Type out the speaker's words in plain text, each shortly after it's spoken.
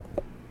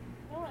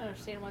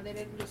understand why they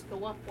didn't just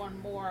go up one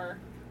more.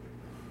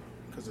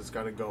 Because it's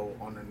got to go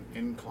on an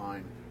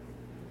incline,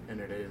 and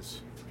it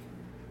is.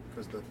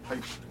 Because the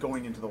pipe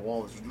going into the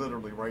wall is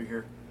literally right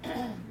here.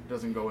 It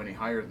doesn't go any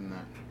higher than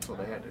that, so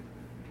they had to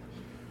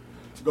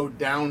go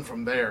down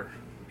from there.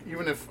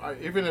 Even if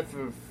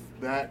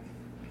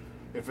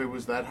it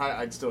was that high,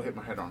 I'd still hit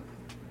my head on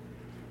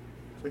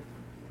it.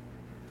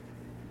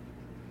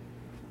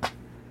 See?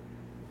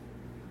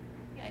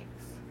 Yikes.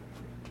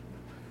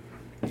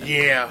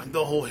 Yeah,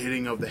 the whole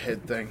hitting of the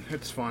head thing.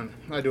 It's fun.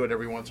 I do it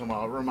every once in a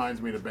while. It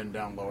reminds me to bend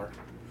down lower.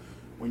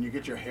 When you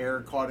get your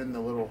hair caught in the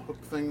little hook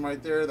thing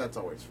right there, that's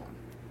always fun.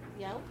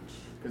 Youch.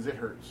 Because it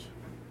hurts.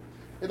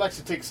 It likes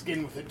to take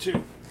skin with it,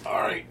 too.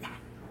 Alright.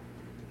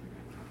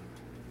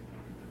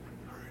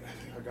 Alright, I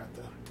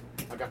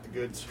think I got the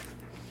goods.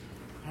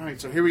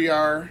 Alright, so here we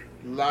are,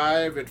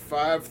 live at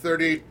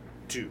 5:32.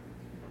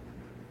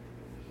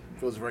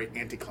 Feels very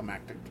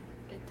anticlimactic.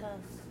 It does.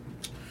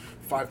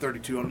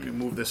 5:32, I'm going to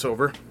move this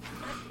over.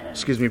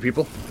 Excuse me,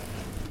 people.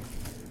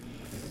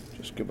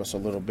 Just give us a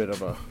little bit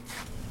of a...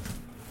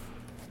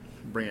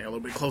 Bring it a little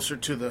bit closer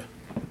to the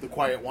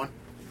quiet one.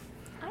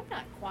 I'm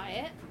not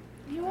quiet.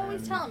 You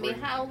always tell me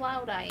how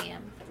loud I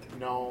am.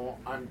 No,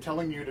 I'm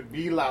telling you to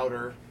be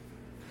louder.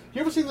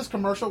 You ever seen this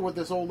commercial with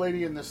this old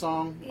lady in this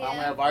song? Yeah. I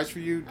have eyes for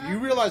you. Do you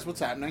realize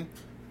what's happening?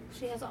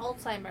 She has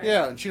Alzheimer's.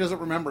 Yeah, and she doesn't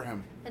remember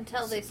him.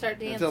 Until they start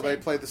dancing. Until they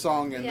play the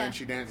song and Yeah. then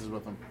she dances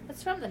with him.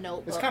 It's from The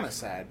Notebook. It's kind of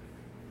sad.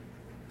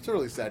 It's a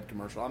really sad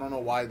commercial. I don't know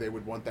why they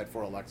would want that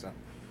for Alexa.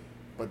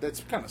 But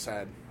that's kind of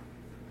sad.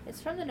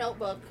 It's from The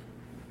Notebook.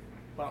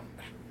 Well,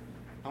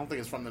 I don't think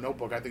it's from The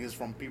Notebook. I think it's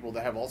from people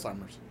that have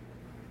Alzheimer's.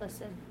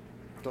 Listen.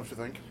 Don't you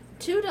think?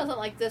 2 doesn't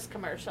like this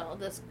commercial.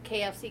 This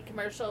KFC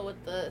commercial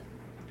with the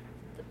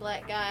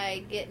black guy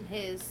getting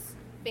his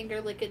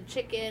finger-licking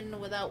chicken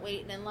without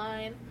waiting in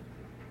line.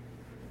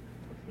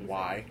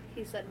 Why?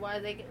 He said, why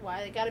they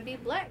gotta be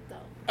black,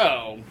 though?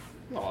 Oh,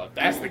 well, if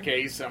that's the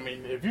case, I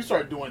mean, if you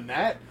start doing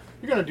that,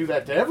 you're going to do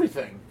that to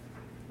everything.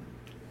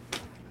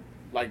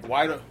 Like,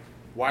 why the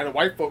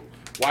white folk,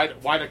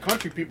 why the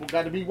country people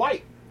got to be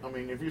white? I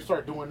mean, if you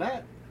start doing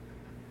that.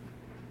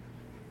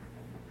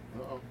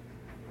 Uh-oh.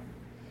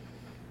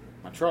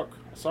 My truck.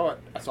 I saw it.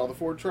 I saw the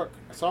Ford truck.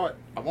 I saw it.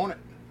 I want it.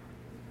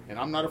 And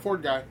I'm not a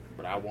Ford guy,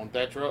 but I want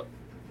that truck.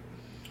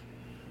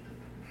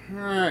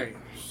 Alright,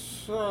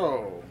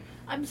 so...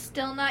 I'm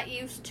still not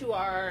used to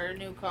our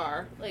new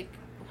car, like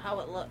how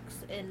it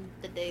looks in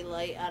the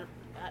daylight.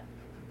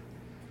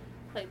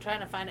 Like trying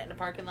to find it in the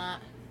parking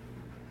lot.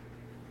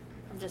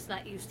 I'm just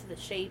not used to the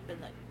shape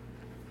and the.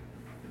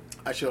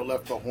 I should have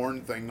left the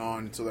horn thing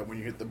on so that when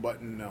you hit the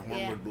button, the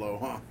horn would blow,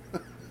 huh?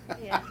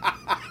 Yeah.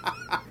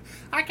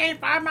 I can't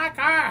find my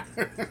car.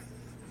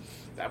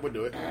 That would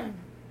do it.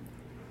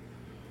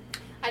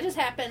 I just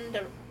happened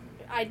to.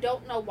 I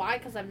don't know why,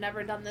 because I've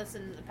never done this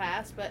in the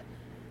past, but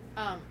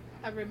I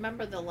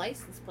remember the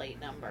license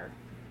plate number.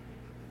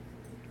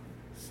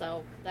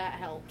 So that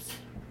helps.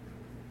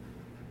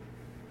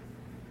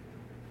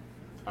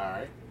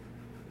 Alright.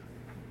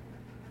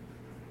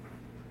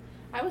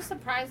 I was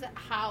surprised at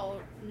how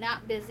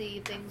not busy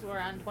things were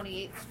on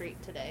 28th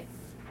Street today.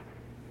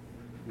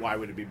 Why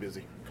would it be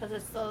busy? Because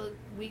it's the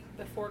week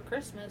before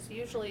Christmas.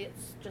 Usually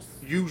it's just...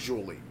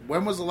 Usually.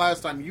 When was the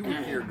last time you were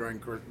here during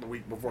the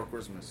week before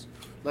Christmas?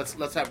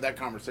 Let's have that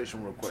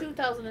conversation real quick.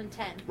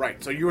 2010.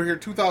 Right. So you were here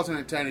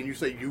 2010 and you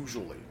say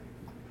usually.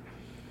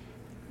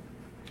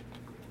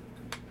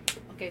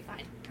 Okay,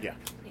 fine. Yeah.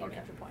 You Okay.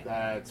 made your point.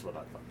 That's what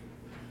I thought.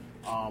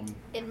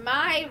 In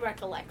my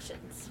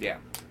recollections. Yeah.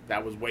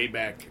 That was way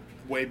back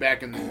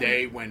in the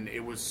day when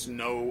it was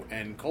snow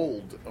and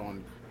cold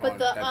at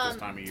this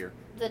time of year.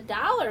 The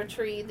Dollar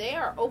Tree, they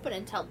are open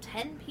until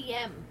 10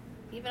 p.m.,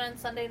 even on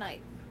Sunday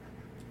night.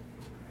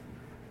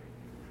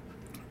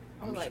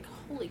 I was like,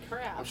 holy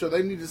crap. I'm sure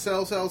they need to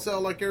sell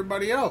like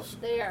everybody else.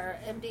 They are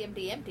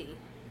empty.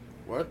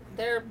 What?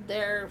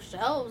 Their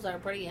shelves are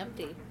pretty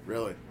empty.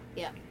 Really?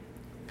 Yeah.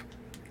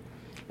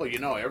 Well,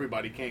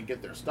 everybody can't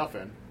get their stuff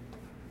in.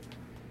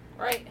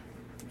 Right.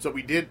 So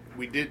we did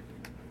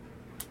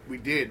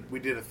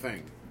a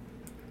thing.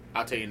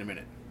 I'll tell you in a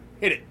minute.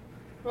 Hit it.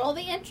 Roll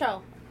the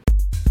intro.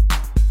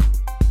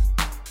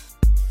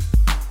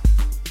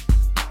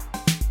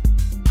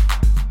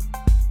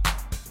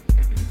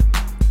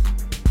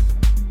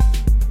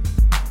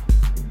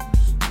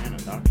 Scan a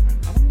document.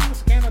 I don't want to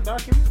scan a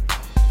document.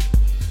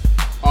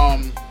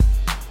 What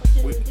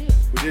did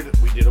we do?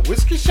 We did a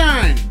whiskey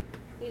shine.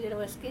 We did a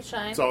whiskey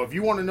shine. So if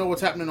you want to know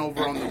what's happening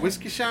over on the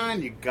whiskey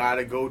shine, you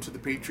gotta go to the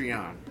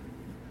Patreon.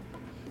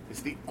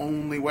 It's the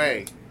only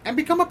way. And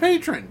become a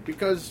patron,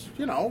 because,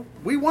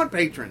 we want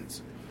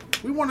patrons.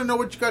 We want to know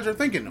what you guys are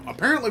thinking.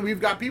 Apparently we've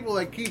got people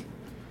that keep,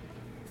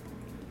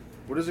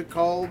 what is it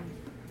called?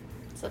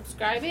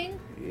 Subscribing?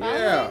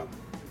 Yeah.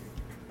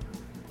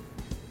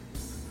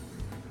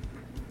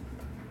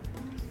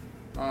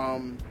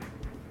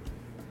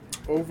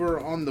 Over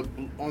on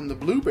the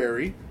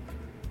Blueberry,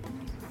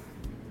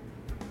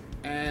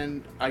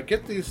 and I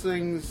get these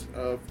things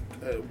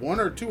 1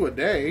 or 2 a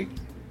day.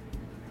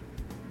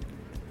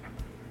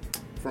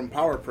 from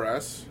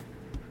PowerPress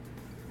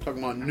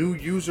talking about new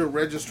user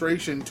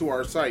registration to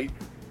our site.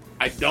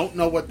 I don't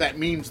know what that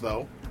means,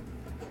 though.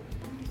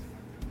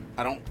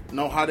 I don't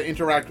know how to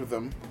interact with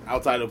them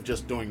outside of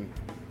just doing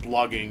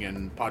blogging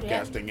and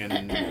podcasting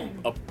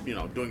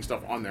and doing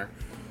stuff on there.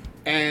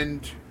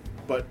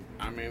 But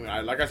I mean,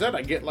 like I said,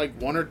 I get like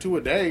 1 or 2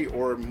 a day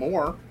or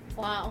more.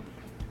 Wow.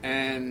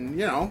 And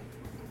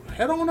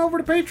head on over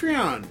to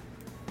Patreon,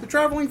 the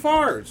Traveling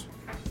Fars.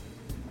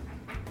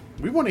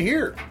 We want to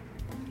hear.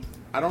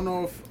 I don't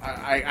know if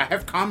I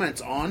have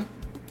comments on.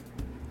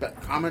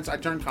 I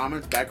turn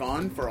comments back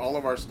on for all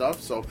of our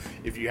stuff. So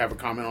if you have a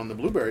comment on the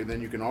Blueberry,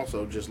 then you can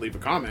also just leave a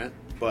comment.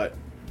 But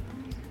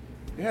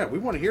yeah, we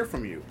want to hear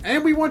from you,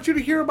 and we want you to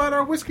hear about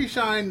our Whiskey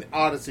Shine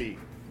Odyssey.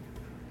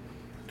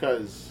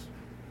 Because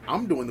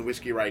I'm doing the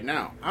whiskey right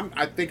now.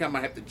 I think I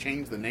might have to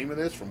change the name of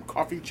this from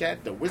Coffee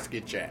Chat to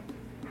Whiskey Chat.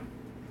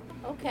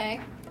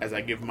 Okay. As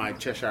I give my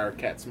Cheshire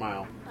Cat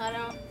smile. I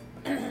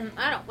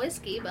don't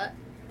whiskey, but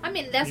I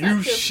mean that's you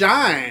not true.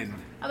 shine.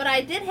 But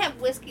I did have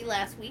whiskey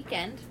last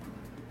weekend.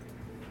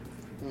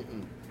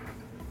 Mm-mm.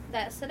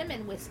 That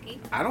cinnamon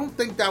whiskey. I don't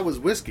think that was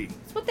whiskey.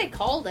 That's what they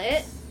called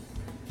it.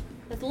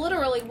 It's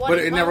literally what. But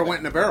it never went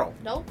in a barrel.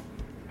 Nope.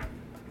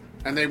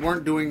 And they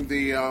weren't doing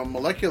the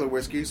molecular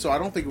whiskey, so I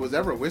don't think it was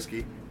ever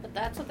whiskey. But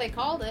that's what they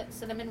called it,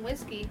 cinnamon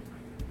whiskey.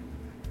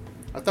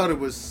 I thought it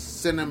was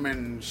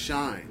cinnamon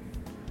shine.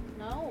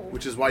 No.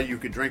 Which is why you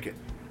could drink it.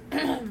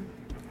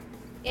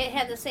 It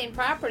had the same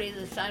properties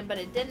as shine, but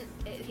it didn't.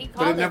 He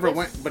called But it never this-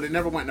 went. But it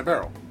never went in a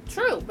barrel.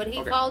 True, but he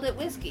Okay. called it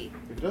whiskey.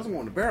 If it doesn't go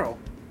in a barrel,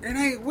 it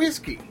ain't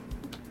whiskey.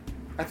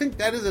 I think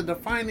that is a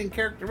defining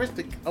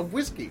characteristic of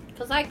whiskey.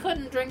 Because I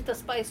couldn't drink the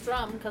spiced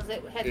rum because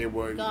it had It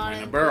was gone in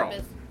a into barrel.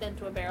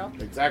 into a barrel.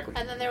 Exactly.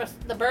 And then there was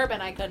the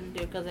bourbon I couldn't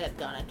do because it had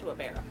gone into a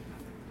barrel.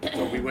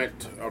 So we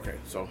went. Okay,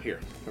 so here,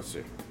 let's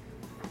see.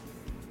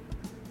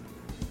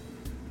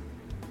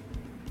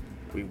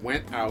 We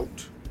went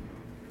out,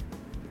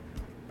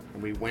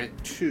 and we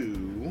went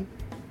to.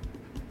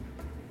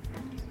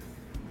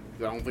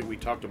 I don't think we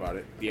talked about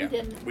it. Yeah,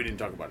 we didn't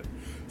talk about it.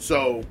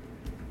 So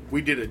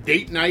we did a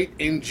date night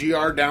in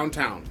GR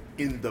downtown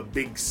in the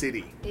big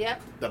city.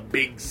 Yep. The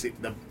big city.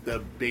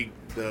 The.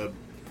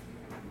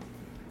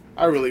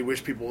 I really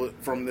wish people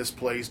from this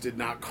place did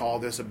not call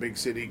this a big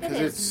city because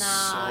It is it's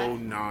not. so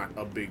not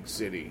a big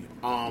city.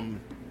 But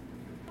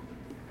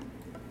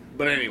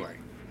anyway,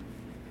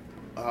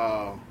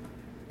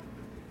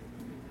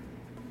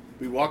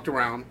 we walked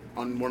around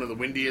on one of the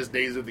windiest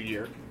days of the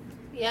year.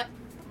 Yep.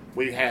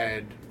 We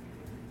had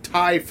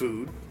Thai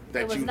food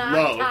that It was you not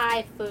loved.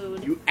 Thai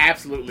food. You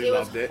absolutely It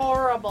loved was it.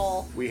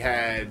 horrible. We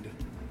had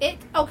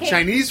Okay.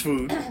 Chinese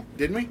food,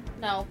 didn't we?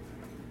 No.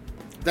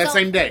 That So-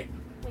 same day.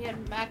 We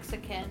had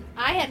Mexican.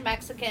 I had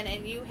Mexican,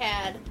 and you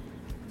had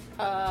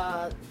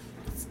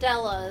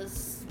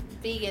Stella's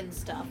vegan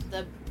stuff.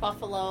 The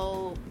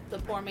buffalo, the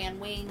poor man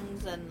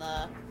wings, and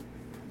the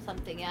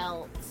something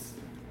else.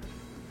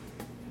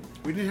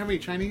 We didn't have any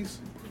Chinese?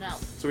 No.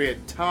 So we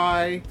had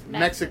Thai,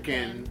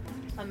 Mexican,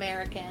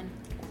 American,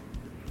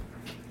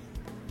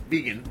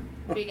 vegan.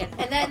 vegan.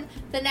 And then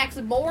the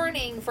next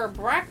morning for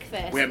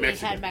breakfast, We had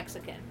Mexican. had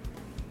Mexican.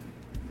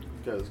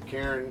 Because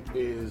Karen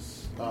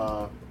is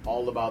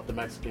all about the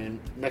Mexican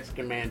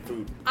man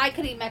food. I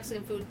could eat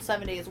Mexican food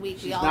 7 days a week.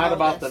 She's we all not know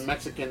about this. the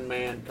Mexican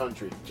man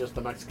country, just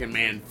the Mexican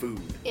man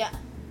food. Yeah.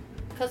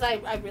 Because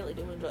I really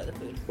do enjoy the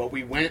food. But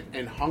we went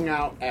and hung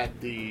out at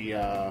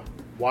the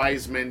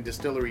Wise Men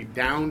Distillery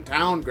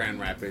downtown Grand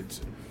Rapids,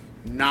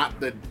 not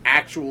the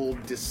actual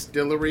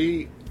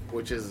distillery,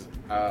 which is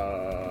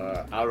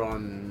out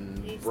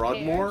on East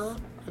Broadmoor, Terrace?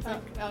 I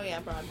think. Oh, yeah,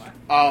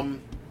 Broadmoor.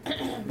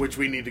 Which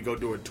we need to go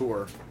do a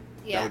tour.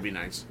 Yeah. That would be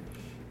nice.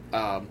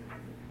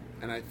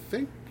 And I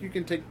think you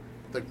can take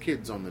the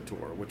kids on the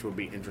tour, which will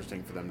be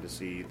interesting for them to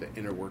see the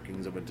inner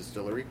workings of a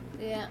distillery.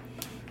 Yeah.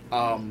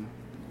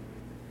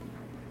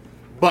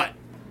 But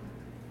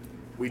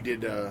we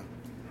did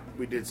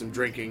some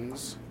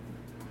drinkings,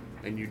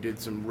 and you did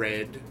some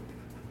red,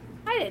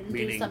 I didn't do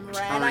meaning some red.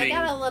 I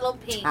got a little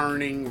pink.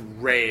 turning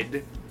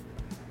red,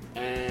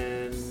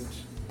 and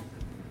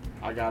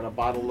I got a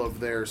bottle of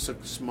their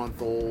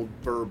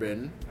 6-month-old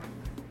bourbon,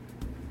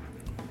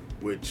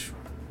 which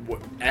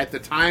at the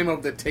time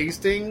of the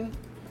tasting,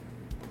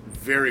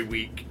 very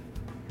weak,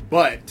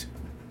 but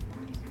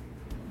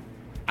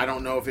I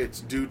don't know if it's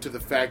due to the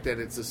fact that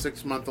it's a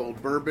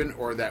 6-month-old bourbon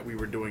or that we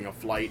were doing a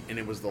flight and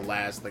it was the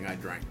last thing I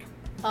drank.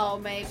 Oh,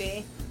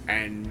 maybe.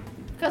 And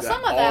 'Cause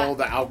some of that- all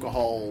the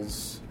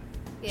alcohols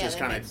Yeah, just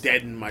that kind makes- of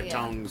deadened my yeah.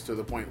 tongues to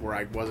the point where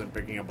I wasn't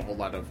picking up a whole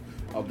lot of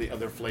the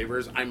other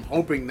flavors. I'm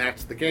hoping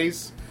that's the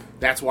case.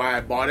 That's why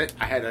I bought it.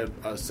 I had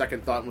a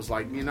second thought and was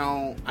like,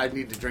 I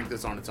need to drink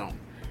this on its own.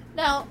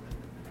 Now,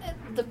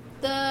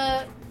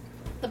 the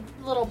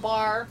little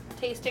bar,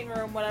 tasting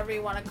room, whatever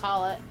you want to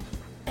call it,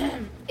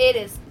 it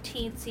is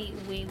teensy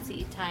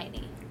weensy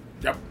tiny.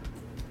 Yep.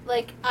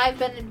 Like, I've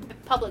been in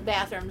public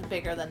bathrooms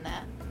bigger than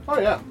that. Oh,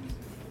 yeah.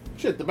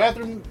 Shit, the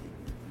bathroom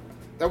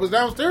that was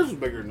downstairs was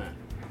bigger than that.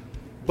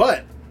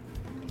 But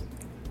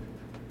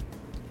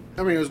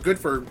I mean, it was good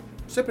for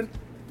sipping.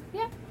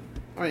 Yeah.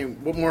 I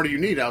mean, what more do you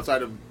need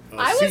outside of a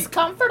I seat? was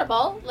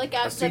comfortable. Like,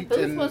 the seat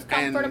booth was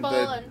comfortable.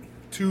 and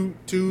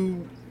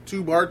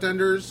two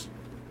bartenders.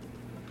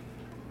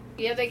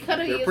 Yeah, they could have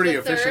They're used pretty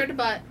a third, efficient.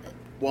 but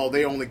Well,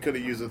 they only could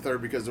have used a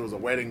third because there was a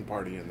wedding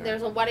party in there.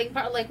 there's a wedding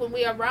party. Like, when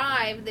we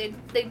arrived, they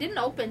didn't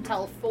open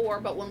till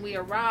 4, but when we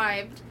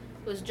arrived,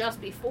 it was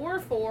just before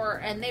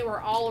 4, and they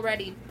were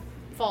already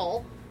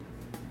full.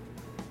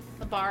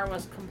 The bar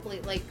was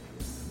complete, like,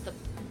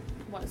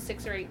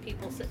 6 or 8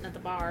 people sitting at the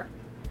bar.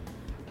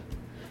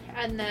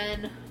 And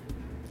then,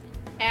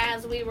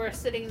 as we were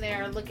sitting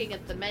there looking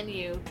at the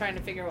menu, trying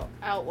to figure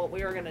out what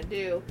we were going to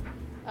do,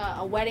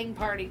 a wedding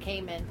party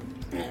came in.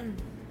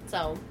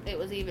 So it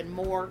was even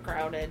more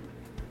crowded,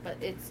 but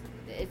it's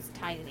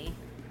tiny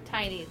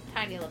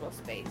little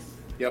space.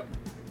 Yep.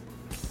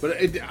 But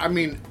I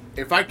mean,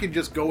 if I could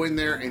just go in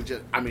there and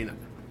just, I mean,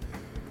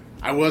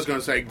 I was going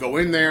to say go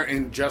in there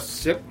and just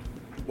sip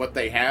what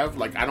they have.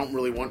 Like, I don't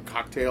really want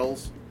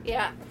cocktails.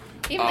 Yeah,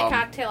 even the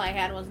cocktail I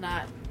had was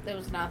not. There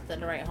was nothing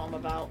to write home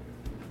about.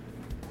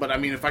 But I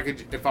mean,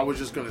 if I was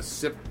just going to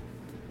sip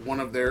one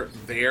of their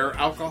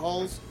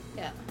alcohols,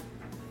 Yeah.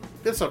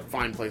 that's a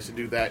fine place to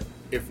do that.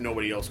 If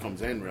nobody else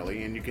comes in,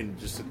 really, and you can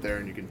just sit there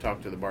and you can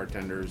talk to the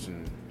bartenders,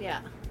 and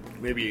Yeah.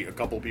 maybe a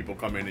couple people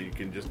come in and you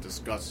can just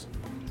discuss,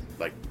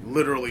 like,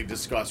 literally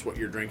discuss what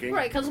you're drinking.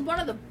 Right, because one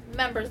of the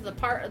members of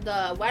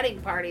the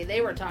wedding party, they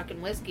were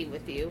talking whiskey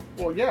with you.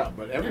 Well, yeah,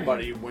 but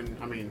everybody,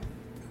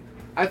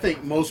 I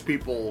think most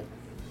people,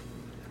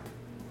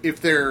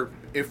 if they're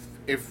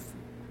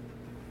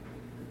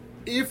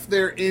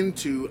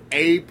into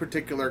a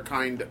particular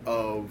kind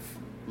of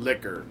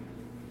liquor,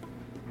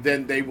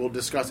 then they will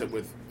discuss it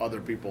with other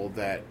people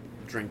that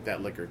drink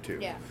that liquor too.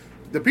 Yeah.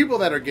 The people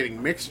that are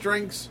getting mixed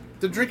drinks,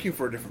 they're drinking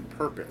for a different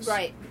purpose.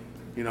 Right.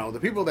 You know, the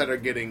people that are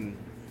getting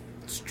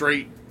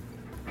straight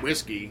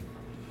whiskey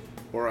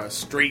or a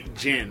straight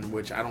gin,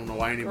 which I don't know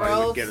why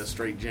anybody would get a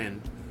straight gin,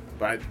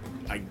 but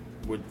I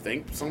would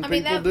think some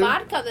people that do.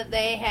 vodka that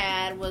they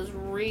had was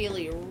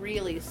really,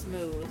 really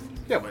smooth.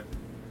 Yeah, but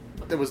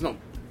there was no.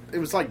 It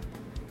was like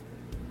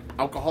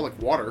alcoholic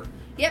water.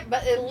 Yep,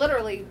 but it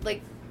literally,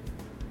 like,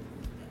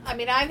 I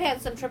mean, I've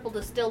had some triple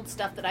distilled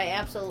stuff that I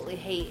absolutely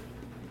hate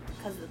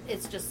because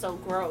it's just so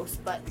gross.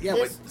 But Yeah,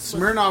 but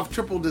Smirnoff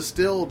Triple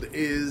Distilled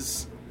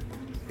is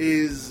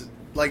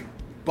like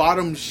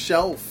bottom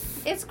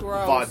shelf. It's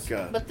gross.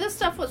 Vodka. But this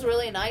stuff was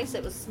really nice.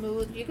 It was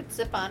smooth. You could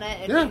sip on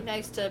it. It'd be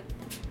nice to.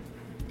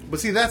 But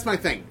see, that's my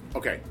thing.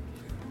 Okay.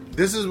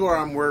 This is where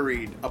I'm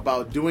worried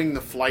about doing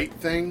the flight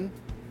thing,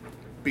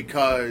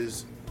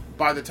 because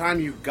by the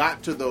time you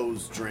got to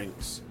those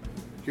drinks,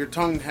 your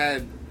tongue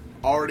had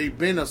already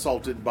been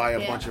assaulted by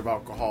a bunch of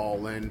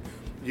alcohol, and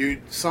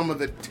some of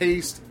the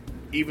taste,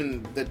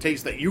 even the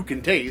taste that you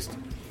can taste,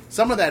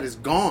 some of that is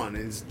gone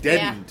and is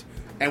deadened.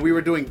 Yeah. And we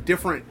were doing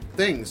different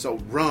things, so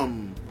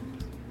rum,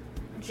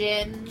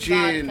 gin,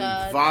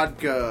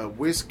 vodka,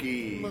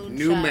 whiskey, moonshine.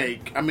 new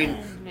make. I mean,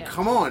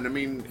 come on. I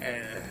mean,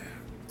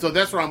 so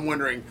that's what I'm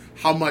wondering.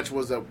 How much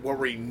were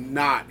we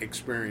not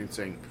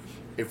experiencing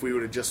if we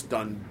would have just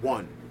done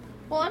one?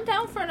 Well, I'm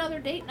down for another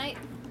date night.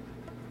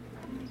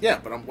 Yeah,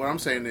 but what I'm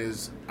saying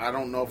is, I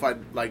don't know if I'd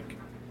like.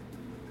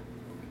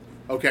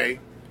 Okay,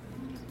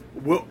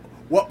 what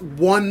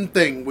one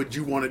thing would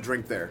you want to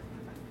drink there?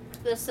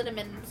 The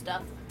cinnamon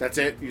stuff. That's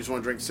it? You just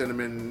want to drink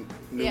cinnamon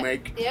new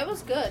make? Yeah, it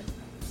was good.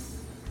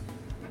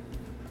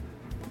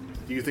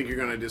 Do you think you're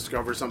going to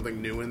discover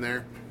something new in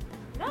there?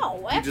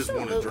 No, you just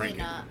want to absolutely drink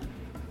not.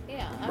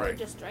 Yeah, I would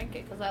just drink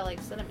it because I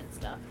like cinnamon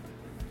stuff.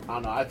 I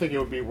don't know. I think it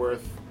would be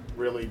worth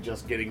really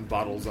just getting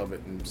bottles of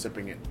it and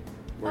sipping it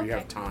where you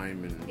have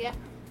time. And yeah.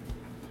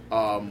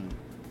 I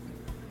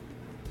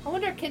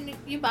wonder, can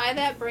you buy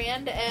that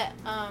brand at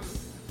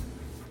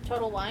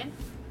Total Wine?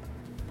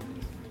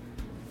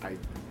 I'm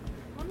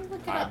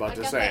I about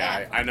to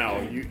say, I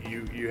know.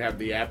 You have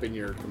the app in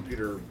your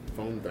computer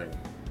phone thing.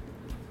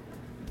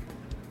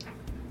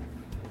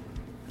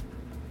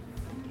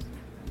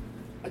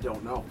 I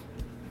don't know.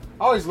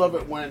 I always love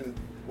it when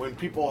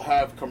people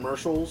have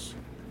commercials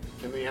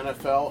in the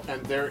NFL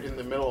and they're in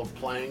the middle of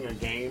playing a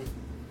game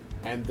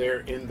and they're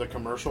in the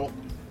commercial.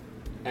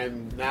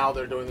 And now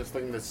they're doing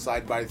this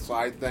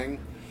side-by-side thing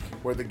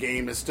where the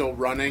game is still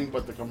running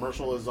but the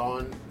commercial is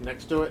on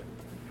next to it.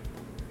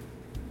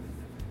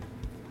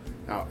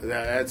 Oh,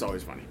 that's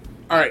always funny.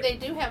 All right. They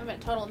do have them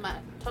at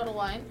Total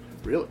Wine.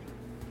 Really?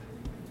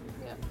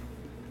 Yep.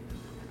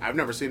 I've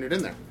never seen it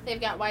in there.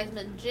 They've got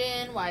Wiseman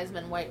Gin,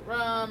 Wiseman White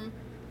Rum,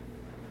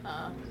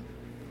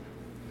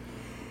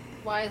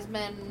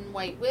 Wiseman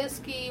White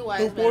Whiskey,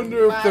 Wiseman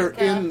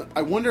Vodka.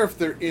 I wonder if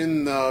they're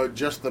in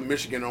just the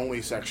Michigan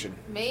only section.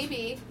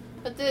 Maybe,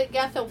 but they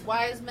got the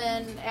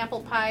Wiseman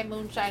Apple Pie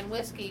Moonshine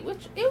Whiskey,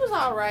 which it was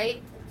all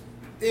right.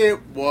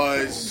 It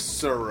was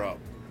syrup.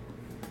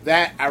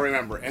 That I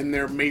remember, and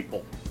their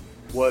maple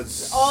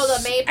was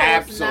the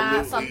maple is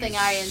not something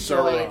I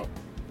enjoyed. Syrup.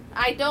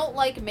 I don't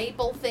like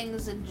maple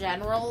things in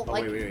general. Oh,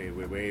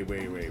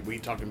 wait. We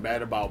talking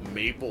bad about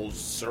maple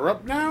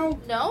syrup now?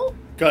 No.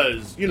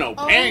 Because,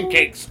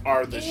 pancakes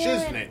are the and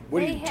shiznit.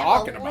 What are they you have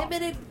talking a about?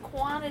 limited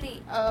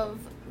quantity of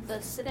the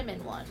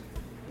cinnamon one.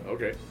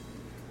 Okay.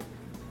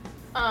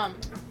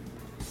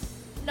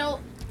 No.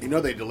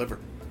 They deliver.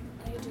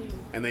 They do.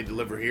 And they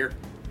deliver here.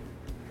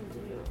 They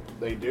do.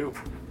 They do.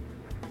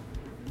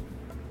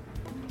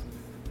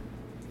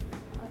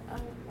 I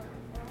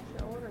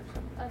should order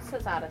some. It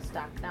says out of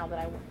stock now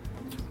that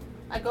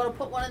I go to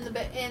put one in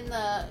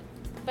the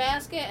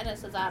basket and it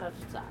says out of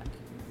stock.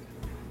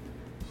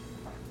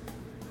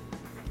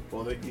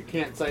 Well, you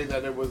can't say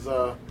that it was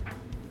a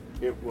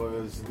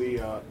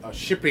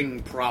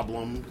shipping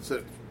problem,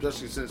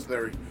 especially since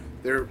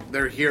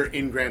they're here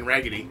in Grand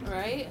Raggedy.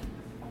 Right?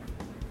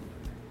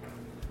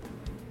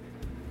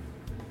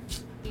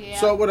 Yeah.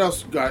 So what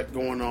else got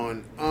going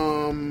on?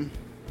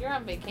 You're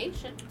on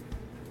vacation.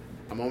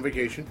 I'm on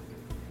vacation,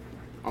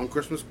 on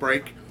Christmas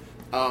break.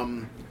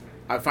 I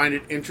find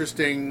it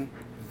interesting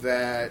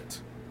that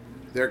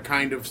they're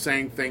kind of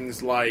saying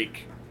things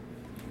like,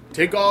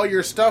 take all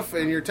your stuff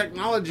and your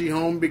technology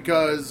home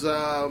because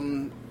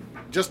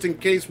just in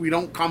case we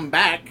don't come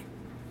back.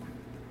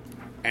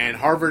 And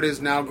Harvard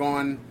is now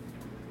going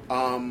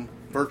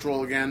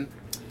virtual again.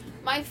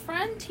 My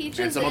friend teaches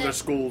And some other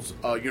schools,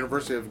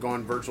 university have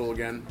gone virtual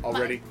again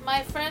already.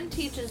 My friend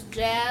teaches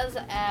jazz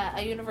at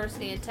a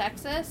university in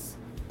Texas,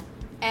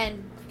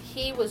 and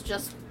he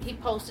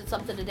posted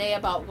something today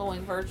about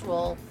going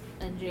virtual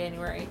in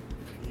January.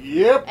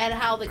 Yep. And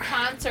how the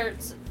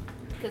concerts,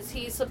 because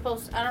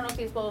I don't know if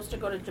he's supposed to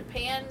go to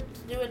Japan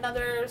to do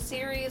another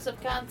series of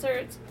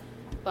concerts,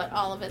 but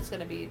all of it's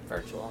going to be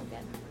virtual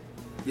again.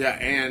 Yeah,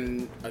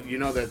 and I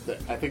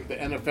think the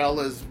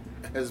NFL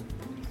has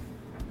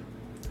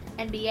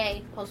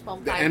NBA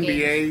postponed the 5 NBA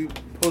games.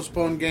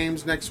 postponed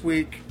games next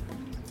week.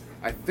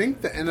 I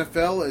think the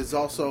NFL is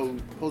also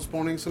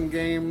postponing some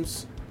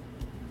games.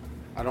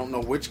 I don't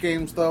know which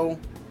games though.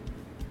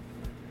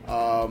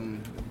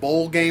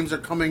 Bowl games are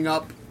coming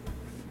up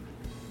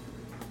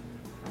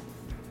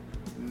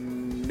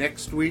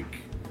next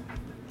week,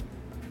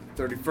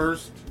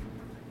 31st.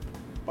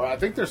 I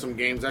think there's some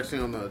games actually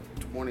on the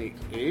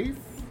 28th.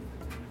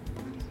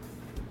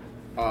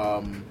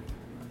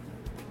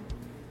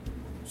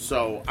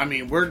 So I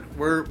mean, we're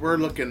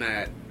looking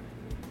at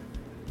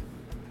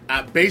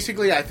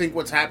basically. I think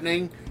what's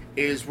happening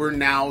is we're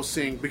now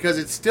seeing, because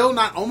it's still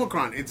not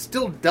Omicron, it's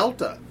still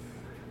Delta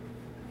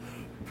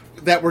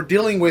that we're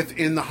dealing with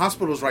in the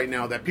hospitals right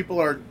now. That people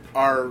are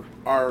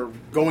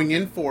going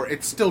in for.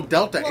 It's still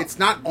Delta. Well, it's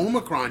not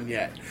Omicron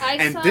yet,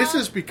 and saw- this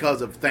is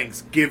because of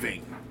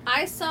Thanksgiving.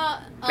 I saw.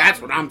 That's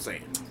what I'm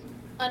saying.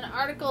 An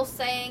article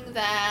saying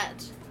that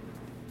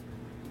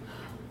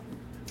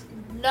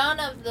none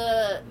of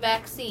the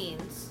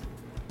vaccines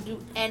do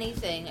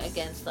anything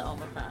against the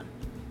Omicron.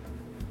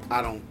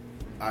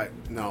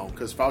 No,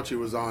 because Fauci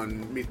was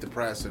on Meet the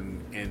Press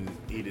and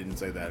he didn't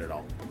say that at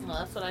all. Well,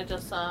 that's what I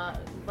just saw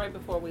right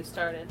before we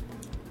started.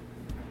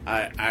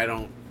 I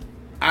don't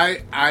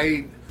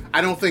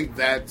think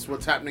that's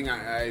what's happening.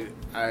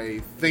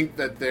 I think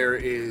that there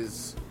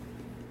is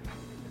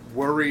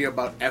worry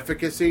about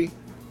efficacy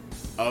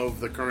of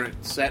the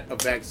current set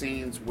of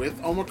vaccines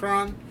with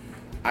Omicron.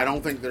 I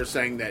don't think they're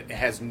saying that it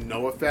has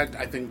no effect.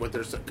 I think what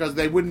they're saying, because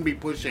they wouldn't be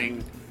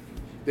pushing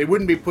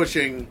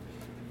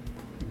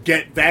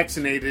get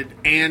vaccinated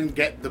and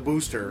get the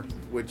booster,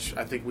 which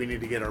I think we need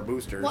to get our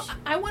boosters. Well,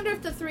 I wonder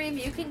if the three of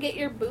you can get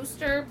your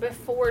booster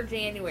before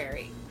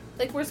January.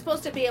 Like, we're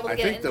supposed to be able to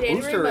get it in January. I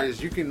think the booster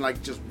is you can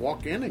just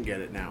walk in and get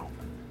it now.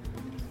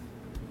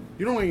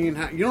 You don't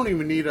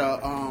even need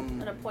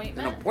an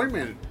appointment. An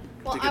appointment.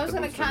 Well, I was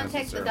going to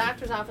contact the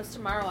doctor's office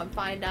tomorrow and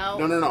find out.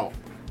 No.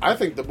 I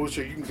think the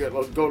booster you can go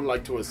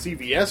to a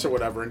CVS or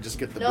whatever and just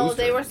get the booster. No,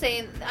 they were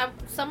saying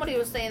somebody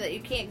was saying that you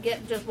can't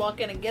just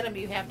walk in and get them.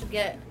 You have to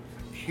get.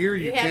 Here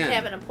you can. have to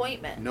have an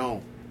appointment.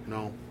 No.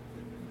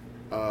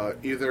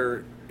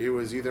 It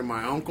was either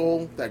my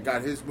uncle that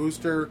got his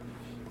booster.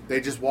 They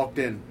just walked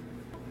in.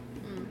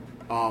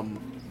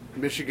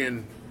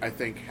 Michigan, I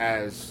think,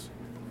 has.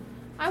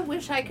 I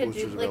wish I could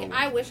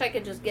I wish I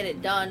could just get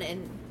it done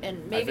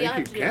and maybe I'll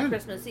have to do it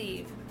Christmas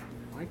Eve.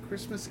 Why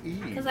Christmas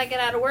Eve? Because I get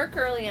out of work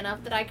early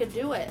enough that I could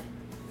do it.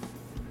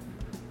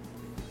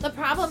 The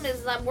problem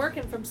is I'm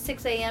working from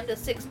 6 a.m. to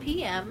 6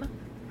 p.m.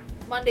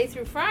 Monday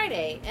through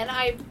Friday, and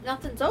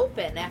nothing's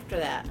open after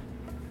that.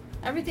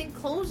 Everything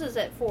closes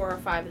at 4 or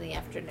 5 in the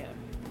afternoon.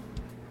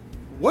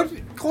 What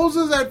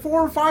closes at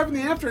 4 or 5 in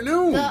the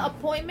afternoon? The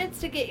appointments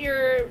to get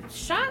your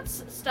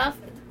shots stuff,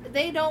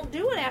 they don't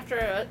do it after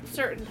a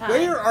certain time.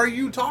 Where are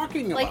you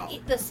talking about?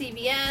 Like the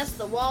CVS,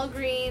 the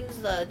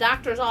Walgreens, the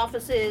doctor's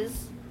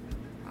offices.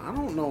 I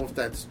don't know if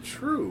that's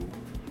true.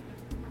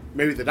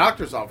 Maybe the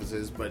doctor's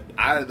offices, but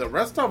the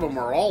rest of them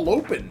are all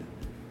open.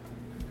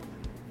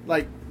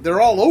 Like, they're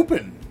all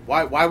open.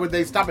 Why would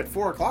they stop at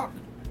 4 o'clock?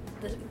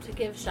 To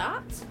give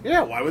shots?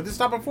 Yeah, why would they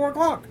stop at 4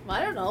 o'clock?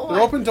 I don't know.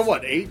 They're open to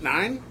what, 8,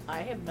 9?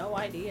 I have no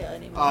idea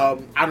anymore.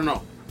 I don't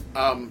know.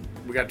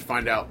 We got to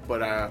find out,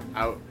 but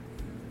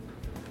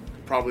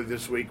probably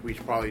this week we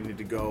probably need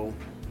to go.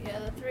 Yeah,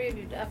 the three of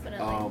you definitely.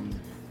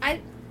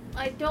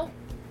 don't.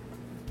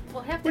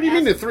 We'll have to. What do you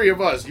mean ask- the three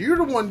of us? You're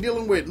the one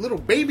dealing with little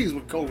babies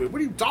with COVID.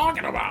 What are you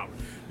talking about?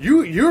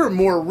 You're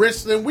more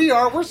risk than we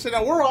are.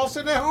 We're all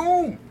sitting at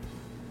home.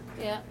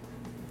 Yeah.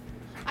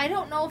 I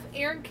don't know if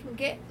Aaron can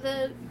get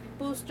the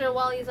booster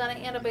while he's on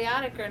an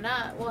antibiotic or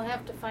not. We'll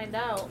have to find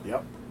out.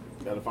 Yep.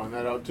 Got to find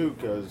that out too,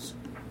 because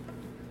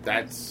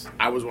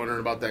I was wondering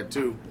about that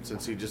too,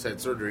 since he just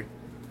had surgery.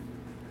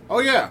 Oh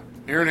yeah,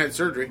 Aaron had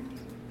surgery.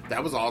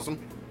 That was awesome.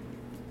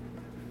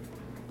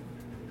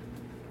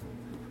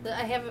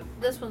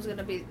 This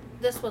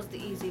was the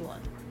easy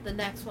one. The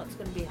next one's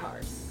gonna be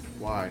hard.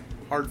 Why?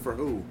 Hard for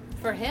who?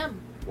 For him.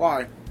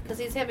 Why? Because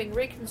he's having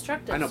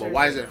reconstructive I know, surgery. but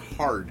why is it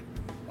hard?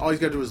 All he's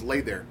got to do is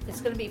lay there.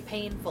 It's going to be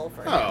painful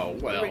for him. Oh,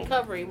 well. The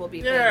recovery will be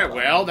Yeah, painful.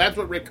 well, that's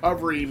what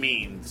recovery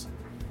means.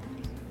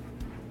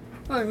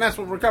 And that's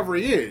what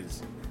recovery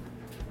is.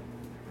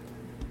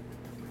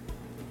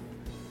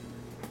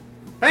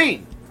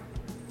 Pain.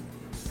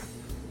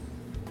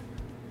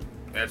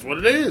 That's what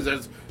it is.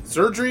 That's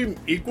surgery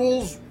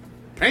equals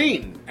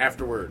pain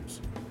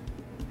afterwards.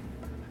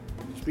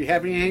 Just be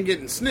happy you ain't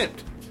getting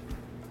snipped.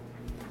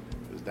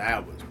 Because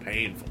that was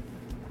painful.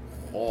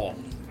 Oh.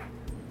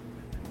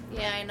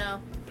 Yeah, I know.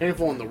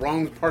 Painful in the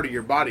wrong part of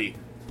your body.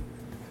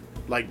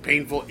 Like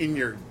painful in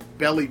your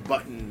belly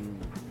button,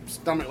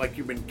 stomach, like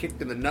you've been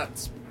kicked in the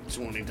nuts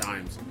so many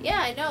times. Yeah,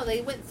 I know. They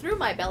went through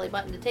my belly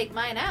button to take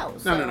mine out.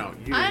 So No.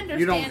 I understand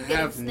You don't getting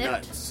have snipped.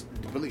 nuts.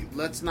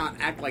 Let's not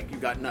act like you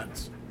got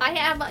nuts. I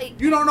have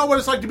You don't know what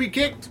it's like to be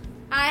kicked.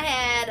 I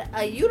had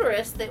a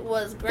uterus that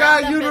was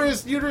ground God, up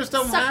uterus and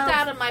don't sucked have.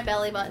 out of my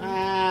belly button.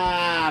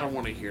 I don't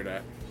want to hear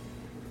that.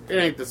 It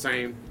ain't the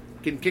same.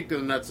 Getting kicked in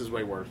the nuts is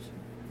way worse.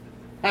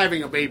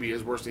 Having a baby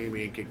is worse than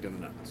being kicked in the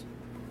nuts.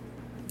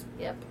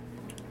 Yep.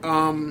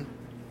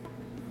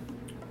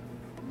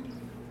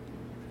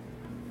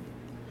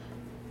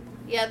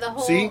 Yeah, the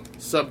whole See?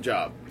 Sub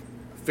job.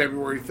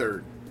 February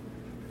 3rd.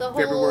 the whole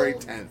February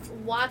 10th.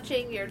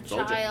 watching your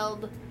Told ya.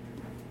 child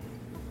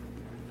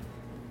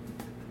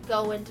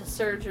go into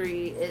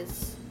surgery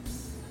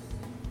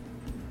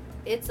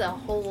it's a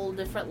whole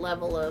different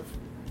level of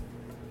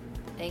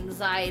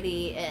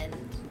anxiety and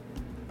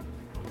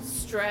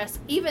stress,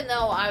 even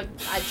though I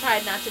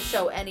tried not to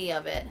show any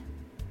of it.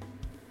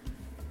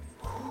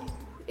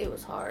 It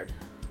was hard.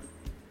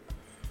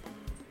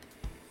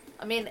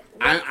 I mean,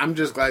 I'm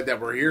just glad that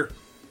we're here.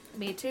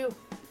 me too.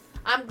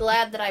 I'm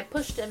glad that I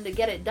pushed him to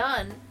get it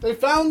done. They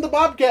found the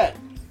bobcat.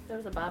 There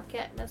was a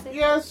bobcat missing.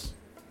 Yes.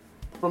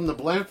 From the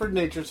Blandford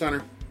Nature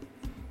Center.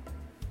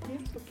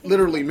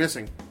 Literally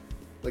missing.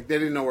 Like, they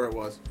didn't know where it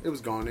was. It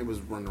was gone. It was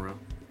running around.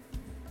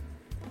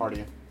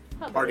 Partying.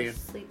 Probably Partying.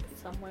 asleep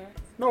somewhere.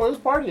 No, it was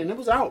partying. It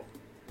was out.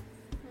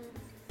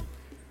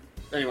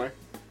 Anyway.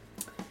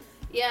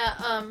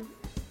 Yeah,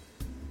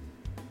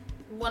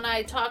 when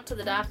I talked to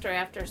the doctor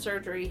after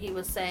surgery, he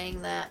was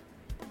saying that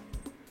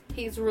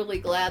he's really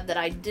glad that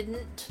I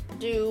didn't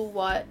do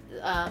what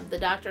the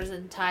doctors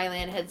in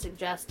Thailand had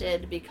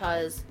suggested,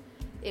 because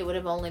it would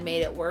have only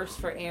made it worse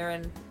for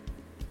Aaron,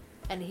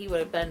 and he would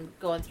have been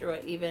going through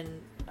an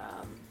even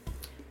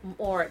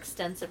more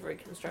extensive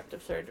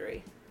reconstructive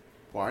surgery.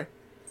 Why?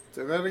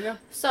 Say that again?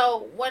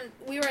 So when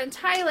we were in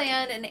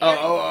Thailand and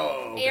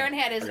Okay. Aaron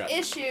had his I got it.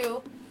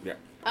 issue,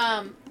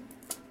 Yeah.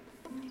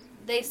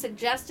 they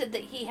suggested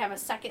that he have a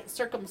second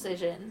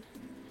circumcision.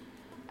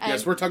 And,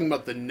 Yes, we're talking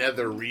about the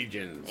nether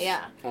regions.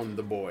 Yeah. On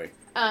the boy.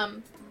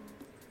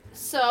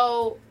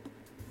 So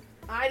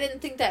I didn't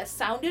think that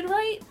sounded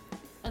right,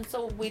 and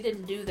so we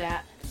didn't do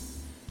that.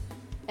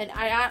 And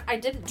I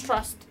didn't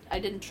trust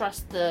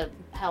the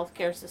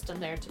healthcare system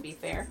there, to be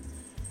fair.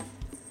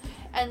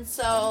 And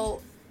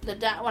so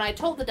when I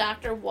told the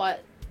doctor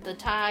what the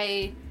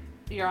Thai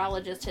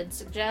urologist had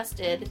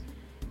suggested,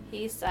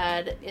 he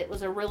said it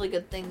was a really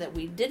good thing that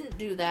we didn't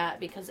do that,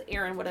 because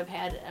Aaron would have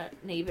had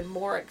an even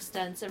more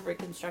extensive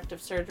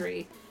reconstructive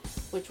surgery,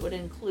 which would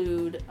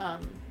include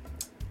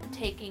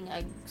taking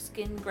a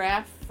skin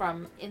graft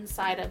from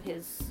inside of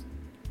his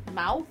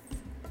mouth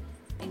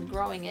and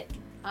growing it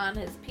on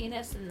his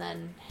penis, and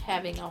then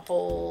having a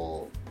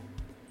whole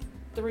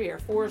 3 or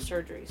 4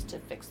 surgeries to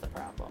fix the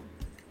problem.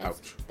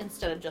 Ouch.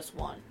 Instead of just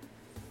 1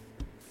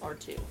 or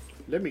 2.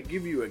 Let me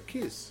give you a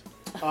kiss.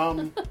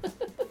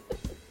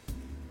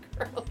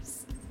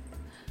 Gross.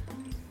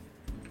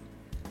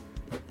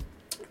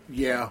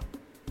 Yeah.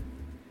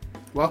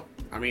 Well,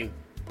 I mean,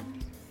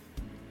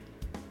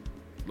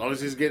 as long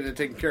as he's getting it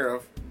taken care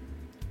of,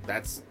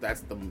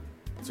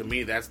 to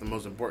me, that's the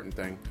most important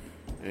thing.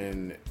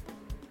 And,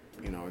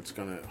 you know, it's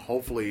going to,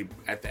 hopefully,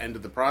 at the end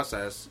of the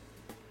process,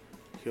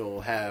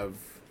 he'll have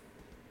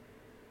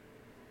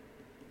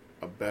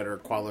a better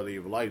quality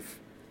of life.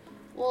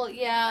 Well,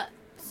 yeah.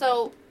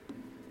 So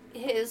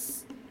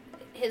his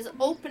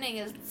opening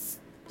is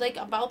like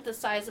about the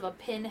size of a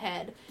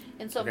pinhead,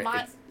 and so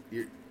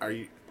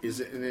Okay, is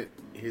it in it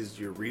his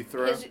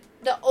urethra?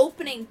 the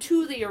opening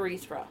to the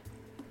urethra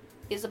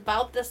is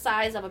about the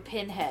size of a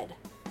pinhead.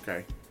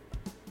 Okay.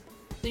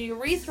 The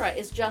urethra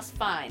is just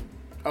fine.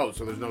 Oh,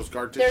 so there's no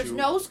scar tissue? There's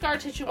no scar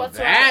tissue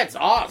whatsoever That's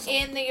awesome.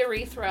 in the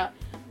urethra,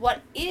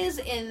 what is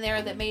in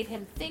there that made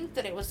him think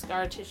that it was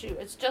scar tissue,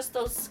 it's just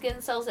those skin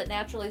cells that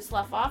naturally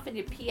slough off and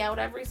you pee out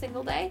every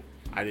single day.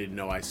 I didn't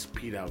know I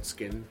peed out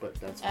skin, but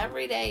that's fine.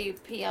 Every day you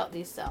pee out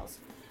these cells.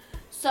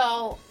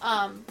 So,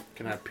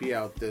 Can I pee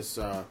out this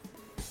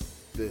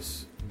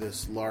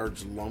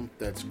large lump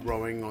that's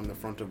growing on the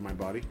front of my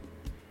body?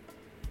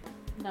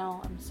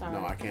 no, I'm sorry.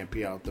 No, I can't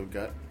pee out the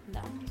gut.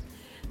 No.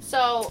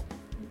 So,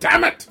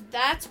 Damn it!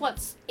 that's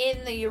what's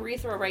in the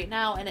urethra right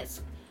now, and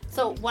it's...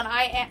 So, when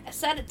I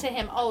said it to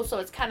him, oh, so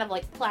it's kind of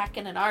like plaque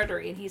in an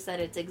artery, and he said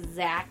it's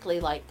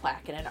exactly like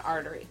plaque in an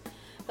artery.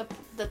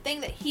 The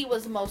thing that he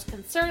was most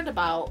concerned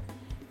about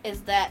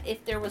is that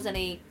if there was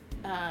any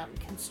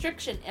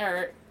constriction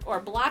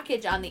or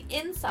blockage on the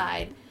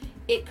inside,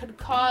 it could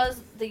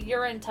cause the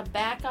urine to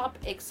back up,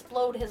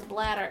 explode his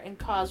bladder, and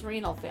cause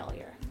renal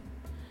failure.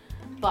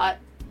 But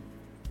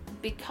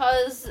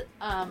because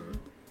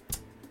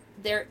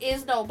there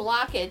is no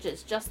blockage,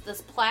 it's just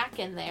this plaque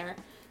in there,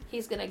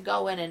 he's going to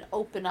go in and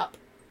open up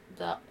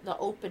the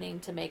opening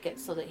to make it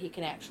so that he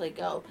can actually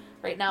go.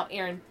 Right now,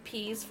 Aaron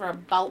pees for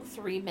about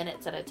 3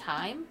 minutes at a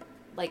time,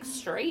 like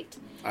straight.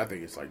 I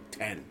think it's like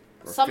 10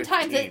 or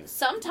Sometimes 15.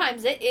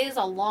 sometimes it is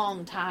a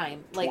long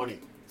time. Like 20.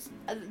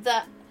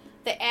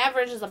 the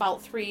average is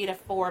about 3 to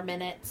 4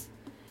 minutes,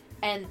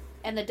 and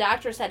the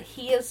doctor said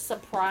he is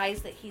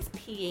surprised that he's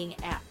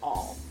peeing at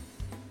all.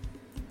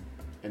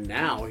 And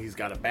now he's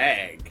got a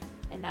bag.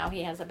 And now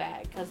he has a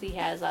bag because he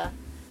has a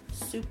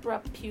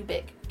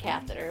suprapubic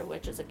catheter,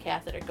 which is a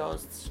catheter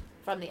goes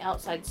from the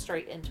outside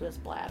straight into his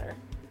bladder.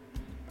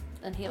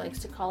 And he likes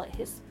to call it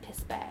his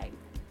piss bag.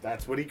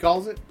 That's what he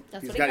calls it?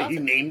 That's He's what he got calls it. He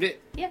it. named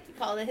it? Yeah, he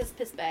called it his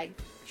piss bag.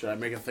 Should I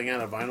make a thing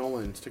out of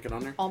vinyl and stick it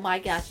on there? Oh my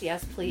gosh,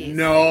 yes, please.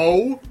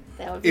 No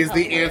That would be is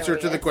the answer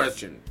to the hilarious.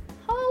 question.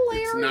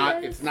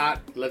 Hilarious. It's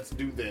not, let's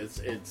do this.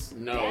 It's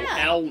no, Yeah.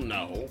 hell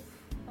no.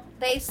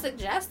 They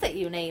suggest that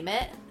you name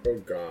it. Oh,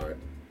 God.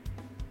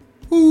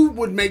 Who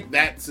would make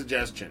that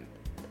suggestion?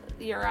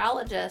 The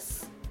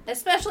urologist.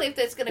 Especially if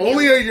it's going to be...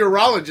 Only a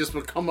urologist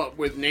would come up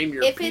with name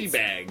your if pee it's,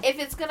 bag. If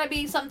it's going to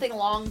be something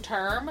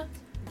long-term,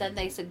 then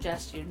they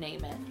suggest you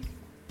name it.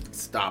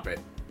 Stop it.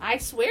 I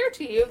swear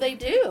to you, they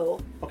do.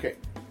 Okay.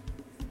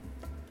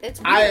 It's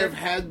weird. I have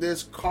had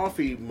this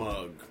coffee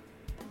mug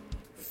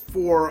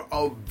for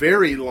a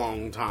very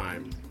long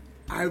time.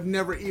 I've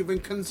never even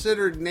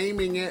considered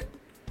naming it.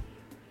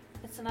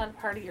 It's not a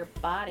part of your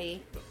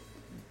body.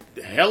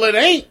 The hell it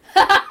ain't.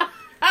 What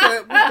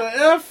the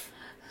F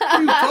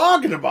are you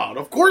talking about?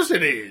 Of course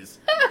it is.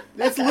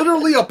 It's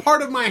literally a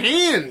part of my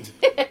hand.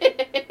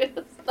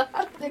 It's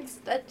not an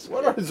extension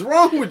What is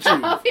wrong with you?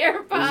 of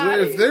your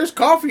body. If there's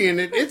coffee in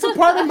it, it's a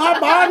part of my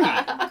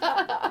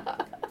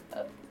body.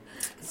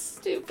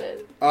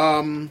 Stupid.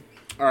 All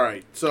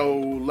right. So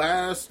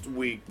last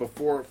week,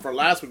 for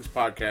last week's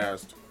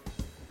podcast,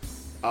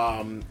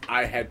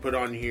 I had put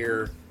on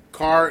here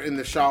car in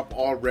the shop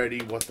already.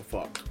 What the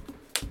fuck?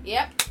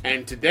 Yep.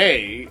 And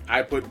today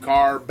I put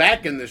car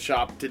back in the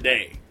shop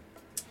today.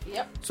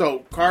 Yep. So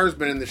car's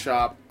been in the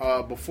shop.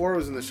 Before it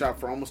was in the shop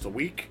for almost a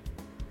week,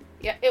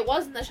 Yep. It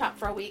was in the shop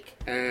for a week.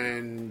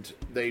 and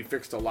they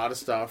fixed a lot of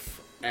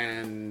stuff,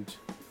 and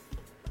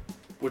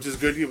which is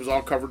good. It was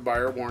all covered by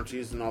our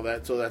warranties and all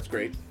that, so that's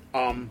great.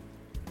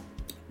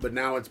 But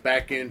now it's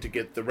back in to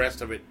get the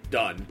rest of it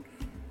done,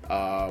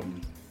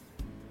 and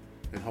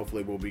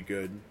hopefully we'll be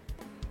good.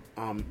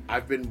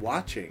 I've been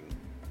watching.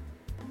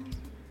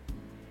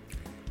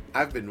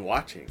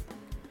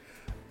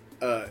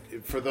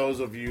 For those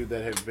of you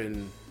that have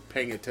been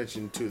paying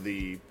attention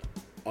to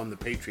on the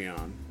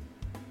Patreon,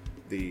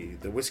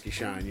 the Whiskey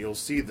Shine, you'll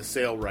see the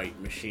Sailrite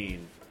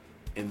machine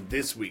in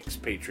this week's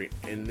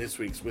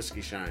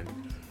Whiskey Shine,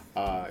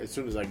 as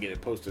soon as I get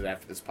it posted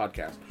after this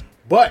podcast.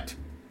 But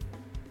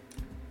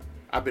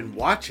I've been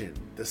watching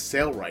the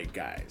Sailrite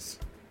guys.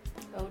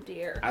 Oh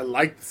dear. I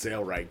like the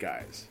Sailrite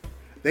guys.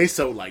 They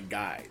sew like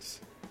guys.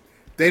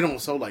 They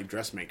don't sew like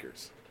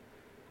dressmakers.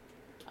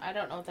 I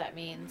don't know what that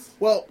means.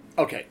 Well,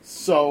 okay,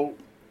 so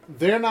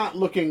they're not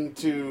looking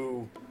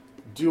to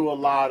do a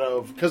lot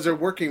of... Because they're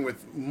working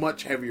with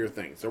much heavier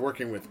things. They're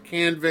working with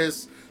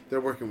canvas.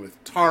 They're working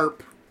with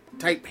tarp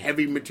type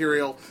heavy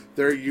material.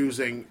 They're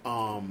using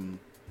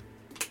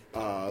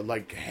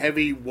like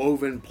heavy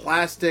woven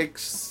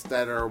plastics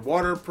that are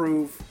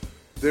waterproof.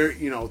 They're,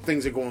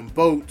 things that go in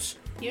boats.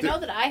 You know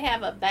that I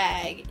have a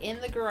bag in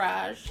the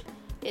garage.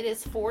 It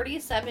is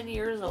 47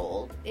 years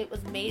old. It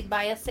was made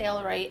by a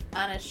Sailrite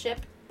on a ship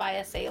by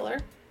a sailor.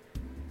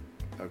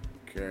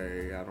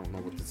 Okay, I don't know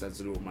what this has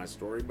to do with my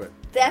story, but...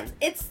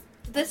 It's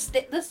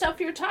the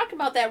stuff you're talking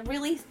about, that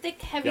really thick,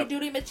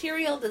 heavy-duty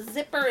material. The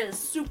zipper is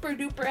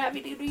super-duper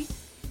heavy-duty.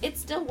 It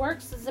still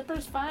works. The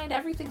zipper's fine.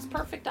 Everything's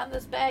perfect on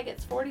this bag.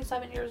 It's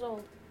 47 years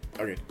old.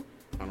 Okay,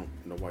 I don't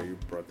know why you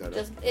brought that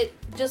up. It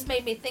just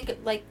made me think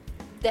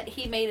that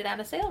he made it on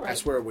a Sailrite. I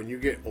swear, when you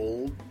get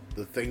old,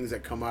 the things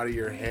that come out of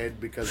your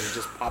head because it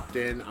just popped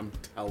in, I'm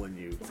telling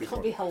you. It's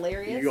going to be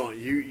hilarious.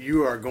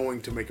 You are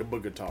going to make a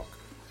booger talk.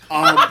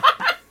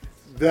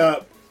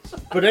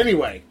 But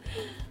anyway,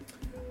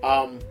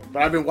 But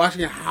I've been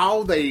watching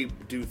how they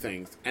do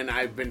things, and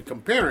I've been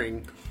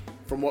comparing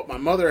from what my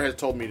mother has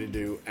told me to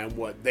do and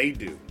what they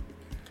do.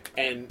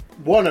 And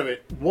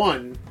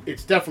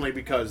it's definitely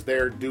because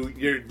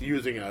you're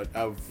using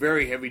a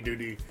very heavy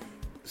duty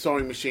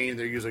sewing machine.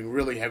 They're using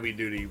really heavy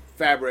duty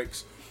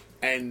fabrics,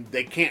 and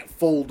they can't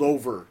fold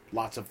over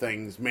lots of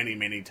things many,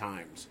 many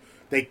times.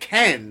 They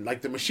can,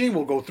 like the machine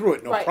will go through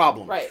it, no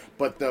problem. Right.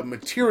 But the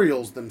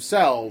materials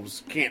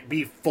themselves can't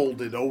be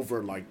folded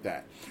over like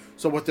that.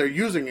 So what they're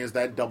using is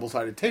that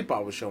double-sided tape I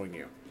was showing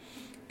you.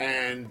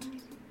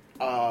 And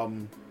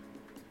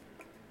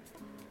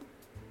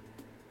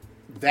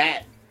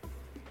that,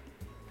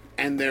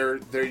 and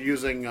they're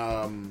using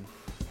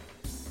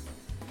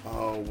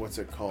what's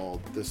it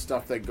called? The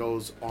stuff that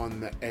goes on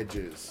the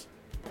edges.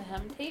 The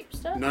hem tape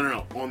stuff?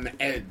 No, on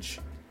the edge.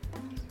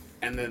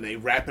 And then they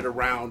wrap it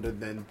around,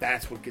 and then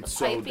that's what gets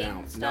sewed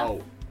down. Stuff?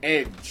 No,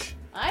 edge.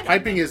 I don't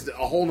Piping know. is a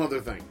whole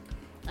nother thing.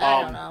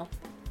 I don't know.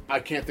 I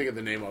can't think of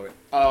the name of it.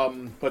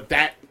 But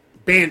that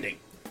banding.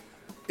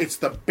 It's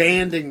the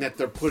banding that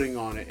they're putting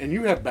on it. And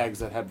you have bags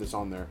that have this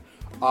on there.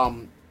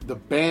 The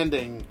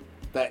banding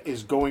that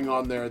is going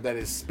on there that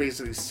is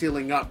basically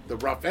sealing up the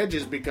rough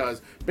edges,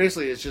 because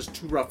basically it's just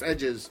two rough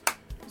edges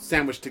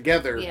sandwiched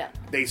together. Yeah.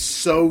 They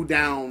sew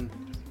down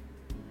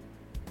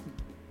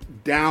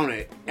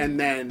it, and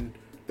then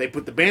they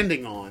put the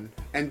banding on,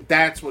 and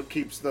that's what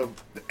keeps the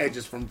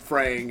edges from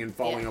fraying and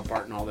falling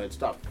apart and all that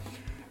stuff.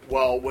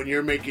 Well, when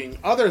you're making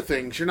other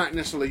things, you're not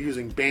necessarily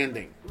using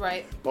banding.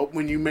 Right. But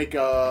when you make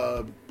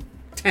a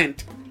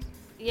tent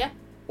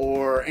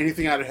or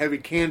anything out of heavy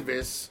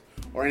canvas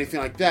or anything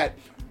like that,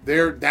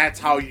 that's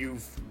how you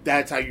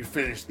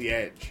finish the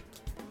edge.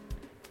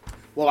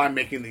 Well, I'm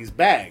making these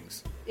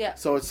bags. Yeah.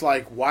 So it's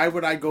like, why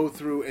would I go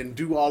through and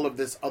do all of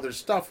this other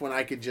stuff when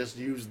I could just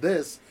use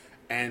this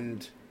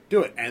and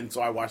do it? And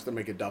so I watched them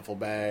make a duffel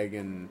bag,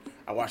 and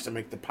I watched them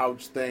make the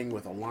pouch thing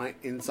with a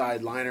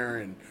inside liner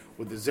and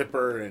with the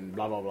zipper and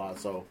blah blah blah.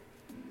 So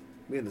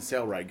me and the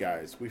Sailrite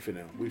guys, we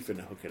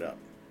finna hook it up.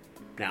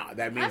 Now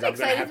that means I'm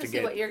gonna have to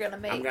get what you're gonna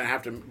make. I'm gonna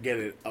have to get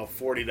a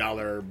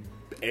 $40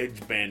 edge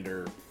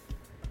bander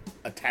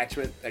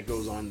attachment that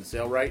goes on the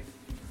Sailrite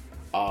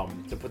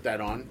to put that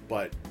on,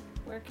 but.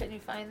 Where can you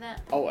find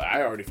that? Oh,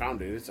 I already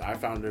found it. I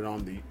found it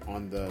on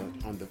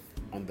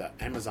the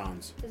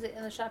Amazons. Is it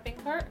in the shopping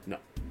cart? No,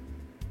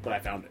 but I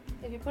found it.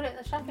 If you put it in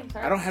the shopping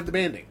cart, I don't have the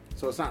banding,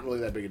 so it's not really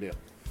that big a deal.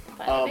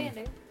 Find the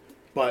banding.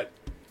 But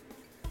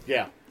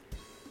yeah,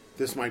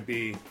 this might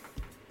be me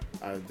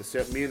and the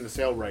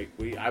Sailrite.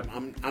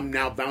 I'm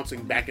now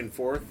bouncing back and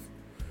forth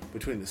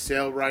between the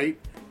Sailrite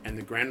and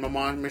the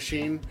Grandmama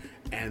machine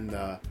and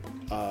the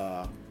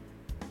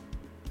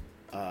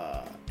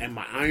and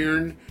my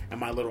iron and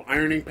my little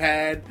ironing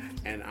pad,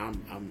 and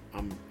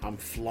I'm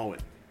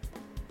flowing.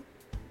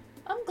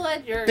 I'm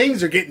glad you're.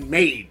 Things are getting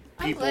made.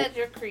 I'm People. glad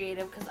you're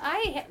creative, because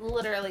I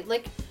literally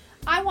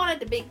I wanted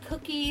to bake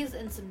cookies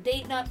and some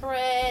date nut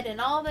bread and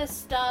all this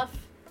stuff.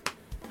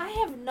 I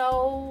have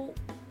no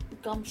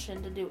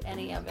gumption to do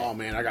any of it. Oh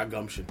man, I got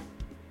gumption.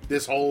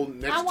 This whole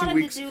next 2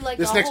 weeks. To do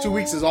this next 2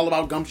 weeks is all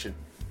about gumption.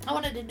 I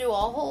wanted to do a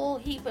whole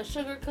heap of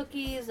sugar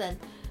cookies, and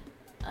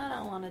I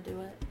don't want to do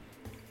it.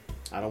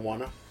 I don't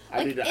want to.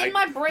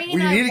 My brain,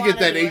 we need to get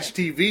that do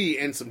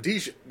HTV and some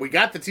t-shirts. We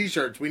got the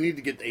t-shirts. We need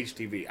to get the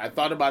HTV. I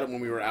thought about it when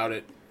we were out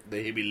at the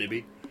Hibby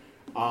Libby.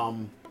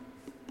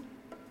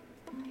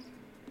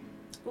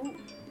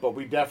 But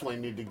we definitely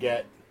need to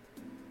get...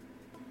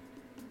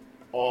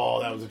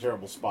 Oh, that was a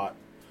terrible spot.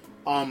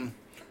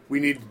 We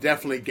need to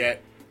definitely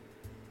get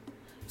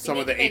some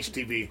of the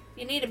HTV.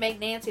 You need to make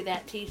Nancy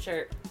that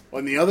t-shirt.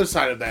 On the other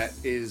side of that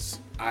is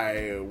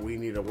we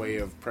need a way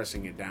of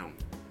pressing it down.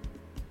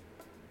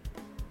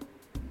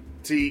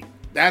 See,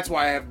 that's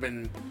why I haven't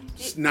been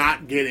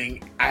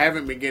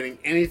getting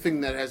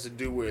anything that has to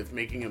do with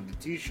making of the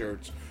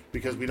t-shirts,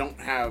 because we don't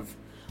have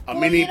a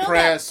mini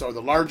press or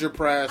the larger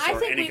press or any kind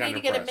of press. I think we need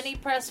to get a mini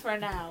press for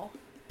now.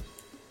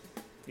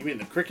 You mean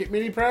the Cricut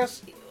mini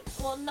press?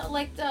 Well, no,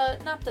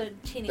 not the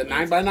teeny. The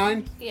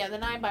 9x9? Yeah, the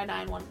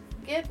 9x9 one.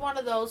 Get one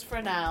of those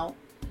for now.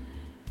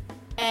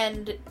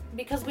 And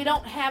because we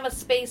don't have a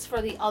space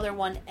for the other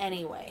one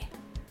anyway.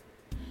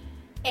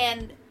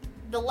 And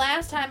the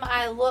last time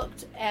I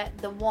looked at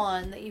the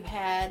one that you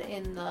had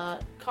in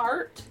the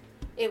cart,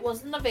 it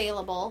wasn't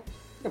available.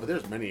 Yeah, but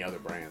there's many other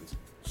brands.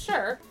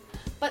 Sure.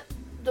 But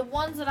the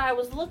ones that I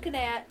was looking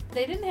at,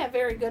 they didn't have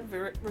very good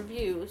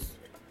reviews.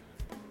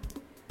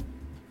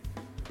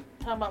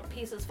 Talking about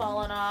pieces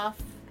falling off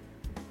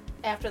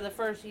after the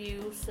first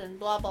use and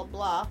blah, blah,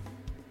 blah.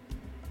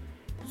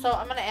 So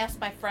I'm going to ask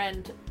my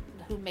friend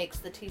who makes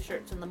the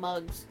t-shirts and the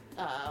mugs,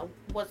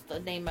 what's the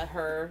name of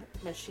her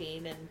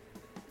machine, and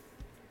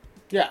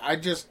yeah, I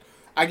guess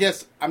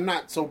I'm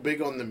not so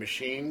big on the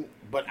machine,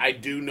 but I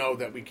do know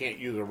that we can't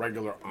use a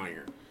regular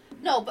iron.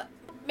 No, but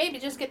maybe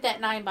just get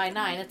that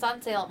 9x9. It's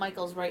on sale at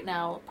Michael's right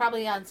now.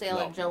 Probably on sale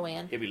at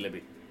Joann. Hibby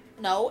Libby.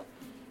 No,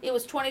 it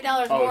was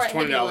 $20 more at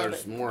Hibby Libby.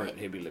 $20 more at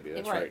Hibby Libby.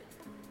 That's right.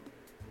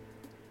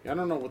 I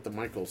don't know what the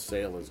Michaels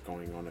sale is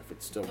going on, if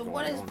it's still And going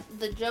what is on.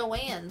 the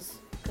Joann's?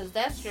 Because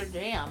that's your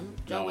jam.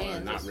 No,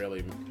 Joann's. not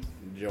really.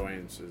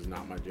 Joann's is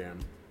not my jam.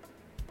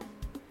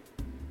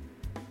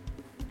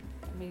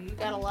 I mean, you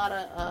got a lot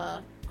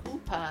of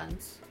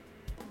coupons.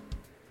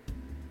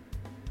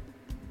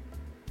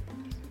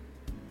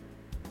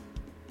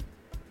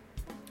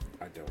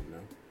 I don't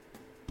know.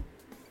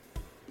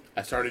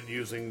 I started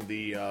using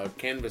the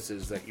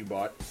canvases that you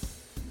bought.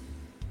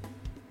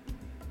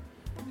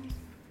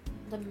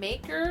 The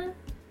maker?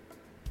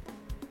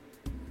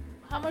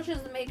 How much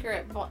is the maker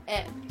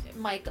at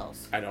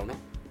Michael's? I don't know.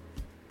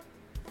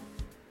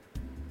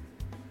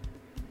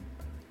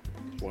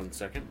 1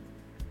 second.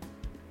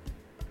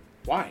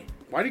 Why?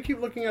 Why do you keep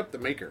looking up the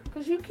maker?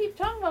 Because you keep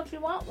talking about you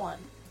want one.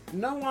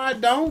 No, I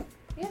don't.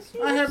 Yes,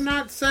 you I have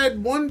not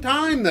said one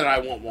time that I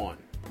want one.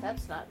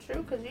 That's not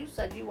true, because you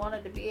said you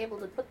wanted to be able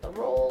to put the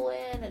roll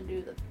in and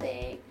do the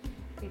thing.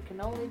 You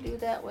can only do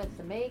that with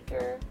the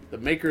maker. The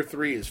Maker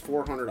 3 is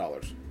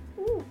 $400.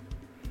 Ooh.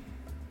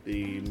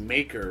 The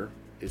Maker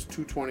is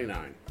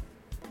 $229.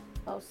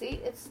 Oh, see?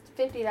 It's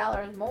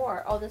 $50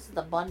 more. Oh, this is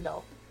the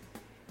bundle.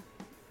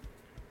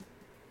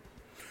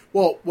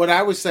 Well, what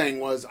I was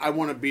saying was I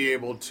want to be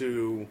able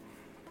to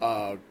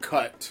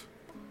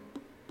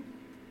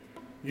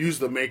use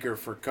the Maker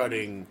for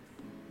cutting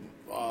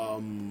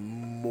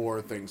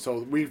more things. So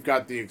we've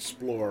got the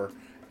Explorer,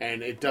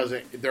 and it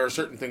doesn't. There are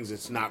certain things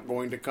it's not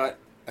going to cut,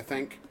 I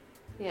think.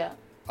 Yeah.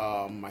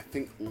 I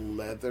think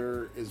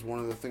leather is one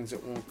of the things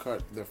it won't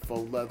cut. The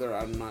faux leather,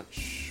 I'm not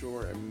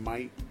sure. It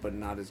might, but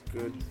not as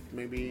good,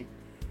 maybe.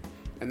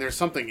 And there's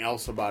something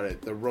else about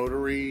it. The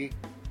rotary.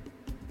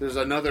 There's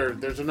another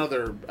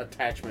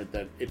attachment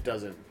that it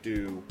doesn't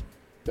do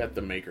that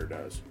the Maker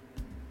does.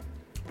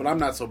 But I'm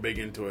not so big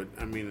into it.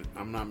 I mean,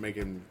 I'm not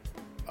making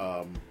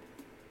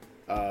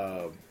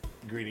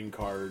greeting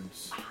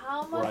cards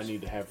where I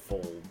need to have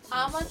folds.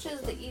 How much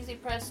is the Easy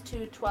Press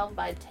 2 12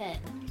 by 10?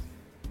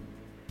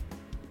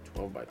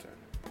 12 by 10.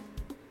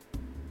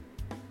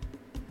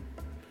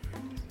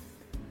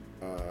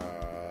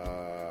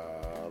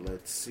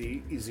 Let's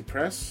see. Easy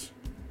Press.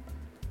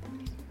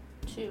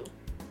 2.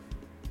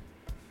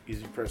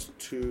 Easy Press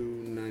 2,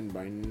 9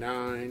 by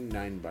 9,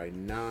 9 by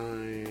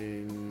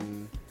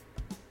 9.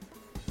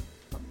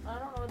 I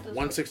don't know what this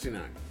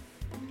 169.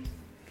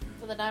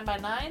 For the 9 by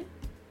 9?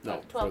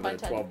 No, 12 for by the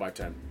 10. 12 by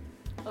 10.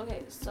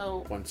 Okay, so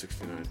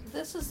 169.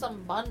 this is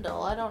some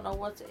bundle. I don't know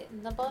what's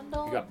in the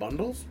bundle. You got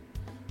bundles?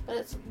 But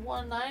it's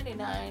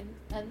 $199,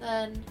 and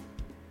then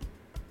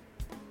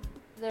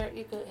there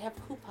you could have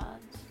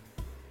coupons.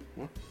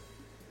 What?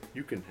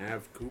 You can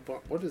have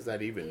coupon? What does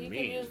that even You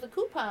mean? can use the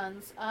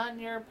coupons on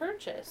your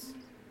purchase.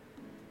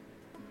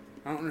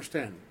 I don't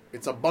understand.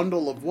 It's a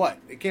bundle of what?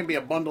 It can't be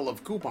a bundle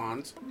of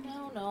coupons.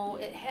 No,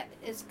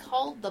 it's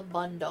called the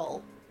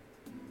bundle.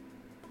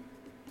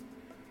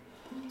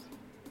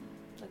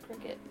 The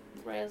Cricut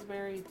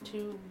Raspberry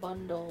 2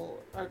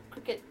 bundle, or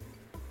Cricut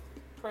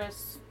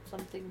Press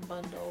something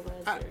bundle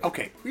raspberry.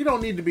 Okay, we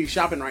don't need to be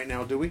shopping right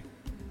now, do we?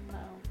 No.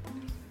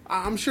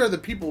 I'm sure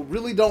that people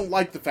really don't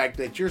like the fact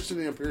that you're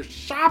sitting up here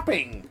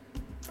shopping.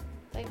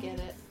 They get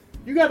it.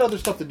 You got other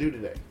stuff to do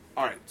today.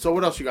 All right, so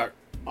what else you got?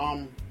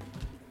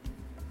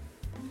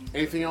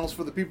 Anything else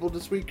for the people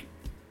this week?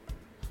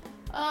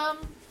 I'm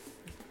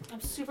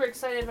super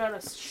excited about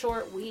a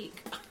short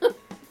week.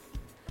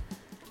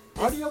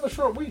 How do you have a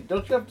short week?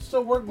 Don't you have to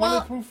still work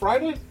Monday through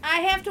Friday?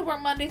 I have to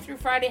work Monday through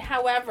Friday.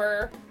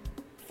 However,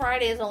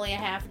 Friday is only a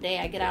half day.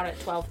 I get out at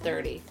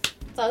 12:30.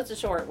 So it's a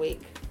short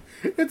week.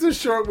 It's a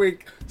short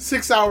week.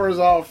 6 hours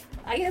off.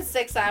 I get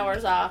 6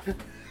 hours off.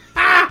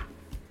 Ah!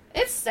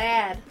 It's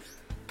sad.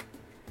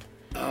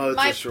 Oh,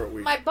 it's a short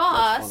week. My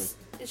boss,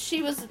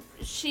 she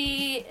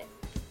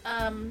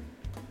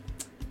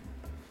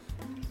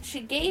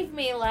gave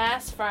me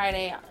last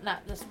Friday,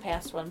 not this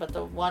past one, but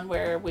the one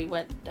where we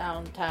went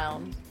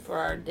downtown for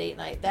our date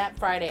night, that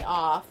Friday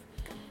off,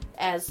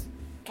 as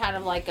kind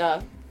of like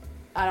a,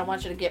 I don't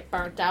want you to get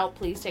burnt out,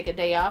 please take a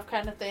day off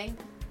kind of thing.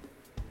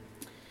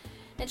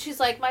 And she's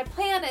like, my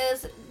plan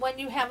is when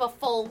you have a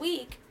full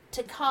week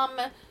to come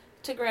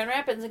to Grand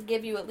Rapids and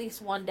give you at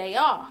least one day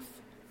off.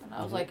 And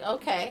I was like,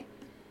 okay.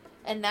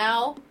 And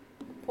now,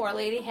 poor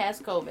lady has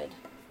COVID.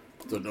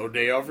 So no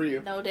day off for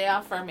you. No day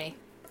off for me.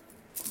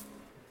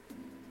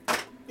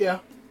 Yeah.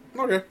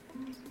 Okay.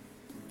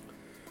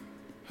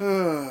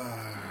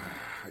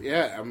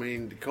 Yeah, I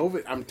mean,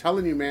 COVID, I'm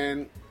telling you,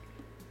 man.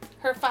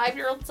 Her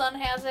 5-year-old son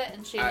has it,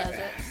 and she has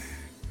it.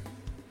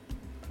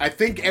 I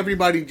think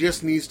everybody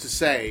just needs to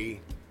say,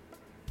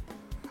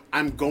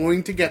 I'm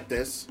going to get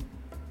this.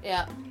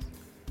 Yeah.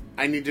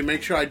 I need to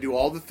make sure I do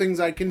all the things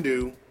I can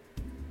do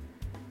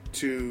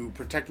to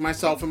protect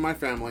myself and my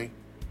family.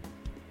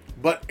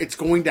 But it's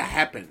going to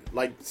happen.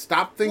 Like,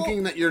 stop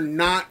thinking that you're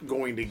not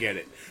going to get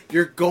it.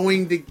 You're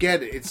going to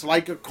get it. It's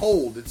like a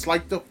cold. It's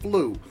like the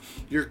flu.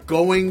 You're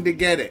going to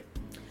get it.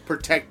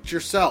 Protect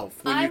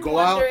yourself. When you go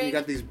out, you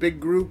got these big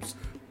groups.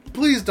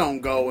 Please don't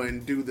go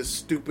and do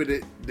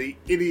the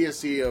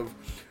idiocy of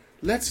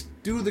Let's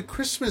do the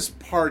Christmas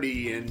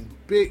party and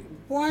big...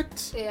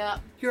 What? Yeah.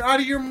 You're out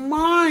of your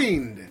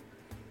mind.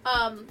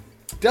 Um...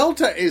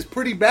 Delta is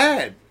pretty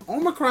bad.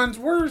 Omicron's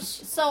worse.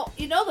 So,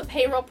 you know the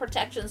payroll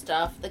protection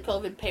stuff, the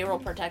COVID payroll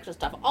protection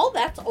stuff, all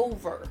that's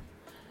over.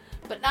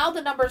 But now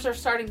the numbers are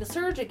starting to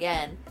surge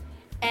again.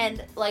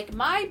 And, like,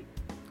 my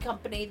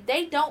company,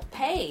 they don't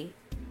pay.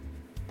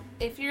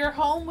 If you're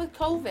home with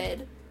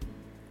COVID,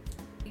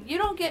 you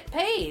don't get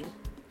paid.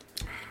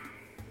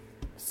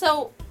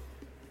 So,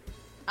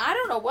 I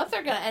don't know what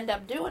they're going to end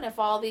up doing if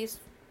all these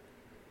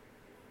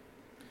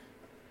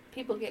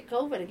people get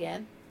COVID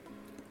again.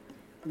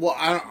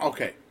 Well,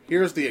 okay.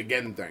 Here's the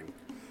again thing.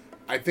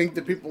 I think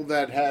the people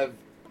that have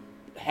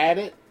had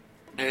it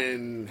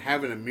and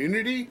have an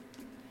immunity...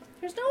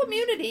 There's no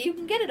immunity. You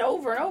can get it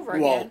over and over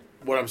well, again.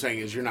 What I'm saying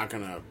is you're not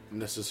going to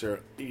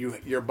necessarily...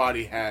 Your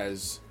body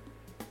has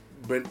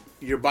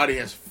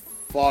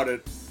fought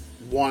it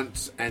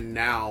once, and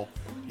now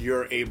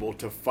you're able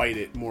to fight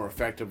it more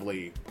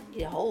effectively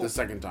the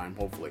second time,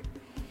 hopefully.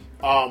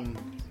 And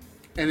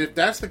if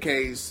that's the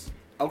case,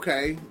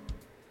 okay,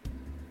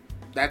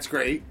 that's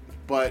great.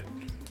 But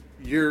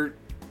you're,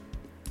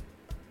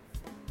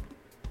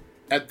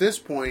 at this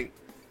point,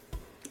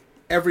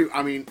 I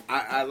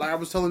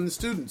was telling the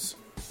students,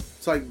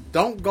 it's like,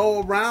 don't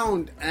go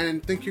around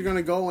and think you're going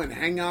to go and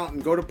hang out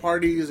and go to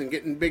parties and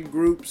get in big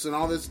groups and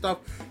all this stuff.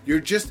 You're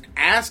just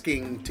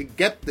asking to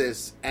get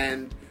this,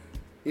 and,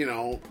 you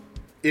know,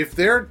 if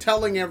they're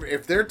telling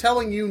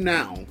you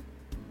now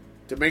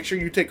to make sure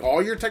you take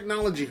all your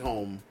technology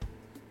home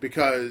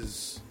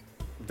because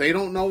they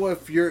don't know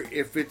if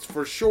it's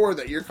for sure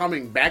that you're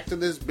coming back to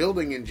this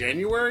building in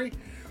January,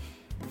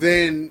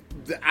 then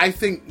I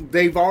think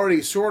they've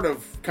already sort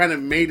of kind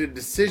of made a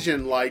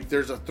decision, like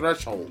there's a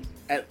threshold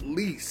at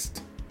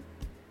least.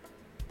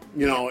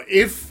 You know,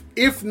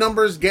 if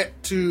numbers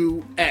get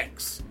to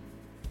X,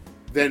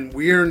 then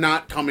we're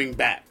not coming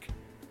back,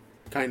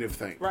 kind of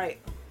thing. Right.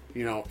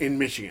 You know, in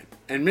Michigan.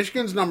 And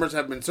Michigan's numbers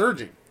have been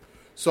surging.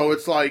 So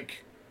it's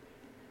like,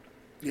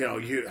 you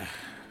know,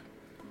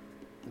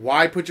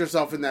 why put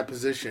yourself in that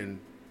position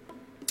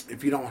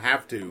if you don't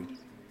have to?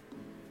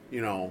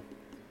 You know,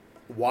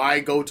 why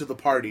go to the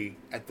party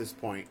at this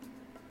point?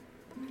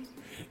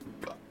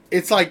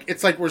 It's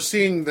like we're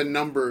seeing the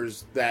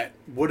numbers that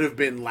would have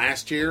been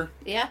last year.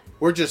 Yeah.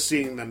 We're just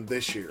seeing them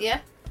this year. Yeah.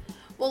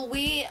 Well,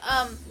 we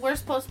were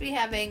supposed to be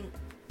having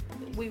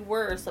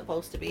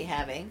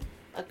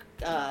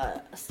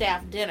a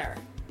staff dinner,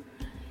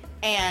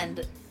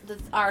 and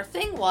our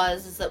thing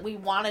is that we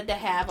wanted to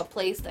have a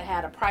place that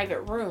had a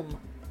private room,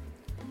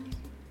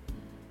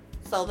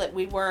 so that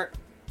we weren't,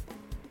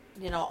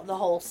 you know, the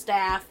whole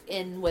staff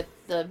in with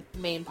the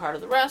main part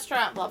of the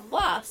restaurant, blah, blah,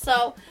 blah.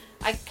 So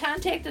I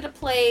contacted a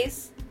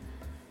place.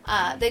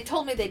 They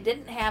told me they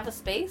didn't have a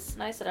space,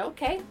 and I said,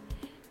 okay.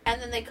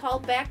 And then they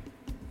called back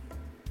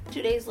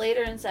 2 days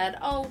later and said,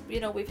 oh, you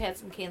know, we've had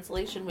some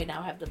cancellation. We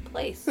now have the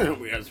place.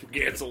 We have some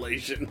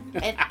cancellation.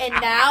 and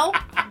now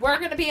we're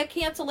going to be a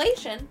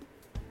cancellation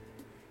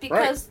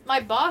because my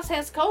boss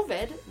has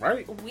COVID.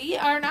 Right. We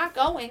are not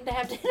going to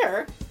have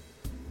dinner.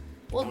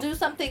 We'll do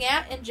something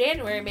in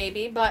January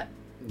maybe, but...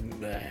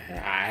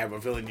 I have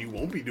a feeling you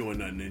won't be doing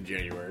nothing in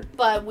January.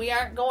 But we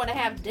aren't going to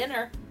have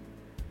dinner.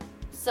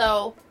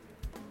 So,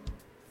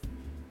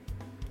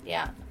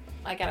 yeah.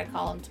 I gotta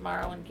call him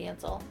tomorrow and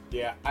cancel.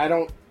 Yeah,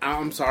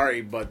 I'm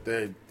sorry, but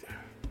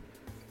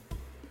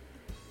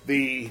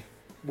we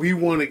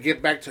want to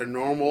get back to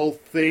normal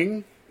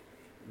thing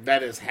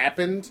that has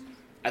happened.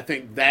 I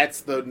think that's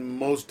the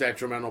most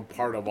detrimental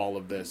part of all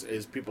of this,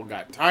 is people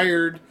got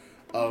tired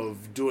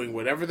of doing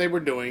whatever they were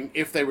doing,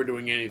 if they were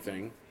doing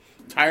anything.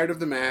 Tired of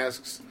the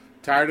masks,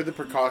 tired of the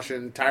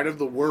precaution, tired of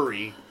the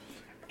worry,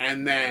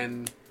 and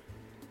then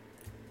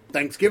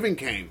Thanksgiving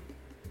came,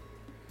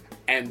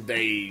 and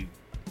they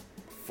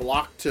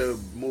flocked to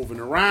moving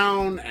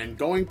around and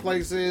going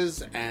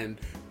places and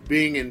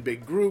being in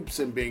big groups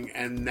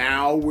and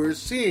now we're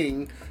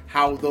seeing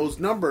how those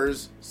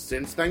numbers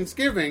since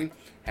Thanksgiving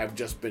have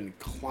just been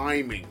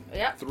climbing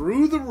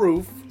through the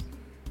roof.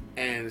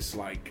 And it's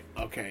like,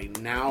 okay,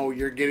 now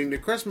you're getting to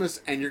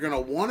Christmas and you're going to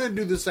want to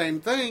do the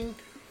same thing,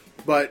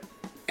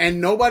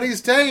 and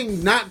nobody's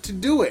saying not to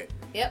do it.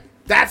 Yep.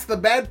 That's the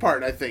bad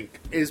part, I think,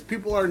 is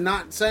people are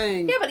not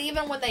saying... Yeah, but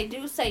even when they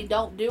do say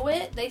don't do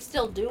it, they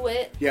still do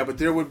it. Yeah, but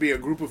there would be a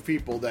group of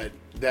people that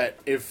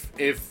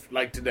if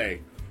like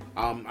today,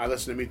 I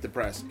listened to Meet the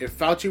Press, if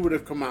Fauci would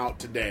have come out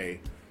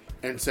today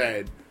and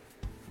said,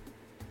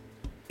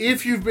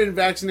 if you've been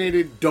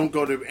vaccinated, don't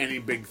go to any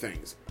big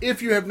things.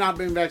 If you have not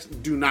been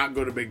vaccinated, do not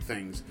go to big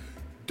things.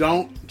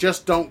 Don't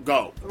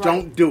go. Right.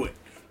 Don't do it.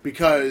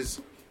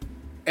 Because,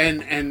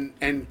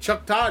 and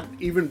Chuck Todd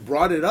even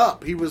brought it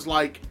up. He was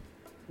like,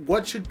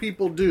 what should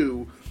people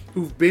do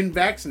who've been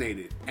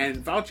vaccinated?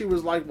 And Fauci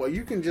was like, well,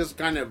 you can just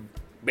kind of,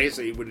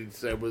 basically what he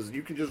said was,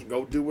 you can just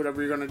go do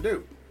whatever you're going to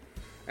do.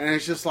 And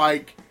it's just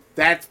like,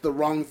 that's the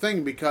wrong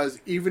thing, because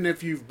even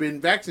if you've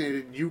been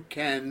vaccinated, you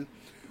can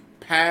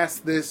pass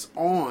this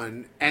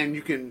on, and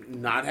you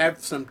can not have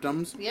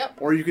symptoms, Yep.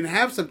 or you can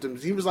have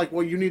symptoms. He was like,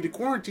 well, you need to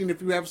quarantine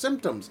if you have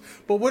symptoms.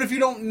 But what if you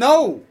don't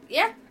know?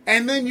 Yeah.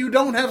 And then you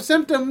don't have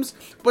symptoms,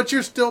 but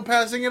you're still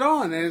passing it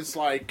on. And it's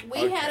like...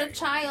 We had a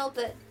child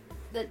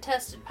that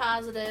tested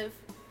positive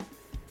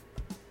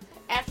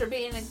after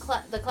being in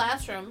the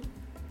classroom,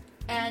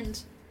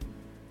 and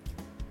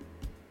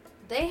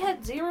they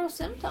had 0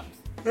 symptoms.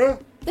 Yeah.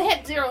 They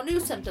had 0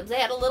 new symptoms. They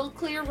had a little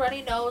clear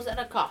runny nose and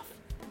a cough.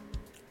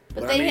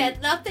 But they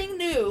had nothing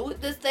new.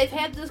 They've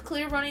had this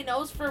clear runny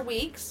nose for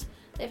weeks.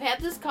 They've had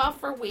this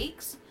cough for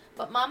weeks.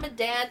 But mom and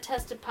dad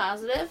tested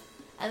positive,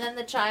 and then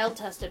the child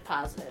tested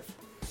positive.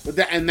 But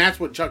and that's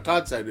what Chuck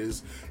Todd said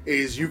is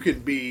you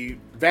could be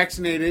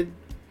vaccinated,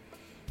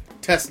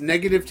 test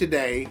negative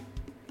today,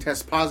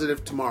 test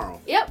positive tomorrow.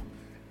 Yep.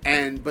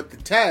 But the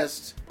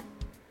test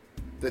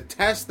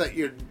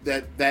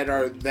that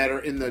are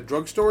in the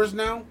drugstores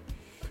now,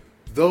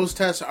 those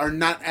tests are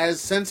not as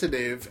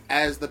sensitive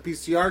as the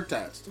PCR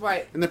test.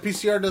 Right. And the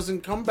PCR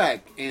doesn't come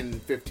back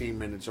in 15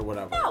 minutes or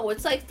whatever. No,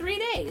 it's like 3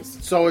 days.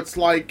 So it's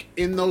like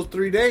in those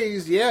 3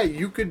 days, yeah,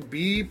 you could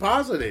be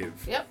positive.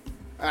 Yep.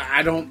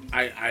 I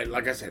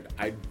like I said,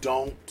 I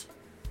don't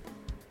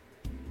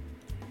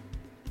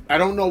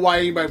know why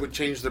anybody would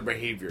change their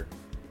behavior.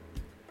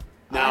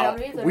 Now, I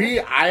don't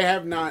either. I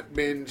have not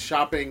been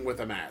shopping with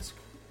a mask.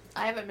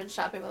 I haven't been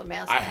shopping with a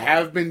mask. I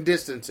have been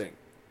distancing.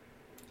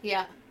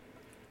 Yeah.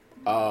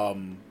 But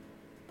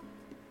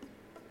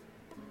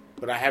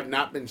I have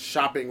not been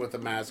shopping with a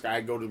mask. I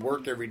go to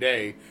work every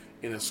day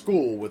in a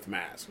school with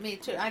masks. Me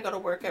too. I go to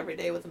work every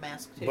day with a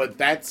mask too. But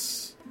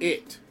that's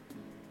it.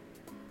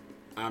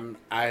 I'm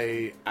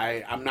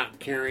not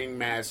carrying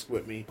masks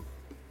with me.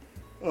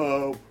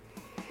 Probably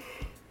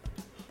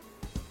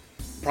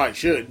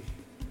should.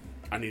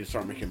 I need to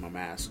start making my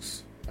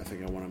masks. I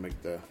think I want to make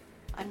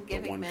I'm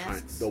giving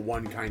masks. the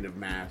one kind of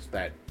mask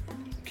that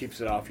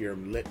keeps it off your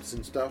lips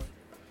and stuff.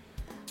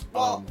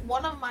 Well,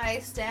 one of my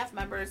staff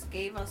members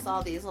gave us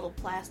all these little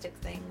plastic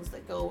things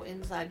that go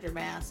inside your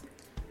mask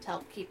to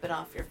help keep it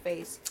off your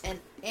face. And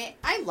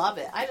I love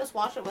it. I just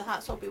wash it with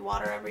hot soapy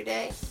water every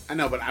day. I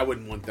know, but I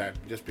wouldn't want that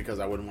just because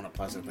I wouldn't want a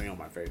plastic thing on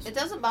my face. It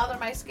doesn't bother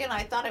my skin.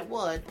 I thought it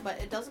would, but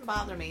it doesn't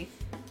bother me.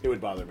 It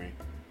would bother me.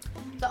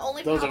 The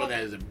only Those problem... of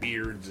it has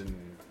beards and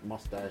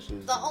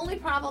mustaches. The only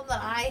problem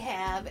that I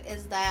have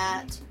is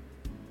that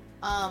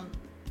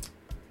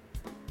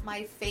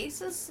my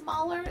face is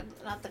smaller.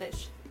 Not that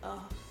it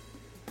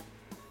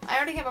I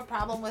already have a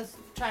problem with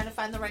trying to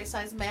find the right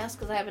size mask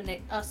because I have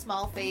a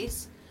small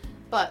face.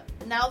 But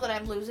now that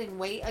I'm losing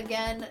weight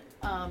again,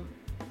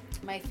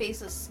 my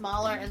face is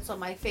smaller, and so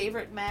my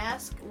favorite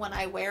mask, when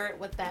I wear it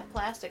with that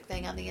plastic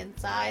thing on the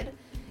inside,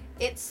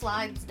 it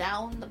slides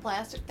down the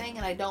plastic thing,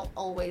 and I don't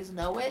always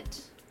know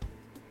it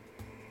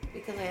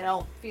because I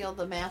don't feel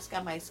the mask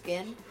on my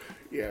skin.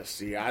 Yeah,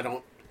 see, I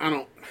don't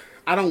want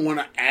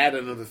to add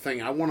another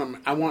thing. I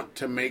want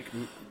to make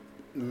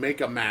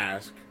a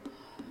mask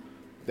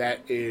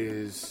that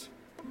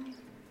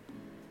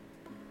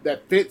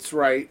fits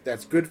right.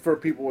 That's good for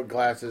people with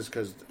glasses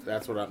because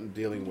that's what I'm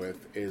dealing with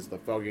is the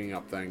fogging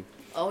up thing.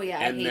 Oh yeah,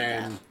 I hate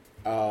that.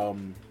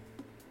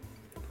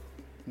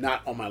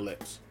 Not on my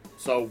lips.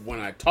 So when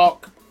I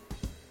talk,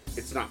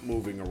 it's not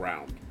moving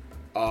around.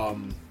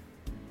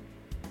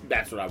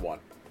 That's what I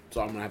want.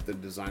 So I'm gonna have to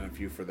design a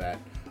few for that.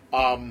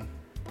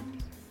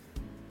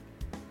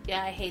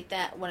 Yeah, I hate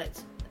that when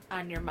it's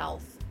on your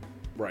mouth.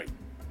 Right.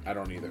 I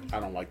don't either.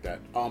 I don't like that.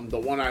 The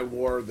one I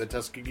wore, the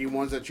Tuskegee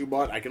ones that you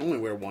bought, I can only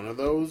wear one of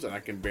those, and I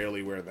can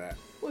barely wear that.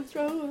 What's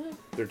wrong with it?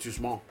 They're too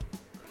small.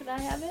 Can I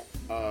have it?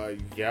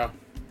 Yeah.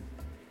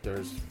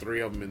 There's 3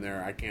 of them in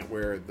there. I can't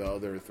wear the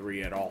other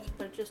 3 at all.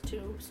 They're just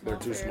too small.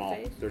 They're too for small.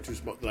 Your face? They're too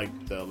small.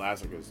 Like, the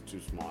elastic is too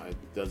small. It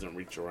doesn't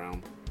reach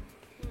around.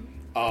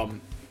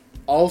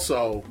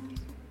 Also,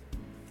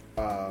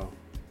 I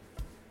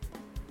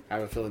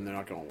have a feeling they're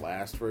not going to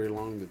last very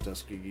long. The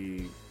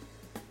Tuskegee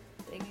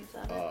Thingies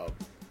on it.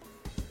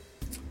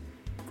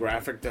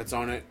 graphic that's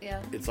on it,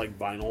 Yeah. it's like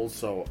vinyl,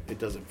 so it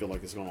doesn't feel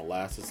like it's going to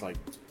last. It's like,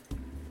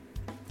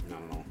 I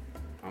don't know.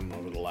 I don't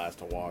know if it'll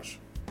last a wash.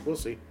 We'll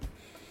see.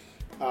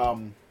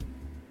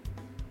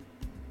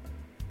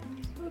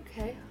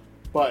 Okay.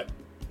 But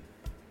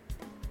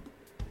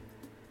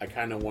I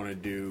kind of want to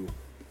do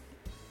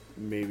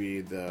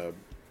maybe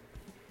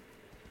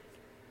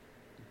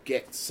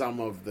get some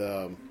of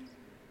the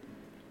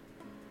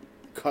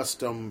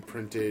custom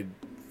printed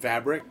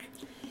fabric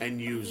and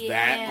use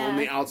that on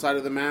the outside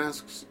of the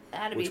masks,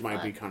 which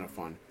might be kind of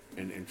fun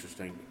and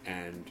interesting.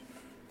 And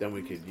then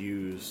we could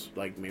use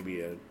like maybe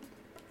a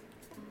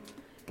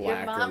black or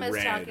red. Your mom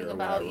is talking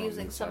about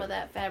using some of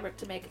that fabric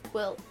to make a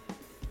quilt.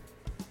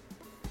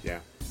 Yeah.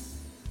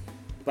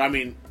 But I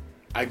mean,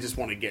 I just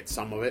want to get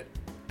some of it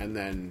and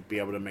then be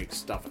able to make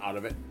stuff out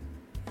of it.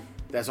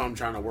 That's why I'm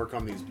trying to work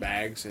on these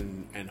bags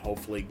and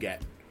hopefully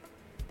get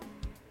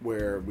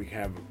where we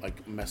have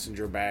like a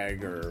messenger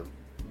bag, or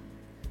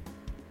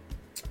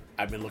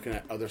I've been looking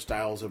at other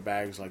styles of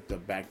bags like the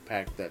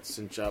backpack that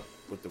cinch up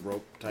with the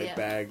rope type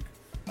bag,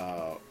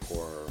 or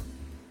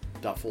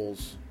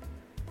duffels.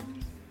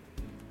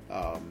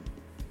 I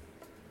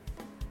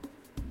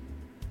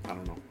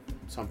don't know.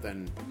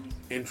 Something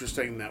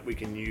interesting that we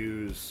can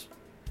use.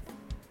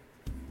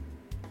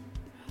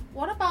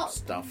 What about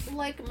Stuff.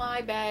 like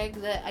my bag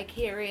that I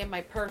carry in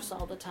my purse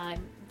all the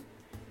time?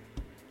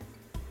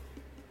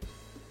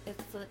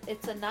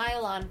 It's a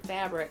nylon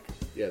fabric.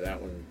 Yeah,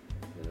 that one.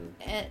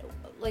 And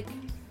like,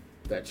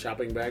 That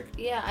shopping bag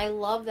yeah, I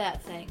love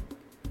that thing.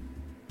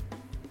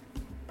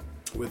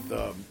 with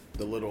the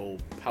little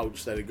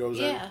pouch that it goes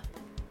in. Yeah.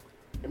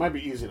 It might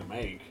be easy to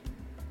make.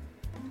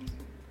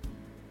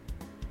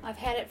 I've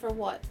had it for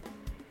what?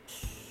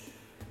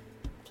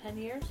 10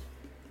 years?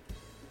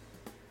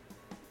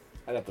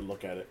 I'd have to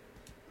look at it,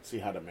 see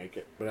how to make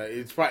it. But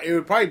it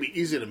would probably be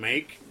easy to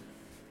make.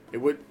 It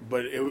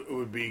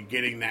would be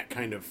getting that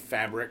kind of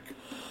fabric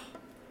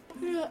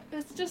Yeah,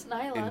 it's just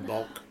nylon. in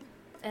bulk.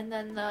 And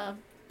then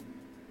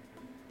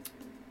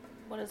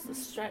what is the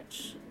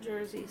stretch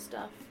jersey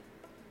stuff?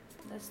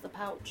 That's the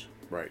pouch.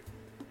 Right.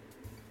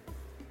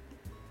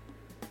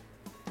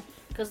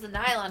 Because the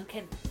nylon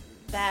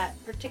that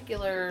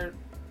particular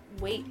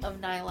weight of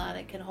nylon,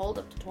 it can hold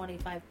up to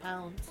 25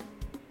 pounds.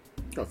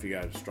 Oh, if you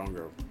got a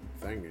stronger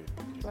thing, you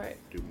Right.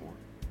 do more.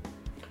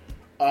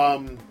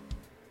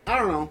 I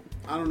don't know.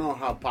 I don't know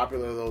how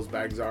popular those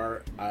bags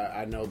are.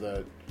 I know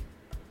the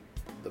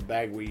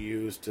bag we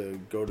use to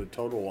go to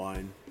Total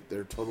Wine,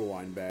 their Total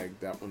Wine bag,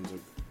 that one's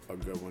a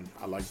good one.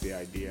 I like the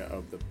idea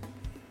of the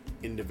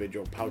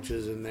individual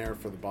pouches in there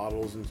for the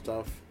bottles and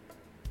stuff.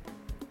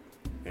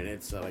 And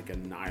it's like a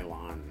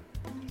nylon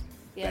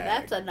Yeah,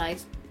 bag. that's a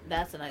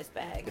nice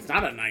bag. It's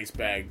not a nice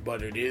bag,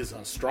 but it is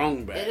a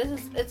strong bag.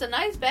 It's a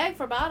nice bag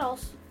for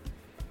bottles.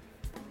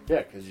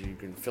 Yeah, because you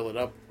can fill it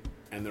up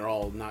and they're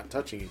all not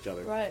touching each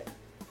other. Right.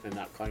 And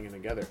not clanging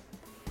together.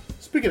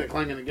 Speaking of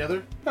clanging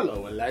together,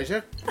 hello,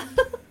 Elijah.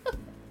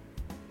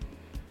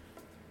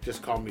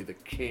 Just call me the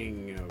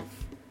king of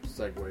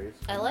segues.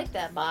 I like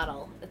that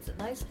bottle. It's a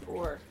nice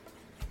pour.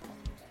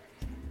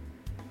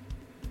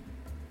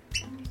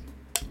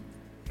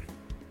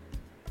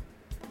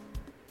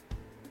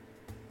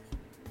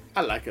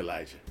 I like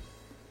Elijah.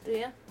 Do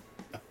you?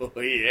 Oh,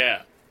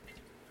 yeah.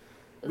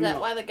 Is that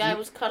why the guy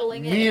was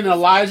cuddling it? Me and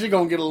Elijah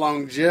gonna get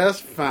along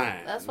just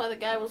fine. That's why the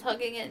guy was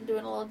hugging it and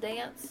doing a little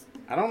dance?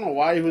 I don't know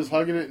why he was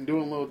hugging it and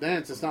doing a little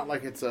dance. It's not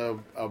like it's a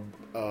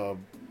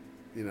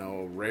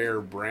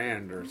rare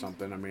brand or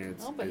something. I mean,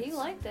 it's... Oh, but he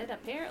liked it,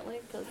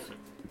 apparently, because...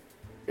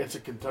 It's a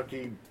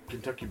Kentucky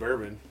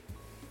bourbon.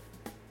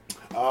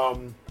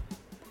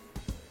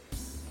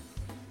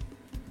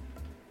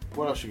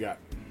 What else you got?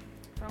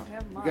 I don't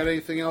have You much. got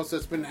anything else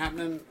that's been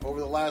happening over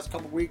the last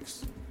couple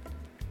weeks?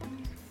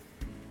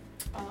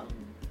 Not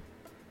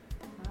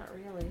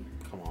really.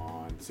 Come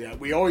on. See,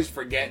 we always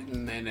forget,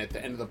 and then at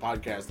the end of the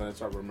podcast, then I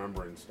start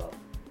remembering stuff.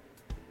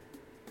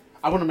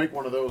 I want to make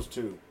one of those,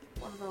 too.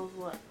 One of those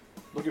what?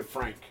 Look at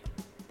Frank.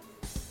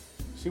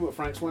 See what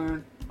Frank's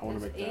wearing? I want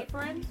to His make that.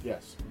 apron?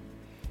 Yes.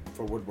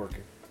 For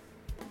woodworking.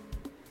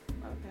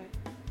 Okay.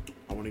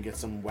 I want to get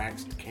some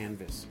waxed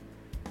canvas.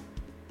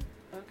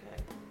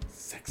 Okay.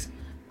 Sexy.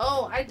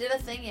 Oh, I did a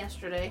thing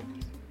yesterday.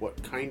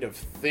 What kind of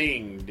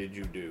thing did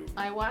you do?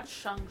 I watched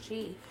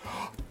Shang-Chi.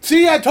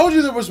 See, I told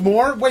you there was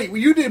more. Wait,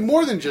 you did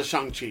more than just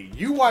Shang-Chi.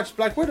 You watched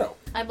Black Widow.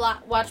 I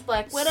watched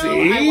Black Widow.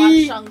 See? I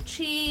watched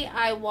Shang-Chi.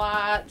 I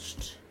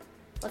watched...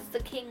 What's the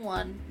King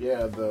one?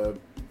 Yeah, the...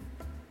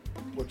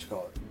 What you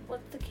call it?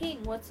 What's the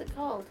King? What's it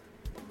called?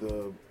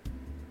 The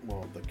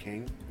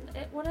King?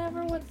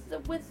 Whatever with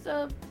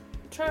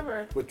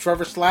Trevor. With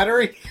Trevor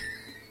Slattery?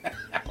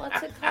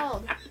 What's it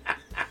called?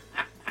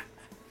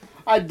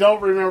 I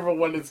don't remember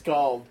what it's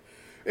called.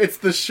 It's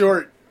the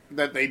short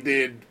that they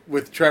did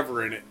with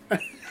Trevor in it.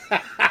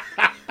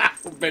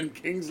 Ben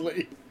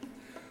Kingsley.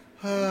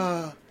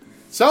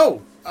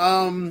 So,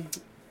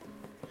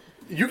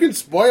 you can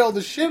spoil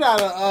the shit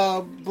out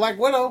of Black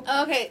Widow.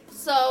 Okay,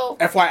 so...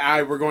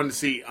 FYI, we're going to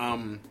see,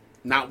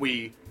 not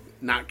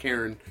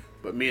Karen,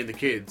 but me and the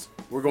kids,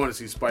 we're going to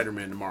see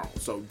Spider-Man tomorrow.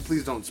 So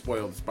please don't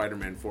spoil the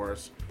Spider-Man for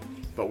us.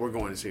 But we're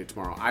going to see it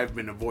tomorrow. I've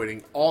been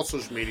avoiding all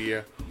social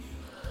media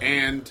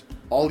and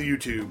all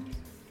YouTube.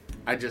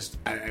 I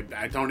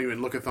don't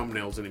even look at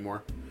thumbnails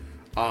anymore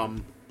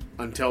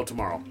until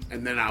tomorrow.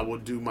 And then I will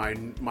do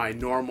my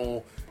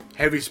normal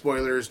heavy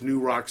spoilers, new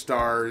rock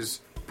stars,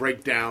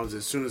 breakdowns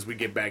as soon as we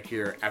get back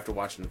here after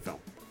watching the film.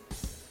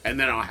 And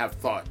then I'll have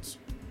thoughts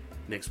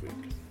next week.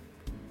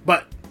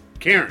 But,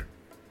 Karen,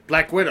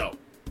 Black Widow,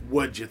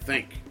 what'd you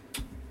think?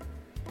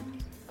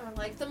 I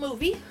like the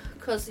movie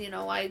because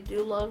I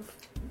do love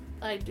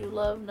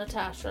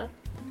Natasha.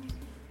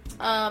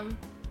 I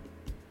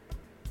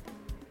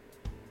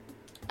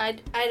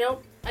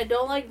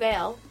don't like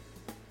Val.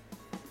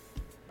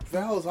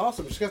 Val is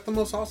awesome. She's got the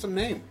most awesome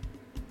name.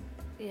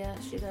 Yeah,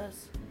 she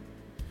does.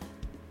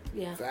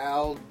 Yeah.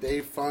 Val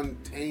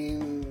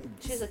DeFontaine.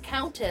 She's a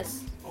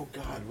countess. Oh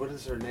God, what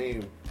is her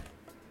name?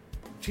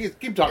 Jeez,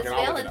 keep talking. It's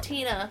I'll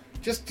Valentina. look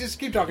it up. Just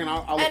keep talking. I'll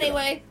look it up.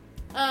 Anyway,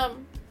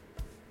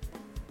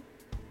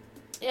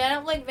 yeah, I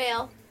don't like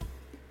Val.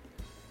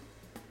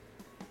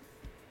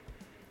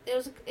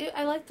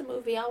 I liked the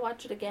movie. I'll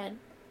watch it again.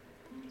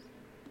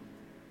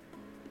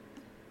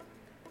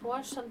 I'll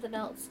watch something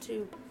else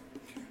too.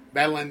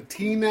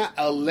 Valentina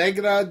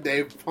Allegra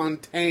de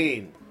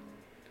Fontaine.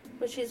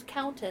 But she's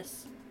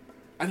Countess.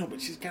 I know,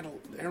 but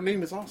her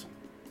name is awesome.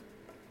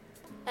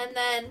 And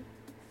then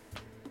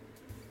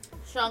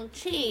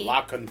Shang-Chi.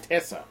 La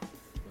Contessa.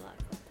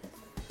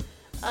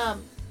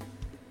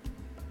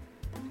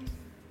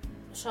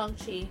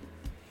 Shang-Chi.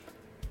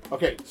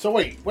 Okay, so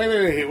wait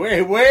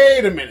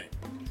a minute.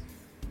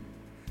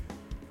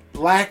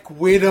 Black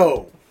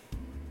Widow.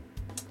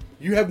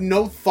 You have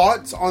no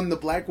thoughts on the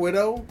Black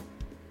Widow?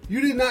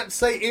 You did not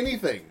say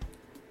anything.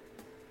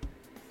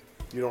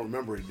 You don't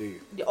remember it, do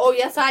you? Oh,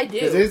 yes, I do.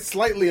 Because it's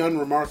slightly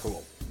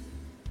unremarkable.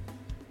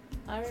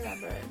 I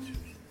remember it.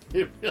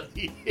 It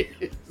really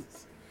is.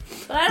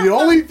 But I don't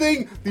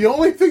The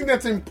only thing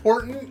that's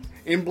important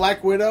in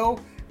Black Widow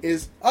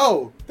is,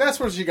 that's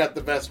where she got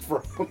the vest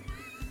from.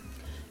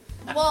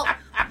 Well,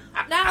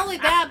 not only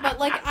that, but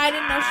like I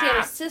didn't know she had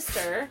a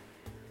sister.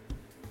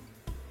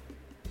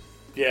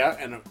 Yeah,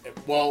 and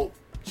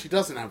she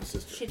doesn't have a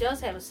sister. She does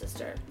have a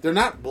sister. They're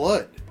not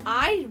blood.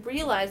 I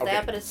realize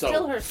that, but it's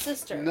still her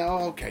sister. No,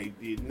 okay,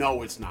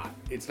 no, it's not.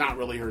 It's not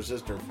really her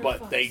sister,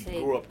 but they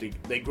grew up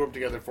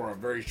together for a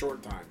very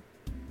short time.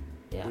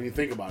 Yeah. When you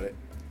think about it,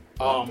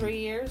 3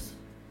 years.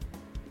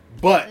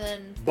 But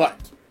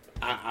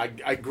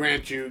I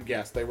grant you,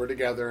 yes, they were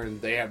together and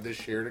they have this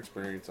shared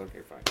experience. Okay,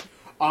 fine.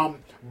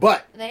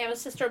 But and they have a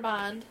sister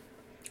bond.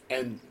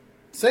 And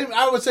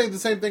I would say the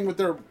same thing with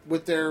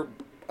their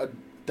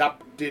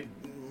adopted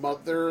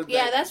mother.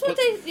 Yeah, that's what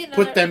they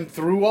put them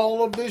through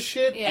all of this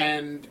shit. Yeah.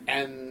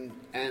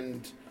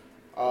 And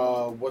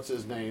what's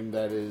his name?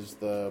 That is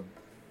the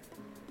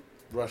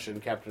Russian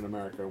Captain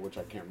America, which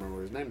I can't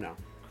remember his name now.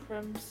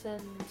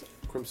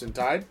 Crimson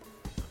Tide.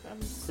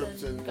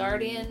 Crimson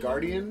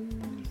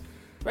Guardian.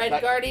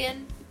 Red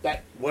Guardian.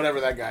 That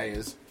whatever that guy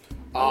is.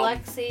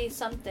 Alexei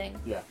something.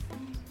 Yeah.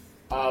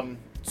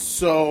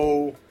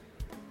 So,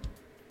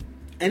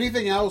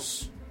 anything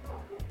else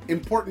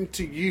important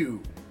to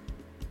you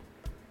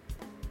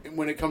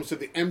when it comes to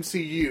the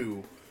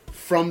MCU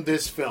from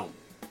this film?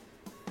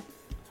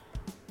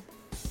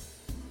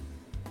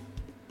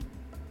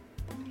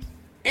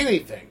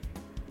 Anything.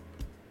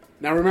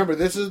 Now remember,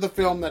 this is the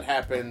film that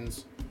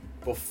happens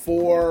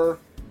before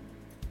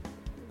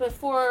the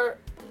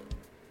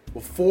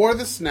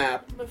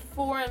snap.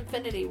 Before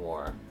Infinity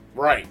War.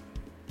 Right.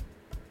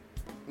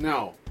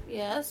 No.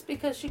 Yes,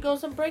 because she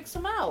goes and breaks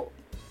them out.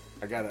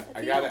 I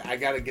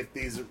gotta get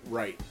these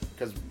right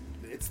because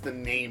it's the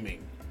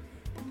naming.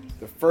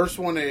 The first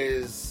one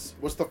is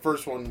what's the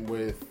first one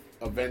with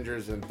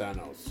Avengers and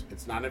Thanos?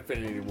 It's not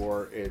Infinity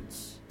War.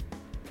 It's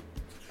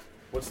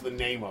what's the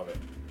name of it?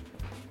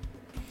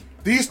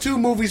 These two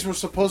movies were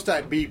supposed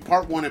to be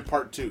part 1 and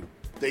part 2.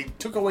 They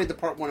took away the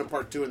part 1 and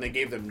part 2 and they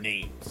gave them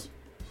names.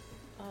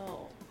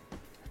 Oh.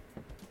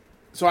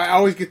 So I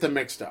always get them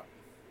mixed up.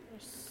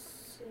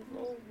 Civil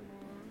War.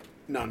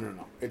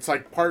 No. It's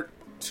like part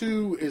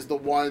 2 is the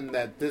one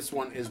that this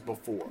one is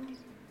before,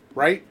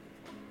 right?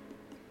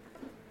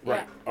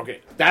 Right. Yeah.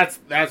 Okay. That's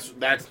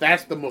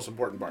the most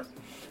important part.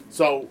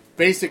 So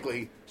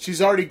basically,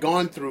 she's already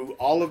gone through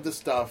all of the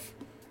stuff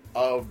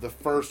of the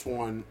first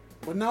one.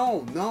 But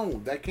no,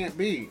 that can't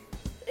be.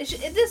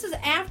 This is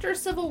after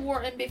Civil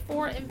War and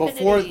before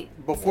Infinity.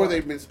 Before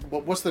they've been.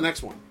 But what's the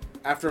next one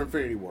after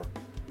Infinity War?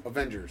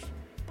 Avengers.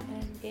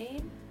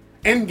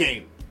 Endgame.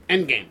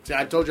 See,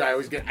 I told you I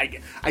always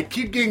I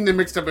keep getting them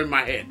mixed up in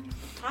my head.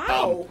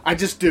 How? I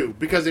just do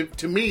because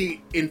to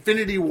me,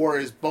 Infinity War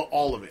is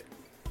all of it.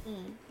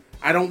 Mm.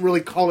 I don't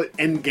really call it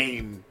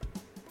Endgame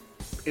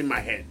in my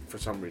head for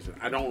some reason.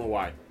 I don't know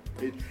why.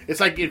 It's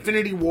like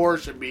Infinity War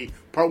should be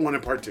part 1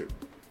 and part 2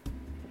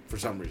 for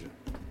some reason.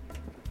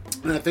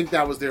 And I think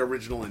that was their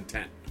original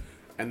intent.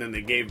 And then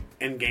they gave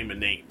Endgame a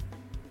name.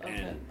 Okay.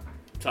 And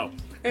so,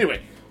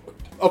 anyway.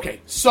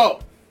 Okay, so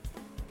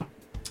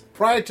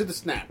prior to the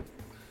snap,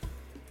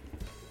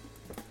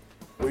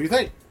 what do you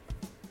think?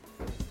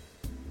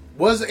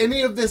 Was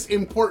any of this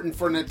important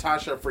for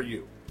Natasha for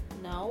you?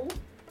 No.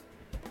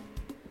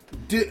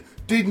 Did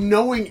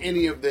knowing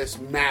any of this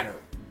matter?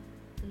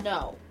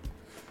 No.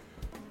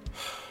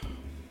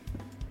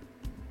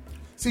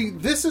 See,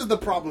 this is the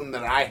problem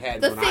that I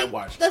had I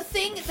watched. The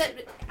thing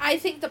that I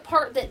think the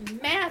part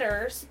that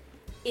matters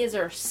is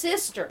her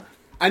sister.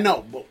 I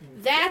know, but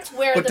that's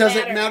where. But does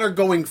it matter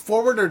going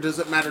forward, or does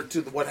it matter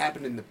to what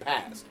happened in the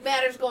past? It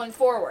matters going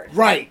forward.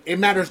 Right, it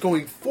matters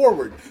going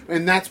forward,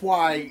 and that's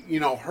why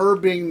her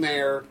being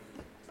there,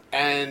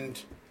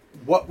 and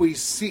what we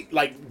see,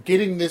 like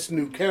getting this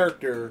new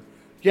character.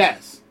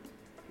 Yes,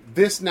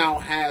 this now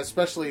has,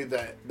 especially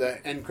the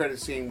end credit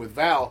scene with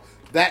Val.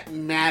 That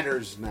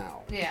matters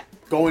now. Yeah.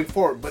 Going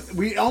forward. But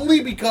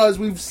because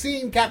we've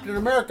seen Captain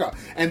America.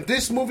 And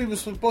this movie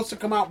was supposed to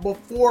come out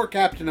before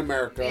Captain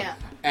America. Yeah.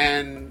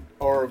 And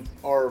or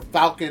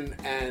Falcon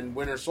and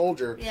Winter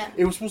Soldier. Yeah.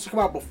 It was supposed to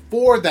come out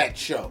before that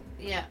show.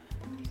 Yeah.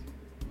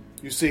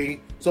 You see?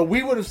 So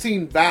we would have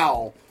seen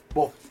Val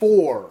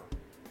before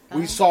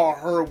We saw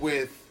her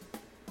with,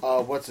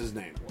 what's his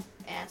name?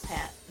 Ass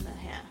hat and a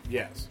hat.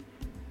 Yes.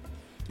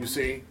 You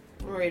see?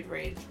 Roid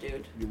rage,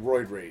 dude.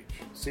 Roid rage.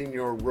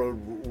 Senior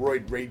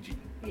roid ragey.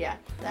 Yeah.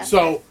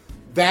 So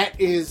that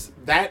is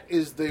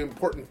the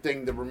important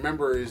thing to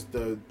remember is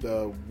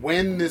the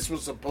when this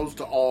was supposed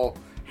to all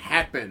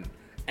happen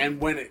and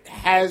when it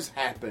has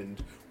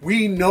happened,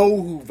 we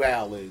know who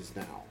Val is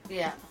now.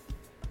 Yeah.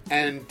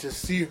 And to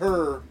see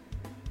her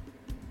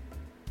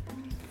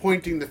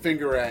pointing the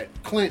finger at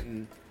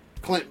Clint,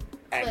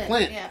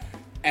 Yeah.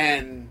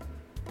 and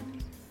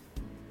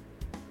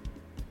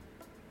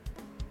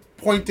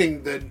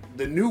pointing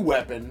the new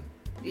weapon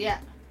Yeah.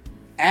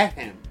 at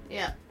him.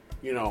 Yeah.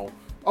 You know,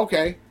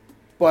 okay,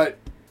 but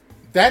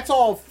that's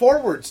all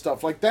forward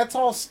stuff. Like, that's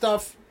all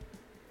stuff.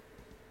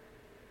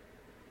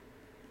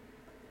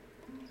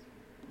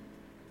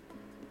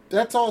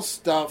 That's all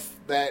stuff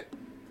that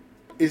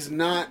was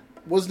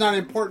not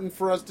important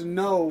for us to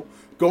know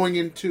going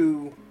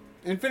into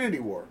Infinity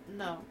War.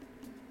 No.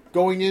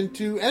 Going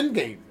into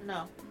Endgame.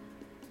 No.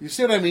 You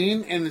see what I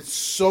mean? And it's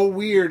so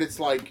weird. It's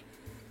like,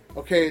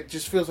 okay, it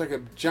just feels like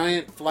a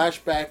giant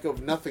flashback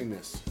of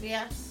nothingness.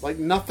 Yeah. Like,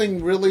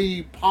 nothing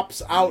really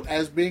pops out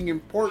as being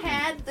important.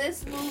 Had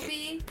this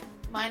movie,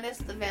 minus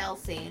the Val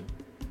scene,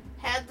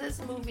 had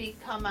this movie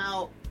come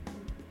out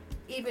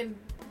even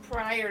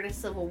prior to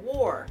Civil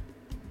War.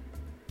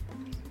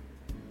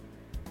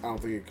 I don't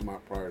think it came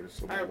out prior to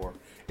Civil War.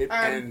 It Or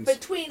ends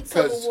between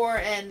Civil War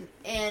and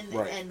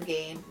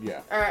Endgame. Yeah.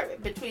 Or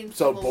between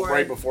Civil War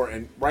right before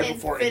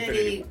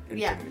Infinity.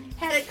 Yeah.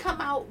 Had it come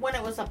out when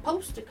it was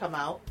supposed to come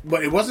out.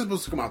 But it wasn't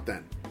supposed to come out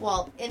then.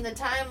 Well, in the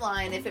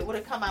timeline, if it would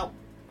have come out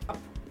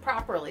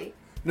properly.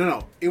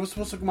 No. It was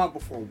supposed to come out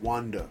before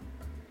Wanda.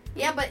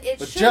 Yeah, but it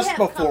should just have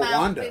before come out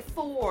Wanda.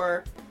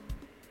 Before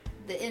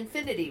the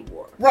Infinity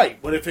War.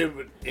 Right, but if it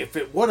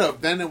would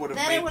have, then it would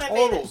have made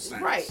total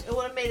sense. Right, it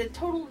would have made a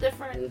total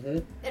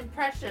different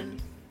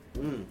impression.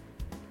 Mm.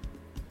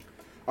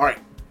 All right.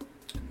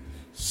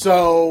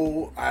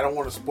 So I don't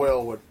want to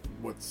spoil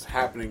what's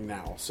happening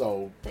now.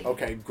 So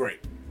okay, great.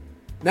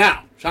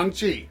 Now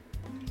Shang-Chi.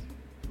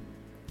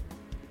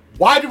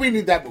 Why do we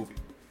need that movie?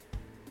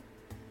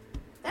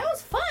 That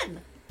was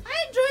fun.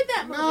 I enjoyed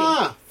that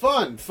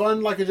movie.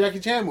 Fun like a Jackie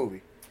Chan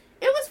movie.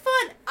 It was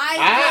fun.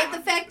 I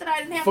enjoyed the fact that I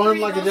didn't have to read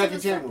like a most Jackie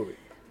of the Chan movie.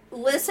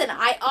 Listen,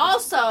 I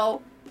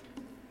also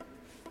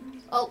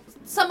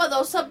some of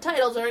those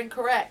subtitles are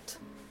incorrect.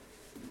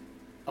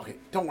 Okay,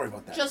 don't worry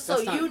about that. Just that's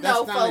so not, you that's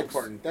know, not folks.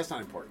 Important. That's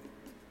not important.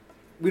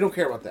 We don't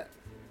care about that.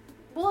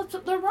 Well,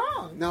 they're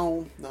wrong.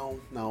 No.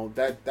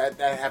 That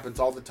happens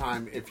all the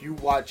time. If you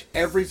watch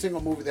every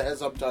single movie that has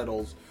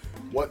subtitles,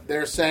 what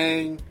they're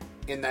saying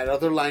in that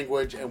other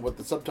language and what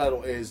the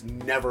subtitle is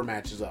never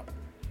matches up.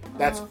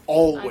 That's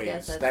always. I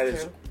guess that's that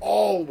is true.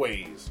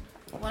 Always.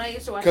 When I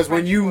used to watch, because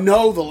when you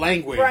know the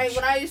language, right?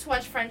 When I used to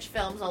watch French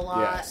films a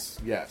lot,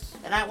 yes,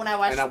 and when I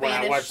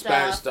watched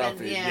Spanish stuff,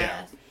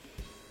 yeah.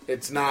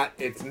 It's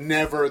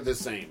never the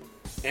same.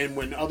 And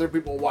when other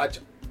people watch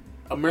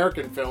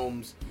American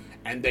films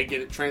and they get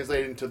it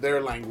translated into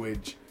their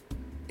language,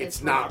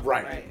 it's not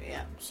right. Right,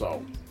 yeah.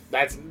 So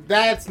that's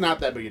not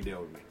that big a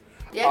deal with me.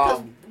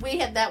 Yeah,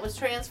 because that was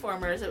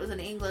Transformers. It was in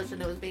English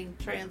and it was being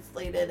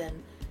translated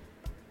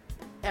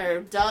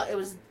it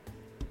was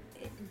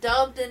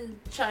dubbed in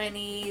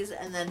Chinese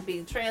and then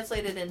being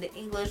translated into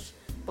English,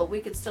 but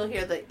we could still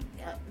hear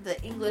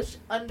the English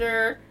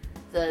under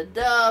the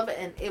dub,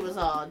 and it was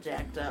all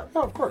jacked up.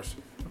 Oh, of course.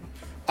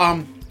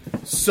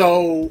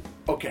 So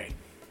okay.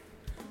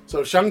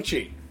 So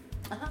Shang-Chi.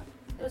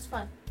 It was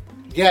fun.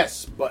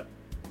 Yes, but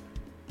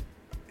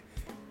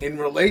in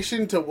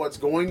relation to what's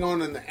going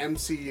on in the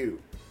MCU,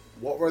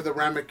 what were the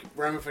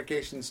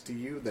ramifications to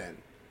you then?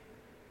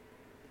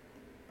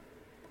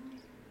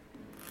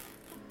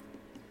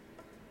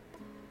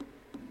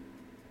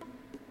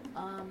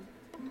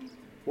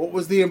 What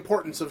was the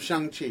importance of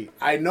Shang-Chi?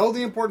 I know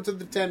the importance of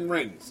the 10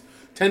 rings.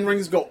 10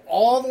 rings go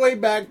all the way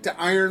back to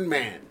Iron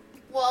Man.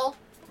 Well,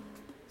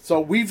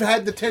 so we've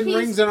had the 10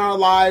 rings in our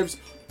lives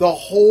the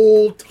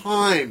whole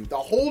time. The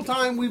whole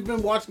time we've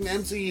been watching the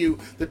MCU,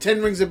 the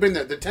 10 rings have been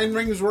there. The 10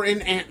 rings were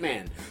in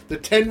Ant-Man. The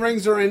 10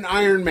 rings are in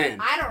Iron Man.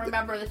 I don't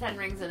remember the 10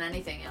 rings in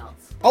anything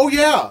else. Oh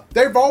yeah,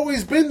 they've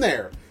always been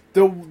there.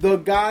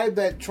 The guy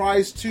that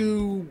tries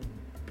to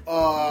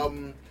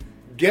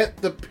get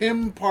the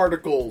Pym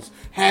particles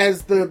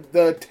has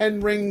the 10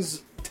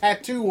 rings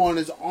tattoo on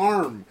his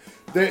arm.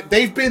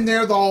 They've been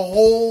there the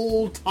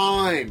whole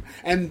time.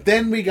 And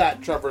then we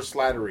got Trevor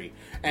Slattery.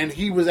 And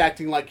he was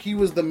acting like he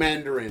was the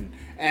Mandarin.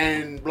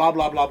 And blah,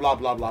 blah, blah, blah,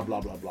 blah, blah,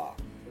 blah, blah, blah.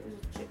 It was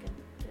a chicken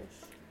dish.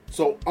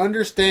 So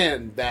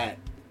understand that,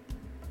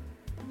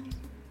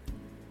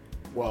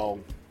 well,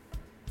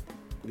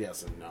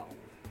 yes and no.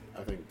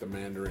 I think the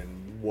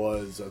Mandarin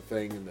was a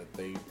thing and that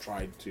they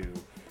tried to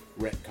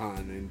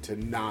retcon into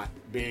not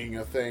being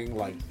a thing,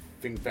 like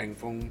Fing Fang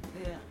Foom.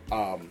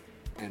 Yeah.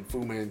 And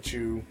Fu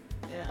Manchu.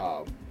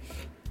 Yeah.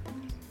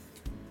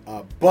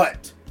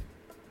 But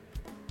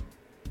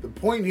the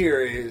point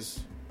here is,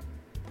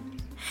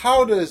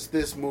 how does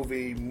this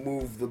movie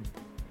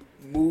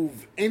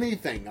move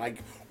anything? Like,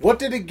 what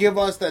did it give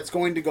us that's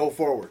going to go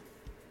forward?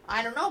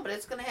 I don't know, but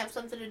it's going to have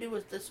something to do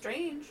with the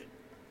Strange.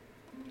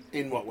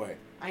 In what way?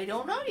 I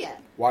don't know yet.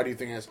 Why do you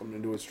think it has something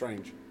to do with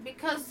Strange?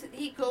 Because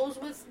he goes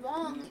with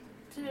Wong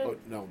to... Oh,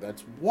 no,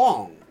 that's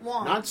Wong.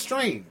 Wong. Not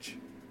Strange.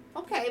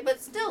 Okay, but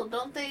still,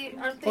 aren't they...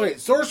 Okay,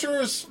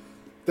 Sorcerers...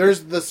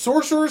 There's the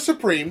Sorcerer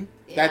Supreme.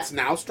 Yeah. That's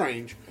now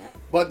Strange. Yeah.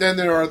 But then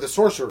there are the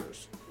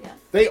Sorcerers. Yeah.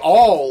 They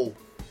all...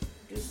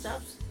 Do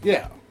stuffs?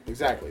 Yeah,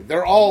 exactly. They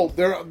all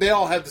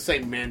have the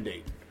same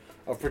mandate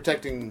of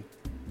protecting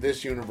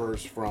this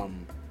universe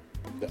from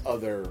the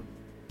other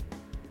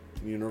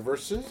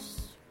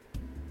universes.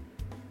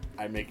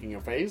 I'm making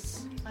a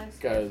face I see.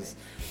 because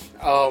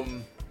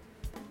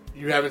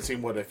you haven't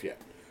seen What If yet.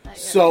 Not yet.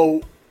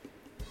 So,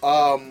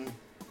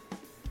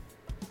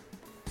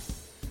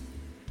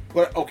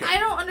 but okay. I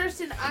don't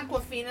understand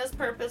Aquafina's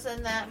purpose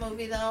in that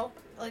movie, though.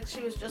 Like,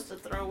 she was just a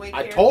throwaway I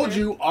character. told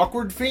you,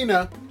 Awkward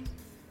Fina.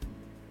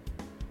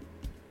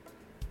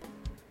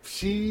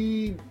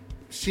 She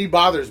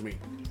bothers me.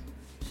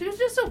 She was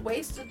just a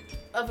waste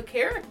of a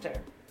character.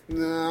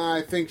 Nah,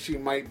 I think she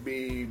might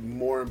be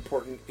more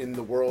important in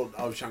the world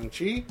of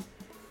Shang-Chi,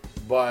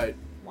 but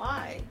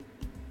Why?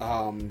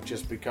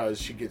 just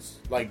because she gets,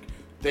 like,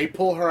 they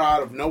pull her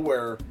out of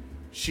nowhere.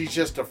 She's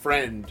just a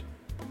friend,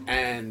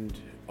 and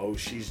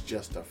she's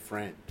just a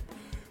friend.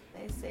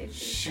 They say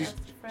she's just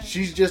a friend.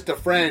 She's just a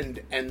friend,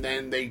 and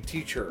then they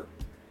teach her,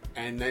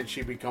 and then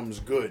she becomes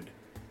good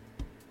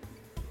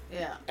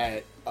Yeah.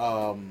 at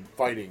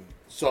fighting.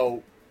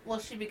 So Well,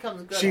 she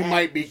becomes good. she at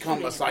might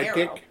become a shooting an arrow.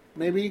 sidekick,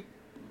 maybe,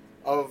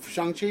 of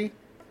Shang-Chi.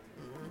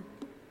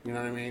 Mm-hmm. You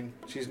know what I mean?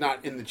 She's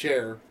not in the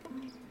chair,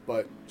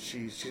 but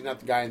she's not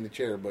the guy in the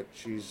chair, but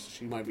she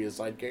might be a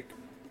sidekick.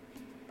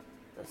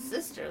 The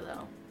sister,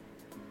 though.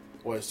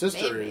 Well, his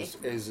sister Maybe.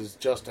 is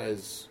just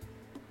as...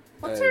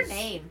 What's as- her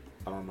name?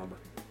 I don't remember.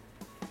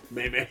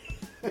 Maybe.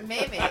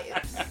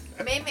 Maymay.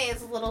 Maymay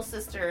is little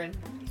sister in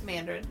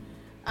Mandarin.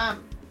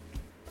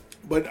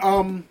 But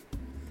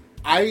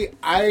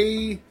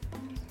I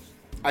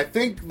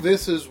think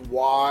this is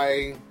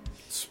why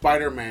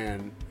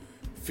Spider-Man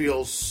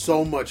feels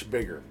so much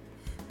bigger,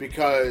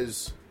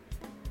 because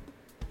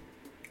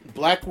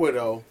Black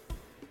Widow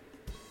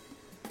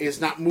is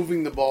not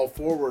moving the ball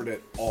forward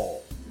at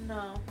all.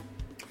 No.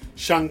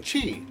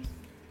 Shang-Chi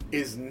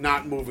is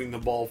not moving the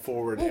ball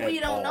forward at all. Well, we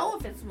don't know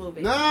if it's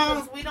moving. Nah.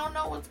 Because we don't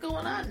know what's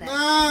going on next.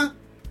 Nah,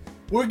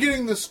 we're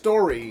getting the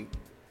story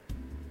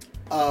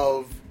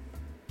of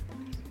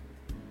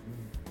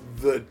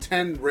the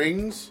 10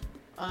 rings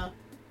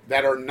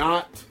that are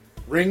not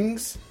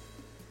rings.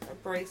 Or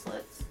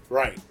bracelets.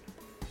 Right.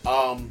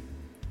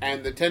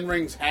 And the 10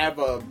 rings have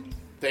a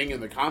thing in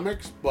the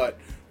comics, but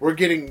we're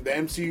getting the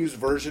MCU's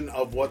version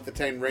of what the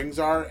 10 rings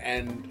are,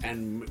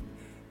 and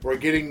we're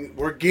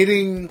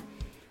getting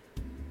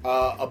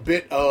a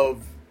bit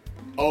of,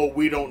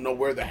 we don't know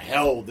where the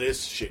hell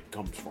this shit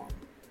comes from,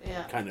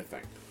 Yeah. kind of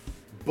thing.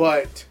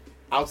 But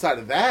outside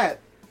of that,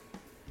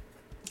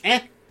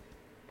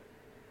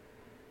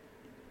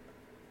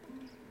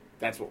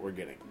 that's what we're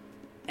getting.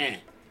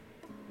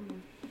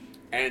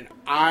 And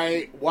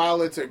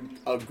while it's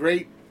a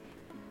great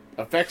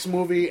effects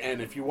movie,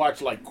 and if you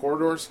watch like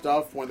Corridor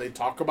stuff when they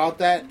talk about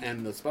that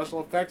and the special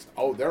effects,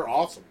 they're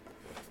awesome.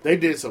 They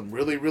did some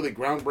really, really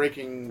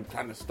groundbreaking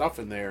kind of stuff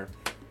in there.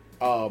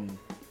 And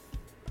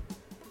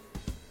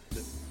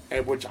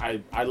which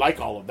I like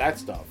all of that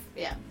stuff.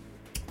 Yeah.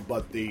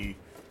 But the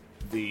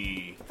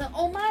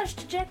homage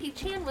to Jackie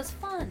Chan was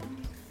fun.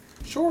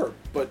 Sure,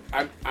 but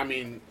I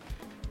mean,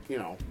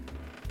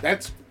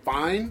 that's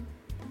fine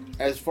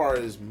as far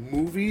as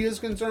movie is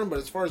concerned, but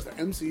as far as the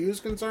MCU is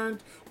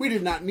concerned, we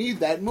did not need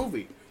that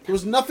movie. There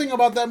was nothing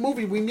about that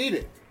movie we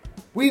needed.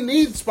 We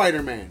need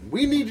Spider-Man.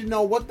 We need to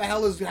know what the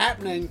hell is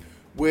happening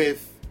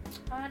with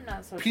I'm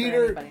not so Peter.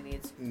 sure anybody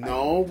needs Spider-Man.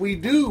 No, we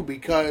do,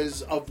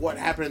 because of what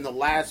happened in the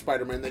last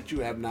Spider-Man that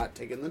you have not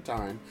taken the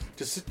time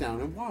to sit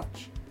down and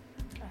watch.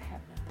 I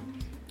have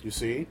not. You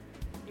see?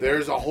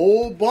 There's a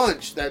whole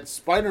bunch that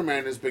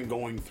Spider-Man has been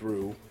going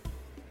through.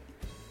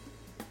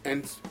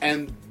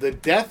 And the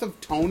death of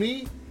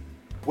Tony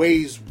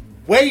weighs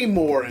way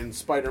more in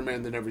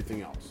Spider-Man than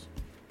everything else.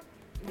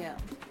 Yeah.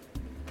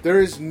 There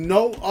is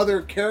no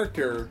other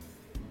character.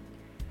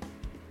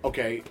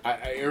 Okay,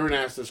 Aaron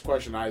asked this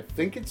question. I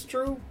think it's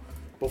true.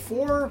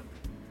 Before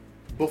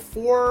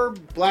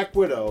Black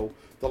Widow,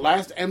 the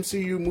last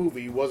MCU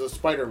movie was a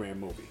Spider-Man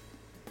movie.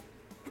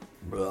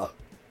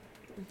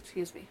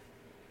 Excuse me.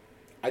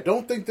 I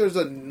don't think there's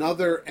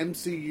another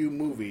MCU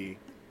movie,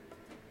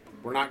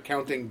 we're not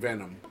counting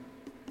Venom,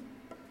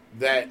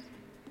 that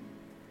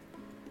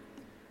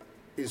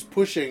is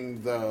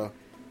pushing the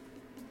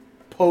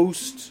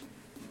post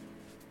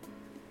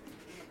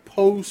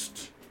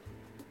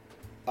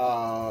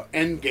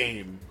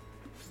Endgame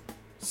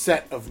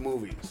set of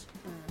movies.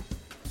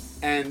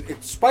 And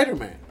it's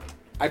Spider-Man,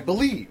 I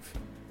believe.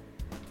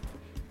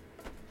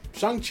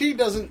 Shang-Chi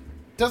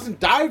doesn't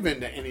dive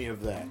into any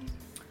of that.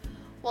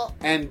 Well,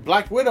 And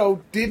Black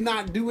Widow did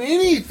not do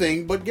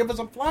anything but give us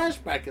a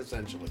flashback,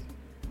 essentially.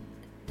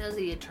 does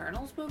the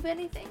Eternals move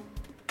anything?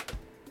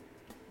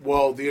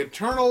 Well, the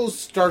Eternals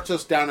starts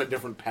us down a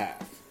different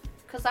path.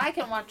 Because I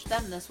can watch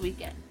them this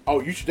weekend.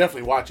 Oh, you should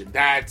definitely watch it.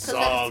 That's 'Cause a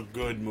that's-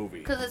 good movie.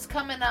 Because it's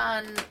coming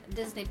on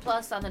Disney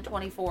Plus on the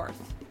 24th.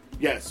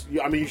 Yes,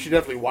 I mean you should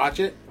definitely watch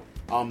it.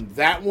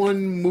 That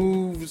one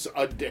moves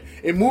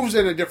it moves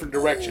in a different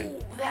direction.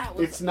 Ooh, that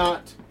was... It's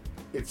not.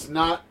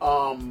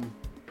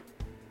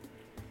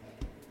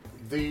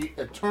 The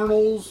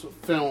Eternals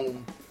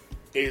film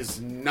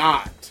is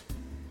not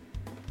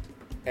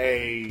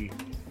a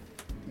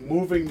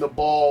moving the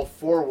ball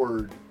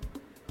forward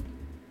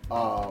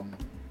kind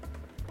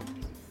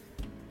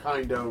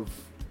of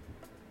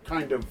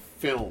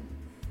film.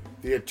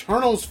 The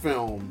Eternals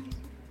film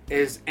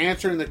is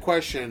answering the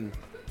question: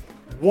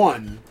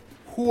 one,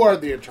 who are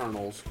the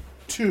Eternals?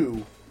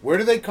 Two, where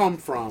do they come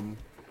from?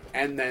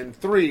 And then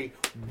three,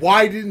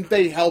 why didn't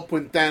they help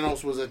when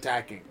Thanos was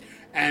attacking?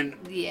 And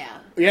Yeah.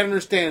 you have to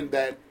understand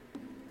that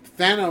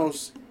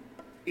Thanos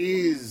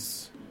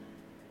is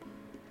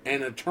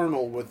an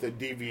Eternal with a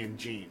deviant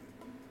gene.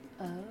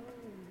 Oh.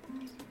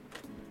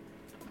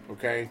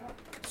 Okay?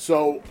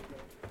 So,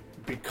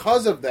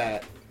 because of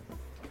that,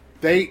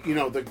 they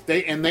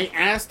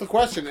ask the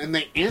question and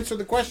they answer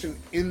the question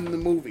in the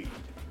movie.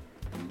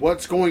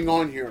 What's going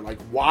on here? Like,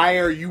 why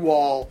are you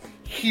all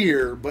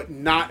here but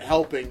not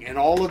helping? And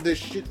all of this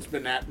shit's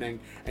been happening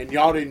and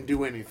y'all didn't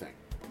do anything.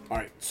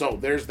 Alright, so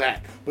there's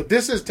that. But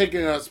this is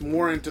taking us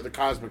more into the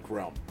cosmic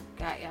realm.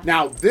 Got ya.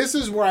 Now, this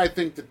is where I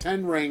think the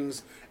Ten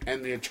Rings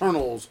and the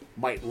Eternals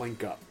might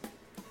link up.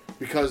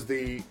 Because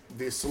the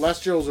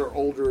Celestials are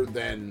older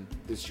than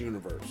this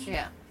universe.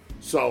 Yeah.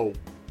 So,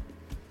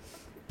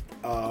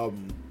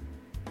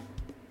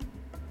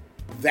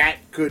 that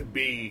could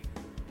be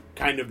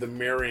kind of the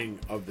mirroring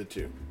of the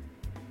two.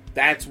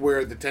 That's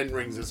where the Ten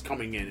Rings is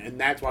coming in. And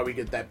that's why we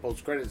get that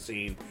post-credit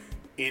scene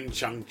in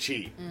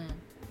Shang-Chi.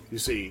 You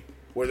see,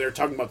 where they're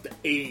talking about the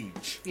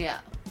age. Yeah.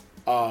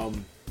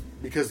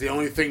 Because the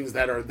only things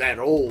that are that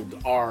old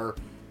are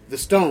the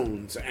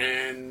stones. But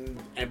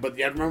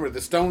you have to remember,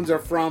 the stones are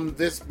from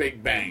this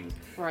Big Bang.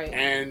 Right.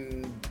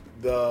 And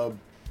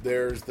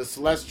there's the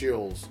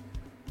Celestials.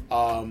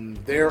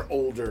 They're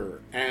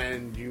older,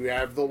 and you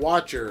have the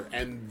Watcher,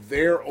 and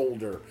they're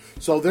older.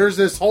 So there's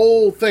this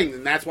whole thing,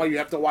 and that's why you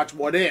have to watch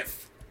What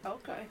If.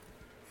 Okay.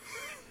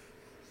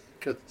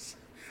 Because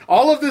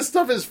all of this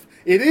stuff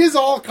is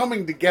all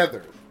coming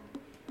together.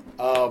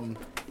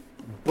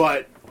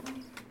 But,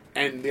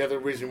 and the other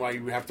reason why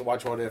you have to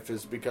watch What If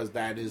is because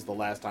that is the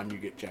last time you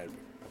get Chadwick.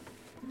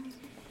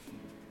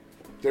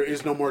 There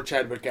is no more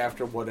Chadwick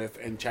after What If,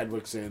 and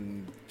Chadwick's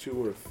in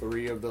 2 or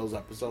 3 of those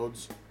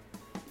episodes.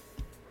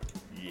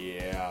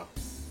 Yeah.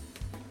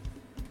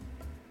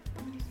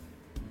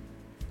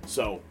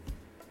 So,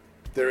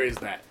 there is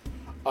that.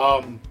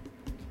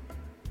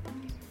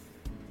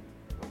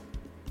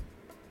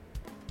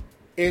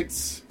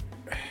 It's...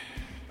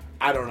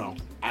 I don't know.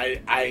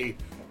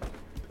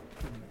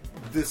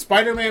 The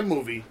Spider-Man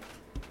movie,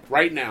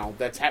 right now,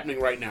 that's happening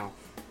right now,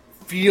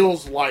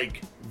 feels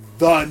like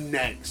the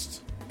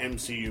next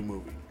MCU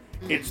movie.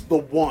 It's the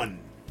one.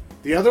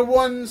 The other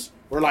ones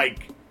were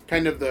like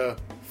kind of the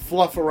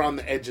fluff around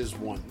the edges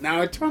one.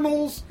 Now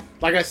Eternals,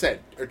 like I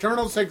said,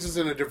 Eternals takes us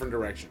in a different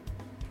direction.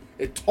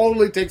 It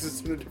totally takes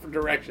us in a different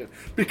direction.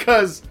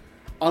 Because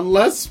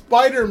unless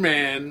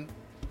Spider-Man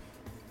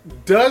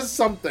does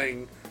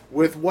something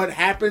with what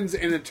happens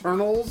in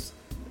Eternals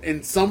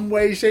in some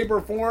way, shape,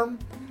 or form,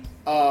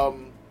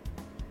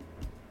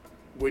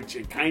 which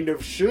it kind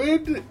of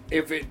should,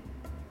 if it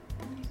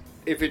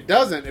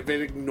doesn't, if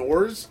it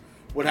ignores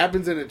what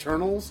happens in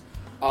Eternals,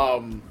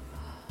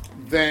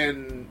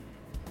 then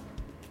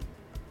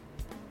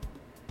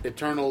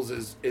Eternals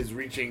is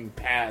reaching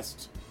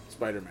past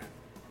Spider-Man.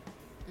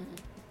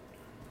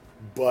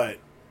 But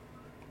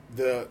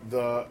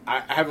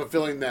I have a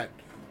feeling that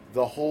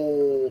the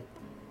whole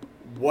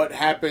what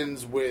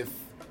happens with,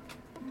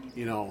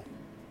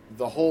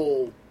 the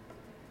whole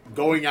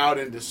going out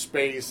into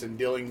space and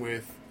dealing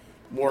with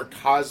more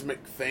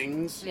cosmic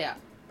things. Yeah.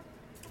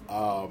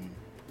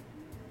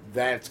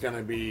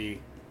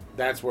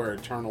 That's where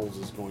Eternals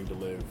is going to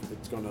live.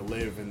 It's going to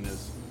live in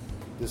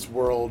this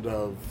world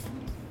of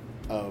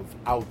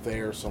out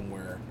there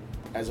somewhere,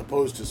 as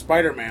opposed to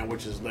Spider-Man,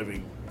 which is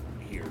living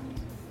here.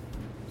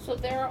 So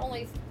there are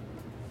only...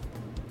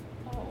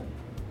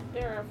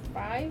 there are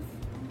 5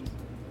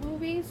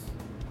 movies?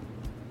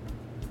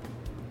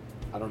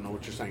 I don't know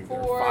what you're saying.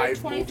 For There are 5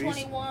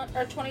 2021 movies?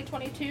 or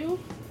 2022?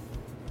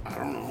 I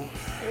don't know.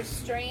 There's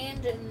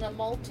Strange in the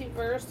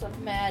Multiverse of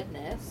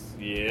Madness.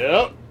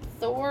 Yep.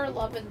 Thor,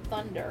 Love and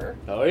Thunder.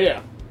 Oh,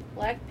 yeah.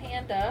 Black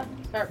Panda.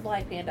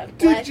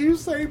 Did you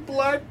say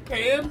Black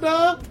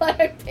Panda?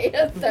 Black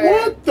Panther.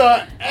 What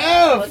the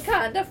F?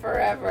 Wakanda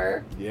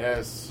Forever.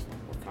 Yes.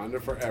 Wakanda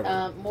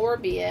Forever.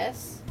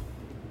 Morbius.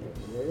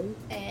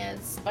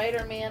 And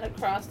Spider-Man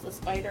Across the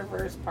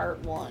Spider-Verse Part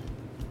 1.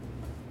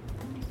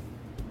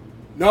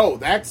 No,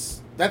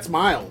 that's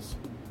Miles.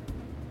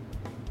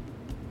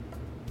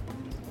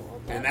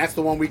 And that's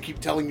the one we keep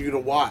telling you to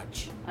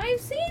watch.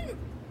 I've seen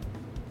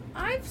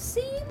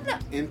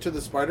Into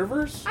the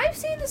Spider-Verse? I've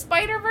seen the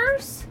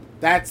Spider-Verse.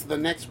 That's the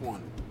next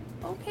one.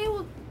 Okay,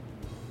 well,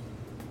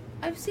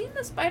 I've seen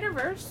the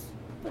Spider-Verse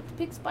with the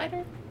Pig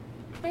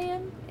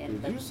Spider-Man.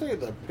 And Did you say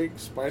the Pig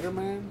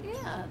Spider-Man?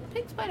 Yeah, the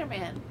Pig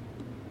Spider-Man.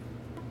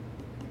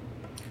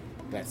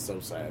 That's so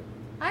sad.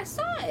 I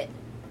saw it.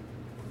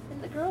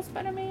 And the girl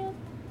Spider-Man.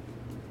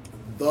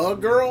 The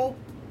girl?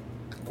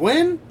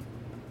 Gwen?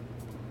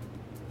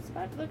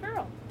 The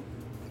girl.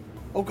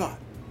 Oh, God.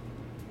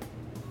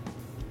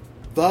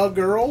 The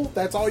girl?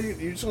 That's all you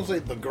just gonna say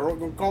the girl?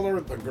 Gonna call her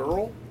the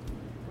girl?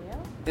 Yeah.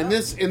 In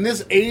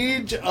this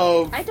age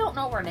of I don't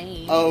know her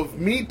name. of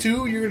Me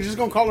Too, you're just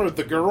gonna call her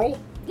the girl?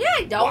 Yeah,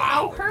 I don't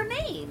Wow. know her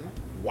name.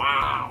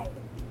 Wow.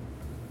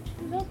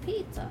 She's no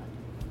pizza.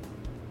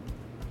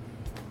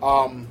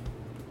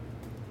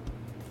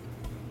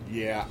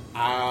 Yeah.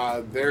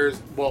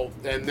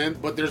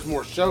 But there's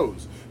more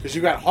shows because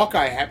you got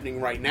Hawkeye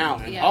happening right now,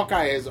 and Yeah.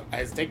 Hawkeye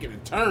has taken a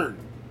turn.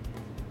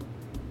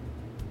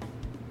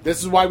 This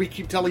is why we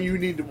keep telling you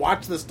need to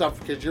watch this stuff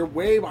because you're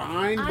way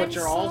behind, but I'm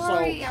you're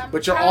sorry,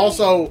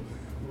 also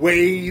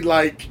way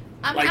like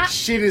I'm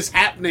shit is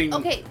happening.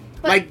 Okay,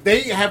 but Like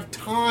they have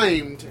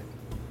timed.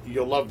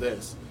 You'll love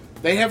this.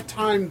 They have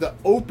timed the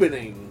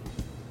opening.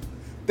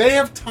 They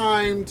have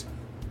timed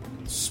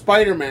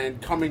Spider-Man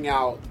coming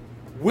out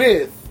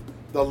with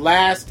the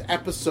last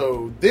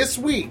episode this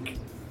week.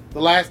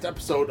 The last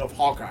episode of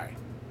Hawkeye.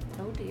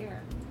 oh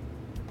dear.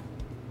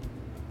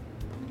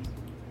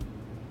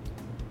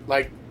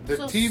 Like the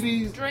So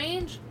TV.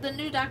 Strange, the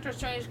new Doctor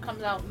Strange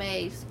comes out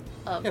May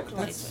of Yeah, but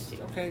that's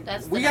 2022. okay.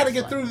 That's the We got to next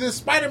get one. through this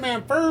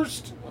Spider-Man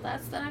first. Well,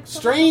 that's the next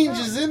one. Strange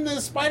is in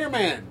this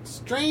Spider-Man.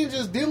 Strange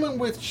is dealing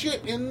with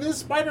shit in this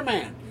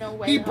Spider-Man. No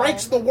way. He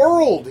breaks the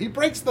world. He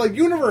breaks the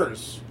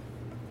universe.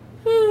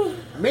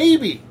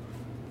 Maybe.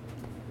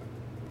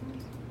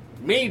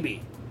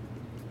 Maybe.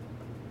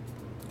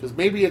 Because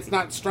maybe it's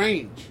not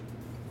Strange.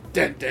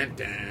 Dun, dun,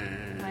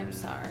 dun. I'm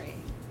sorry.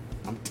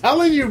 I'm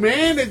telling you,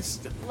 man. It's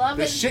Love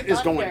the and shit is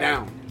going Thunder.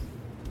 down.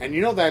 And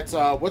you know that's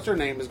what's her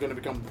name is going to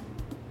become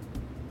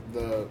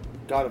the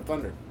God of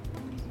Thunder.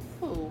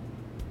 Who?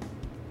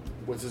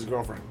 What's his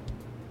girlfriend?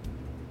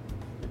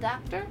 The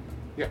Doctor?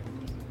 Yeah.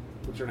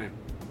 What's her name?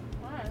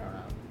 I don't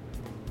know.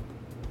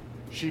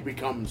 She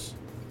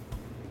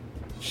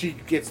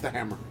gets the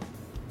hammer.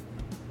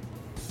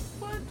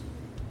 What?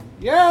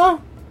 Yeah.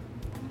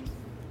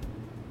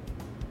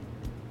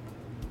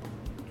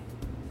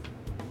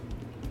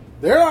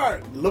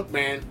 Look,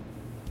 man,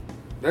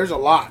 there's a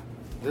lot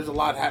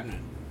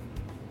happening.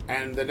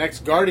 And the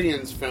next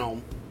Guardians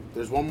film,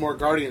 there's one more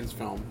Guardians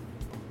film.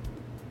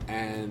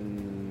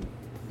 And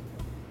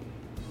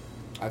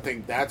I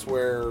think that's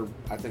where,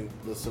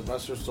 the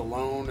Sylvester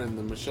Stallone and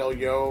the Michelle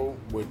Yeoh,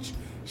 which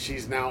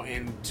she's now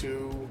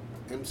into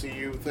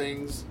MCU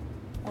things.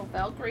 Well,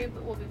 Valkyrie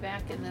will be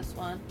back in this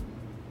one.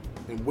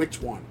 And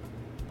which one?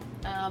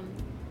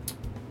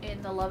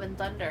 In the Love and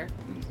Thunder.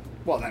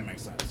 Well, that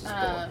makes sense. It's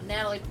Thor.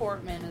 Natalie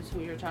Portman is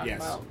who you're talking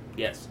about.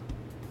 Yes.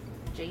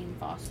 Jane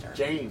Foster.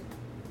 Jane.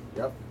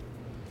 Yep.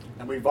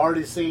 And we've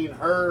already seen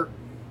her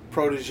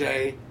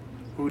protege,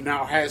 who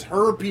now has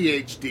her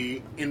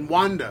PhD in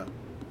Wanda.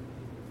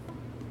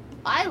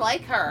 I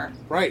like her.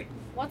 Right.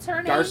 What's her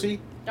name? Darcy.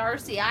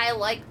 Darcy. I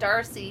like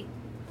Darcy.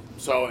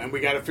 So, and we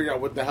got to figure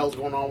out what the hell's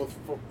going on with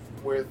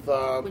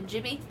With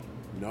Jimmy?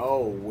 no,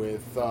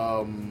 with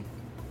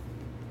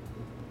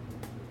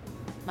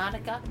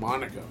Monica?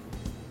 Monica.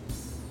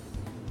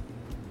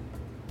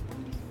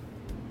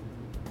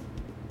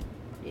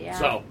 Yeah.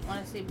 So- I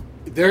want to see.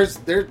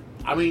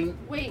 I mean,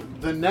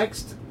 Wait. the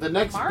next big.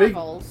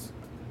 Marvels.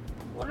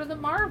 What are the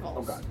Marvels?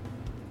 Oh God.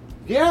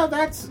 Yeah,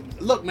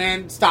 look,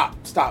 man. Stop.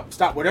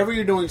 Whatever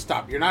you're doing,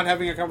 stop. You're not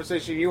having a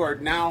conversation. You are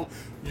now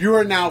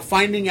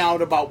finding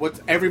out about what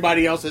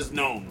everybody else has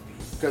known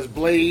because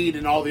Blade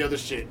and all the other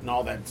shit and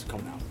all that's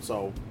coming out.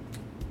 So,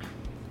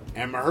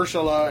 and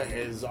Mahershala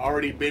has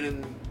already been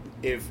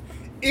in.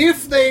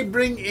 If they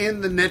bring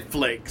in the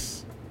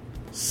Netflix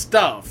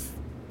stuff,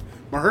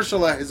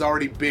 Mahershala has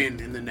already been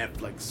in the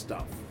Netflix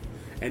stuff,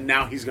 and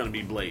now he's going to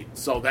be Blade.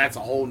 So that's a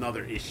whole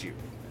nother issue.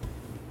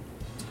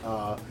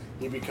 He'll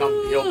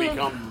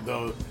become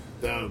the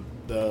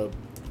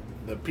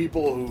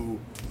people who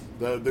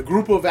the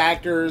group of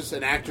actors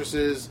and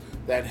actresses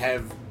that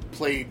have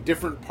played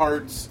different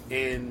parts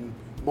in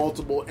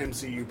multiple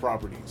MCU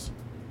properties.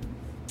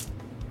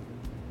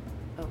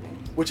 Okay.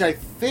 Which I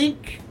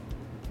think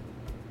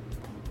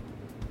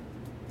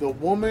the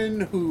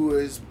woman who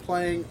is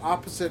playing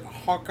opposite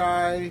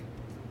Hawkeye,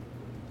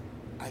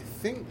 I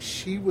think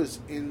she was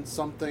in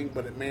something,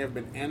 but it may have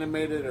been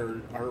animated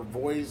or her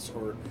voice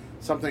or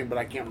something, but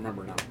I can't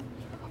remember now.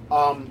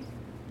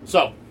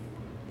 So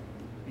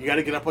you got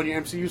to get up on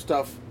your MCU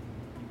stuff.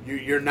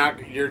 You're not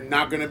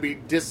going to be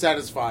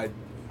dissatisfied.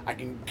 I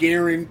can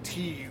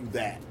guarantee you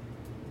that.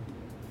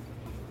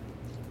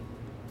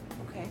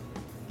 Okay.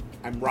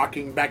 I'm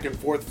rocking back and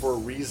forth for a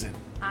reason.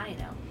 I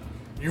know.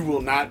 You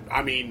will not.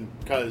 I mean,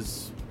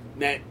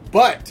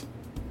 but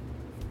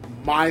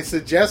My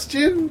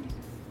suggestion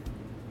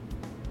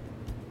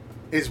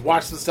is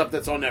watch the stuff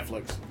that's on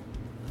Netflix.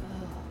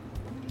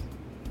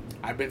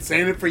 I've been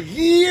saying it for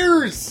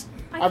years.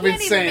 I've been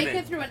saying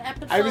it through an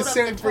episode I've been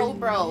saying of it the for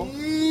Tobro.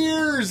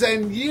 years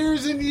and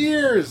years and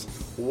years.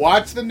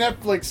 Watch the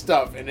Netflix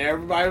stuff, and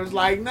everybody was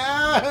like,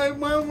 "Nah, I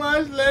won't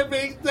watch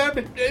Netflix stuff."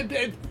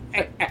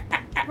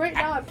 Right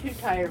now, I'm too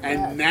tired for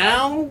that. And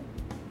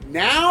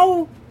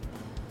now,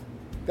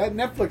 that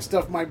Netflix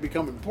stuff might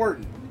become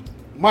important.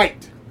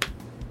 Might.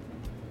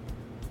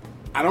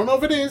 I don't know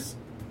if it is,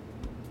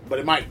 but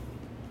it might.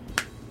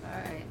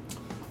 Alright.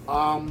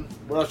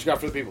 What else you got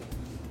for the people?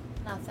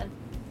 Nothing.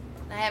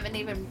 I haven't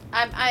even...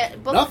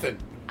 booked, Nothing.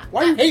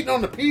 Why are you hating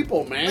on the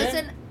people, man?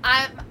 Listen,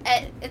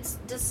 it's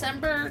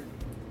December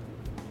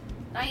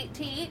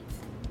 19th,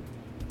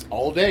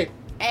 All day.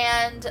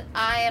 and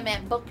I am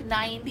at book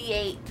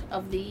 98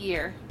 of the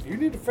year. You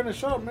need to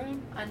finish up,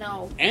 man. I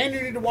know. And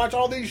you need to watch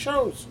all these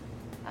shows.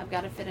 I've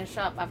got to finish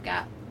up. I've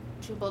got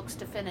 2 books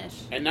to finish.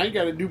 And now you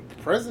got to do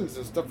presents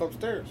and stuff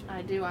upstairs.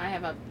 I do.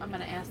 I'm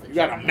going to ask the You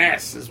got a children.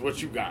 mess, is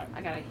what you got.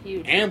 I got a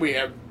huge... And we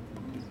have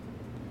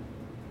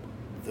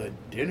the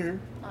dinner.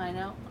 I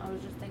know. I was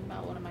just thinking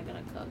about what am I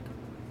going to cook.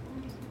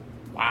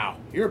 Wow,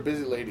 you're a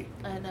busy lady.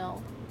 I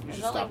know. You There's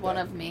should only stop one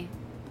that. of me.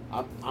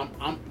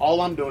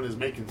 All I'm doing is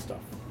making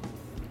stuff.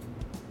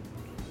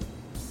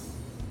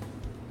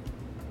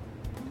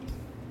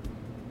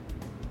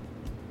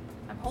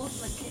 I'm holding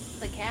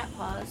the cat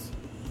paws.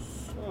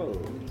 Oh.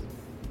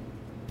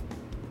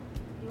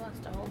 He wants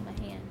to hold my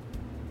hand.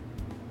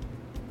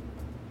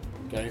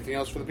 Got anything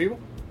else for the people?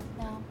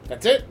 No,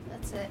 That's it?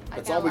 that's it.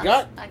 That's all we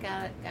got? I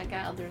got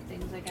other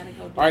things I gotta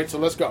go do. All right, so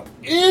let's go.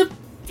 If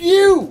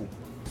you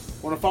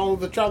want to follow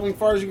the Traveling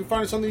Fars, you can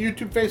find us on the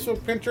YouTube, Facebook,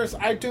 Pinterest,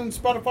 iTunes,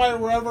 Spotify, or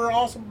wherever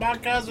awesome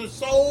podcasts are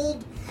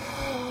sold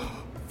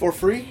for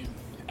free.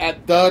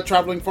 At the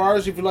Traveling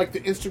Fars, if you like the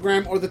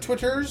Instagram or the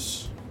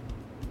Twitters.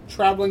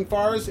 Traveling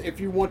Fars, if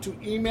you want to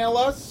email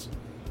us,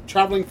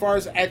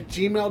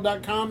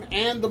 travelingfars@gmail.com,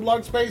 and the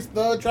blog space,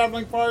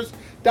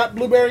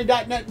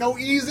 thetravelingfars.blueberry.net. No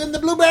E's in the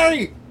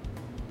Blueberry.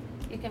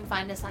 You can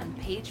find us on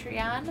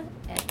Patreon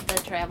at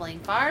The Traveling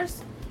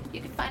Fars.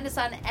 You can find us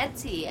on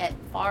Etsy at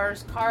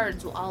Fars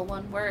Cards, all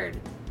one word.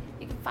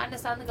 You can find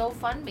us on the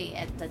GoFundMe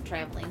at The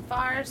Traveling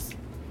Fars.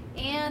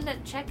 And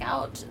check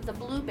out the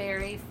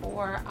Blueberry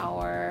for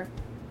our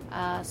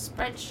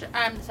Spreadshirt.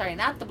 I'm sorry,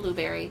 not the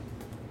Blueberry.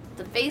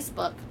 The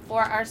Facebook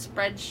for our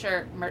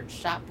Spreadshirt merch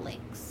shop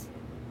links.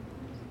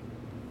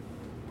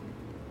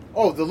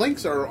 Oh, the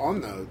links are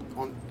on.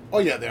 Oh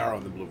yeah, they are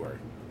on the Blueberry.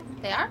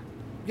 They are?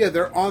 Yeah,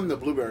 they're on the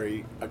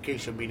Blueberry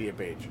Acacia Media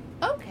page.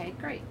 Okay,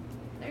 great.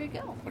 There you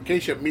go.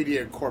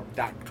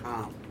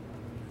 AcaciaMediaCorp.com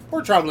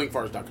or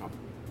TravelingFars.com.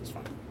 That's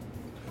fine.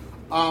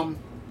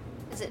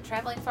 Is it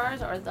Traveling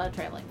Fars or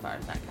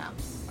thetravelingfars.com?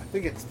 I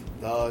think it's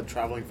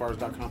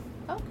thetravelingfars.com.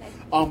 Okay.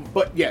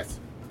 But yes,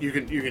 you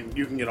can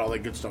get all that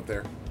good stuff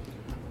there.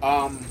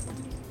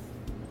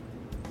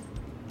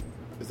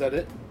 Is that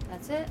it?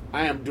 That's it.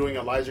 I am doing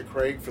Elijah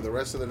Craig for the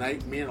rest of the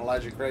night. Me and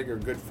Elijah Craig are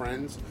good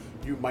friends.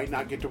 You might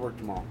not get to work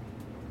tomorrow.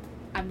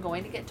 I'm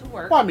going to get to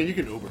work. Well, I mean, you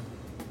can Uber.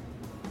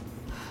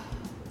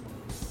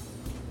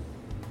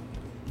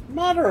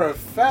 Matter of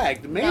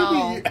fact, maybe...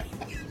 No.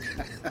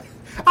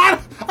 I'm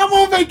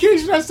on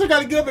vacation. I still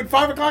got to get up at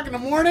 5 o'clock in the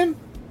morning.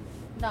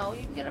 No,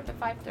 you can get up at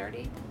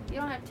 5:30. You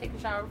don't have to take a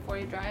shower before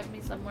you drive me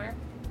somewhere.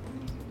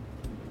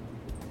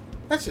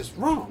 That's just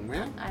wrong,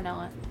 man. I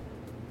know it.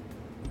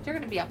 You're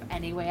going to be up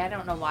anyway. I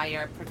don't know why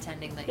you're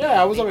pretending that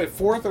Yeah, I was up at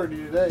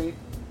 4:30 today.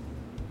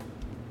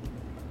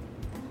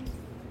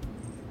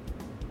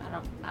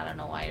 I don't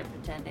know why you're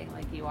pretending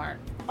like you aren't.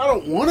 I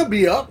don't want to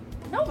be up.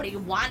 Nobody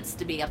wants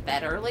to be up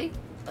that early.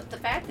 But the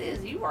fact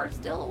is, you are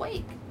still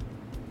awake.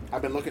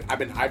 I've been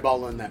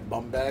eyeballing that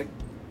bum bag.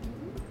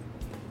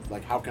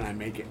 Like, how can I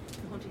make it?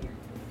 Oh dear.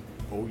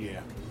 Oh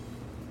yeah.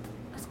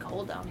 It's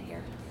cold down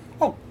here.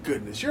 Oh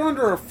goodness, you're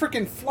under a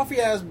freaking fluffy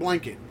ass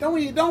blanket.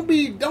 Don't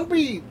be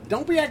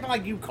acting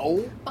like you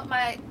cold. But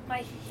my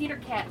heater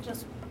cat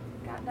just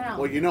got down.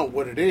 Well, you know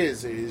what it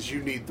is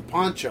you need the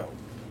poncho.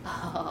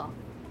 Oh,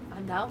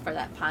 I'm down for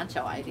that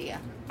poncho idea.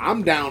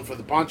 I'm down for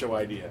the poncho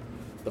idea.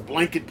 The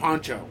blanket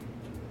poncho.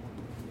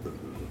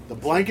 The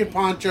blanket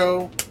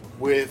poncho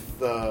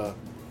with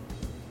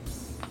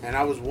and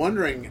I was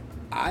wondering,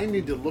 I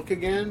need to look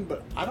again,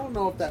 but I don't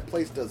know if that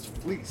place does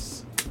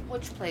fleece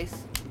Which place?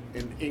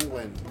 in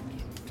England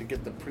to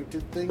get the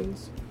printed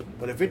things.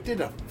 But if it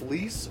did a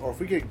fleece, or if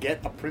we could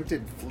get a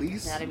printed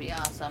fleece, That'd be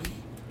awesome.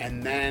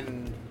 and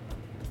then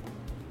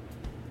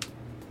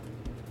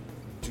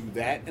do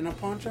that in a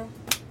poncho,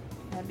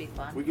 That'd be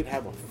fun. we could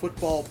have a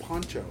football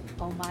poncho.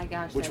 Oh my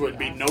gosh. Which that'd would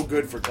be awesome. no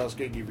good for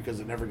Tuskegee because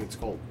it never gets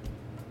cold.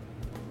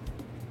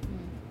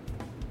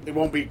 Hmm. It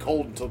won't be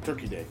cold until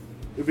Turkey Day.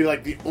 It would be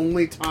like the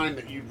only time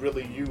that you'd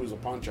really use a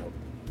poncho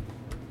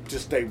to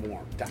stay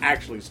warm, to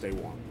actually stay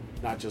warm,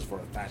 not just for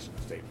a fashion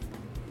statement.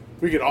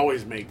 We could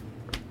always make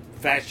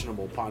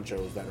fashionable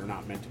ponchos that are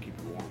not meant to keep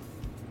you warm,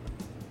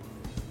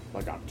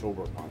 like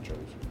October ponchos.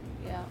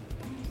 Yeah.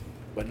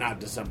 but not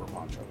December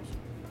ponchos.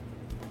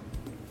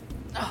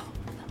 Oh,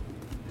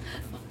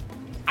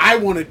 I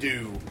want to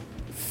do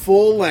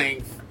full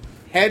length,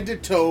 head to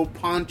toe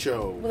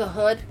poncho. with a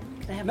hood?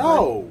 Can I have a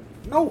hood?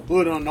 No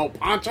hood on no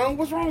poncho.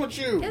 What's wrong with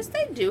you? Yes,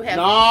 they do have.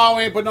 No,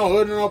 we ain't put no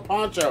hood on no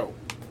poncho.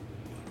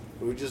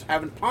 We're just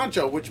having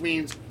poncho, which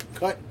means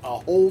cut a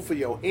hole for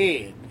your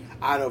head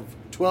out of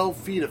 12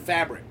 feet of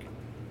fabric,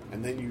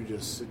 and then you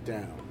just sit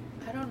down.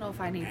 I don't know if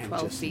I need And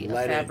 12 just feet of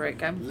let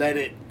fabric. let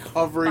it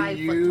cover 5 foot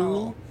you,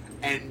 tall.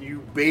 and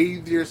you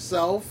bathe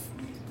yourself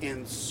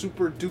in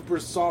super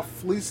duper soft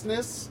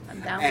fleeceness,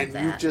 I'm down and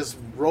with you that. just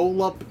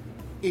roll up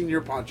in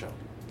your poncho.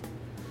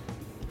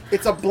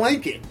 It's a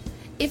blanket.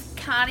 If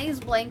Connie's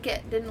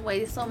blanket didn't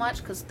weigh so much,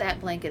 because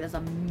that blanket is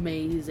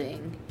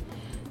amazing,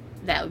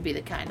 that would be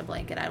the kind of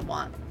blanket I'd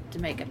want to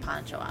make a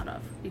poncho out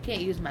of. You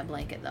can't use my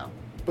blanket, though.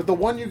 But the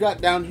one you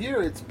got down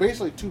here, it's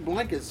basically 2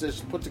 blankets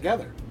just put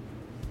together.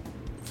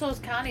 So is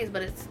Connie's,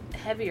 but it's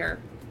heavier.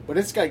 But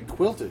it's got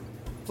quilted.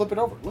 Flip it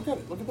over. Look at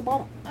it. Look at the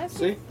bottom. I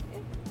See?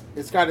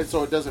 It's got it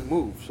so it doesn't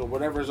move. So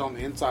whatever's on the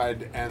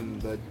inside and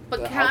the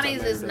But the outside Connie's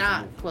layer is doesn't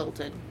not move.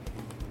 quilted.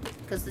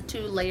 Because the 2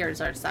 layers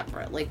are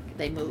separate. Like,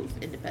 they move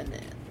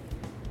independent.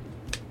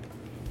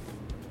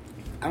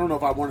 I don't know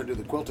if I want to do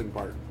the quilting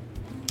part,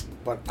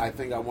 but I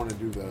think I want to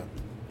do the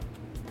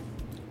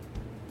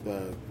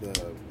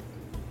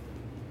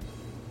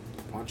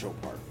poncho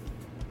part.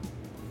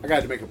 I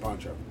got to make a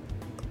poncho.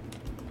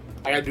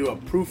 I got to do a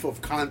proof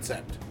of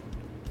concept.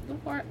 Go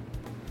for it.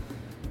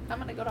 I'm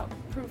going to go to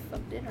proof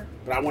of dinner.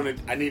 But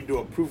I need to do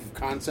a proof of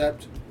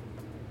concept,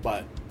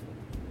 but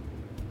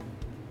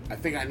I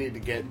think I need to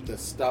get the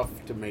stuff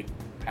to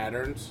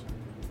patterns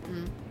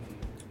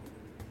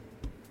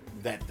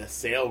that the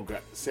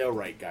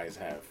Sailrite guys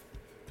have,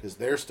 because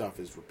their stuff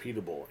is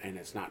repeatable and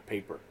it's not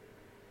paper.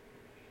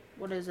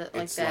 What is it?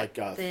 Like It's that like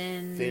a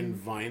thin... thin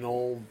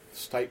vinyl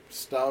type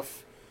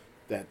stuff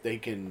that they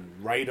can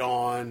write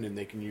on, and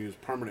they can use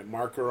permanent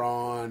marker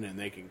on, and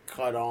they can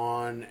cut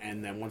on,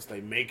 and then once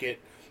they make it,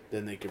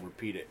 then they can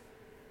repeat it.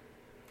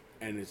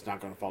 And it's not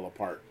going to fall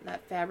apart.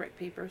 That fabric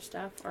paper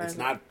stuff? Or It's is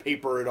not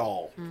paper at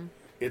all.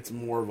 It's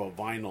more of a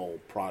vinyl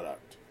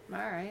product. All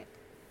right.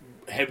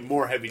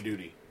 More heavy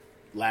duty.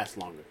 Lasts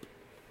longer.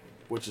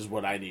 Which is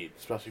what I need,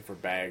 especially for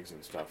bags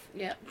and stuff.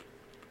 Yep.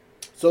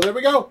 So there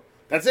we go.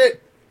 That's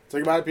it.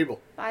 Think about it, people.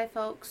 Bye,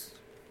 folks.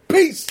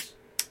 Peace!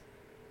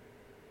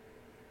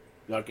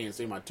 Y'all can't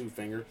see my 2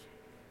 fingers.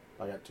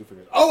 I got 2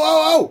 fingers.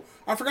 Oh!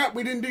 I forgot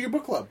we didn't do your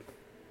book club.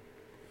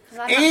 'Cause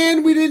I'm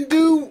And we didn't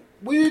do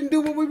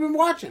what we've been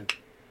watching.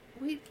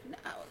 we'll do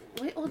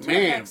it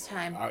Man, next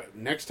time.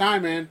 next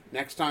time, man.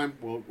 Next time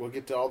we'll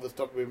get to all the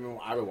stuff I've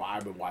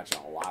been watching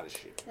a lot of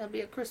shit. It'll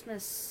be a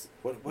Christmas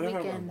What have I been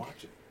weekend.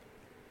 watching?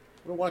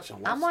 I've been watching a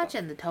lot I'm of stuff.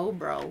 watching the Toe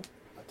Bro.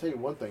 I'll tell you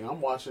one thing.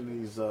 I'm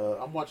watching these.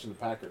 I'm watching the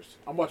Packers.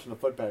 I'm watching the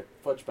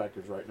Fudge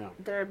Packers right now.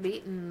 They're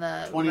beating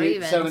the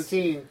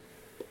 28-17.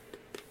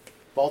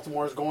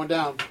 Baltimore's going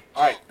down.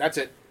 All right, that's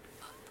it.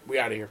 We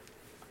out of here.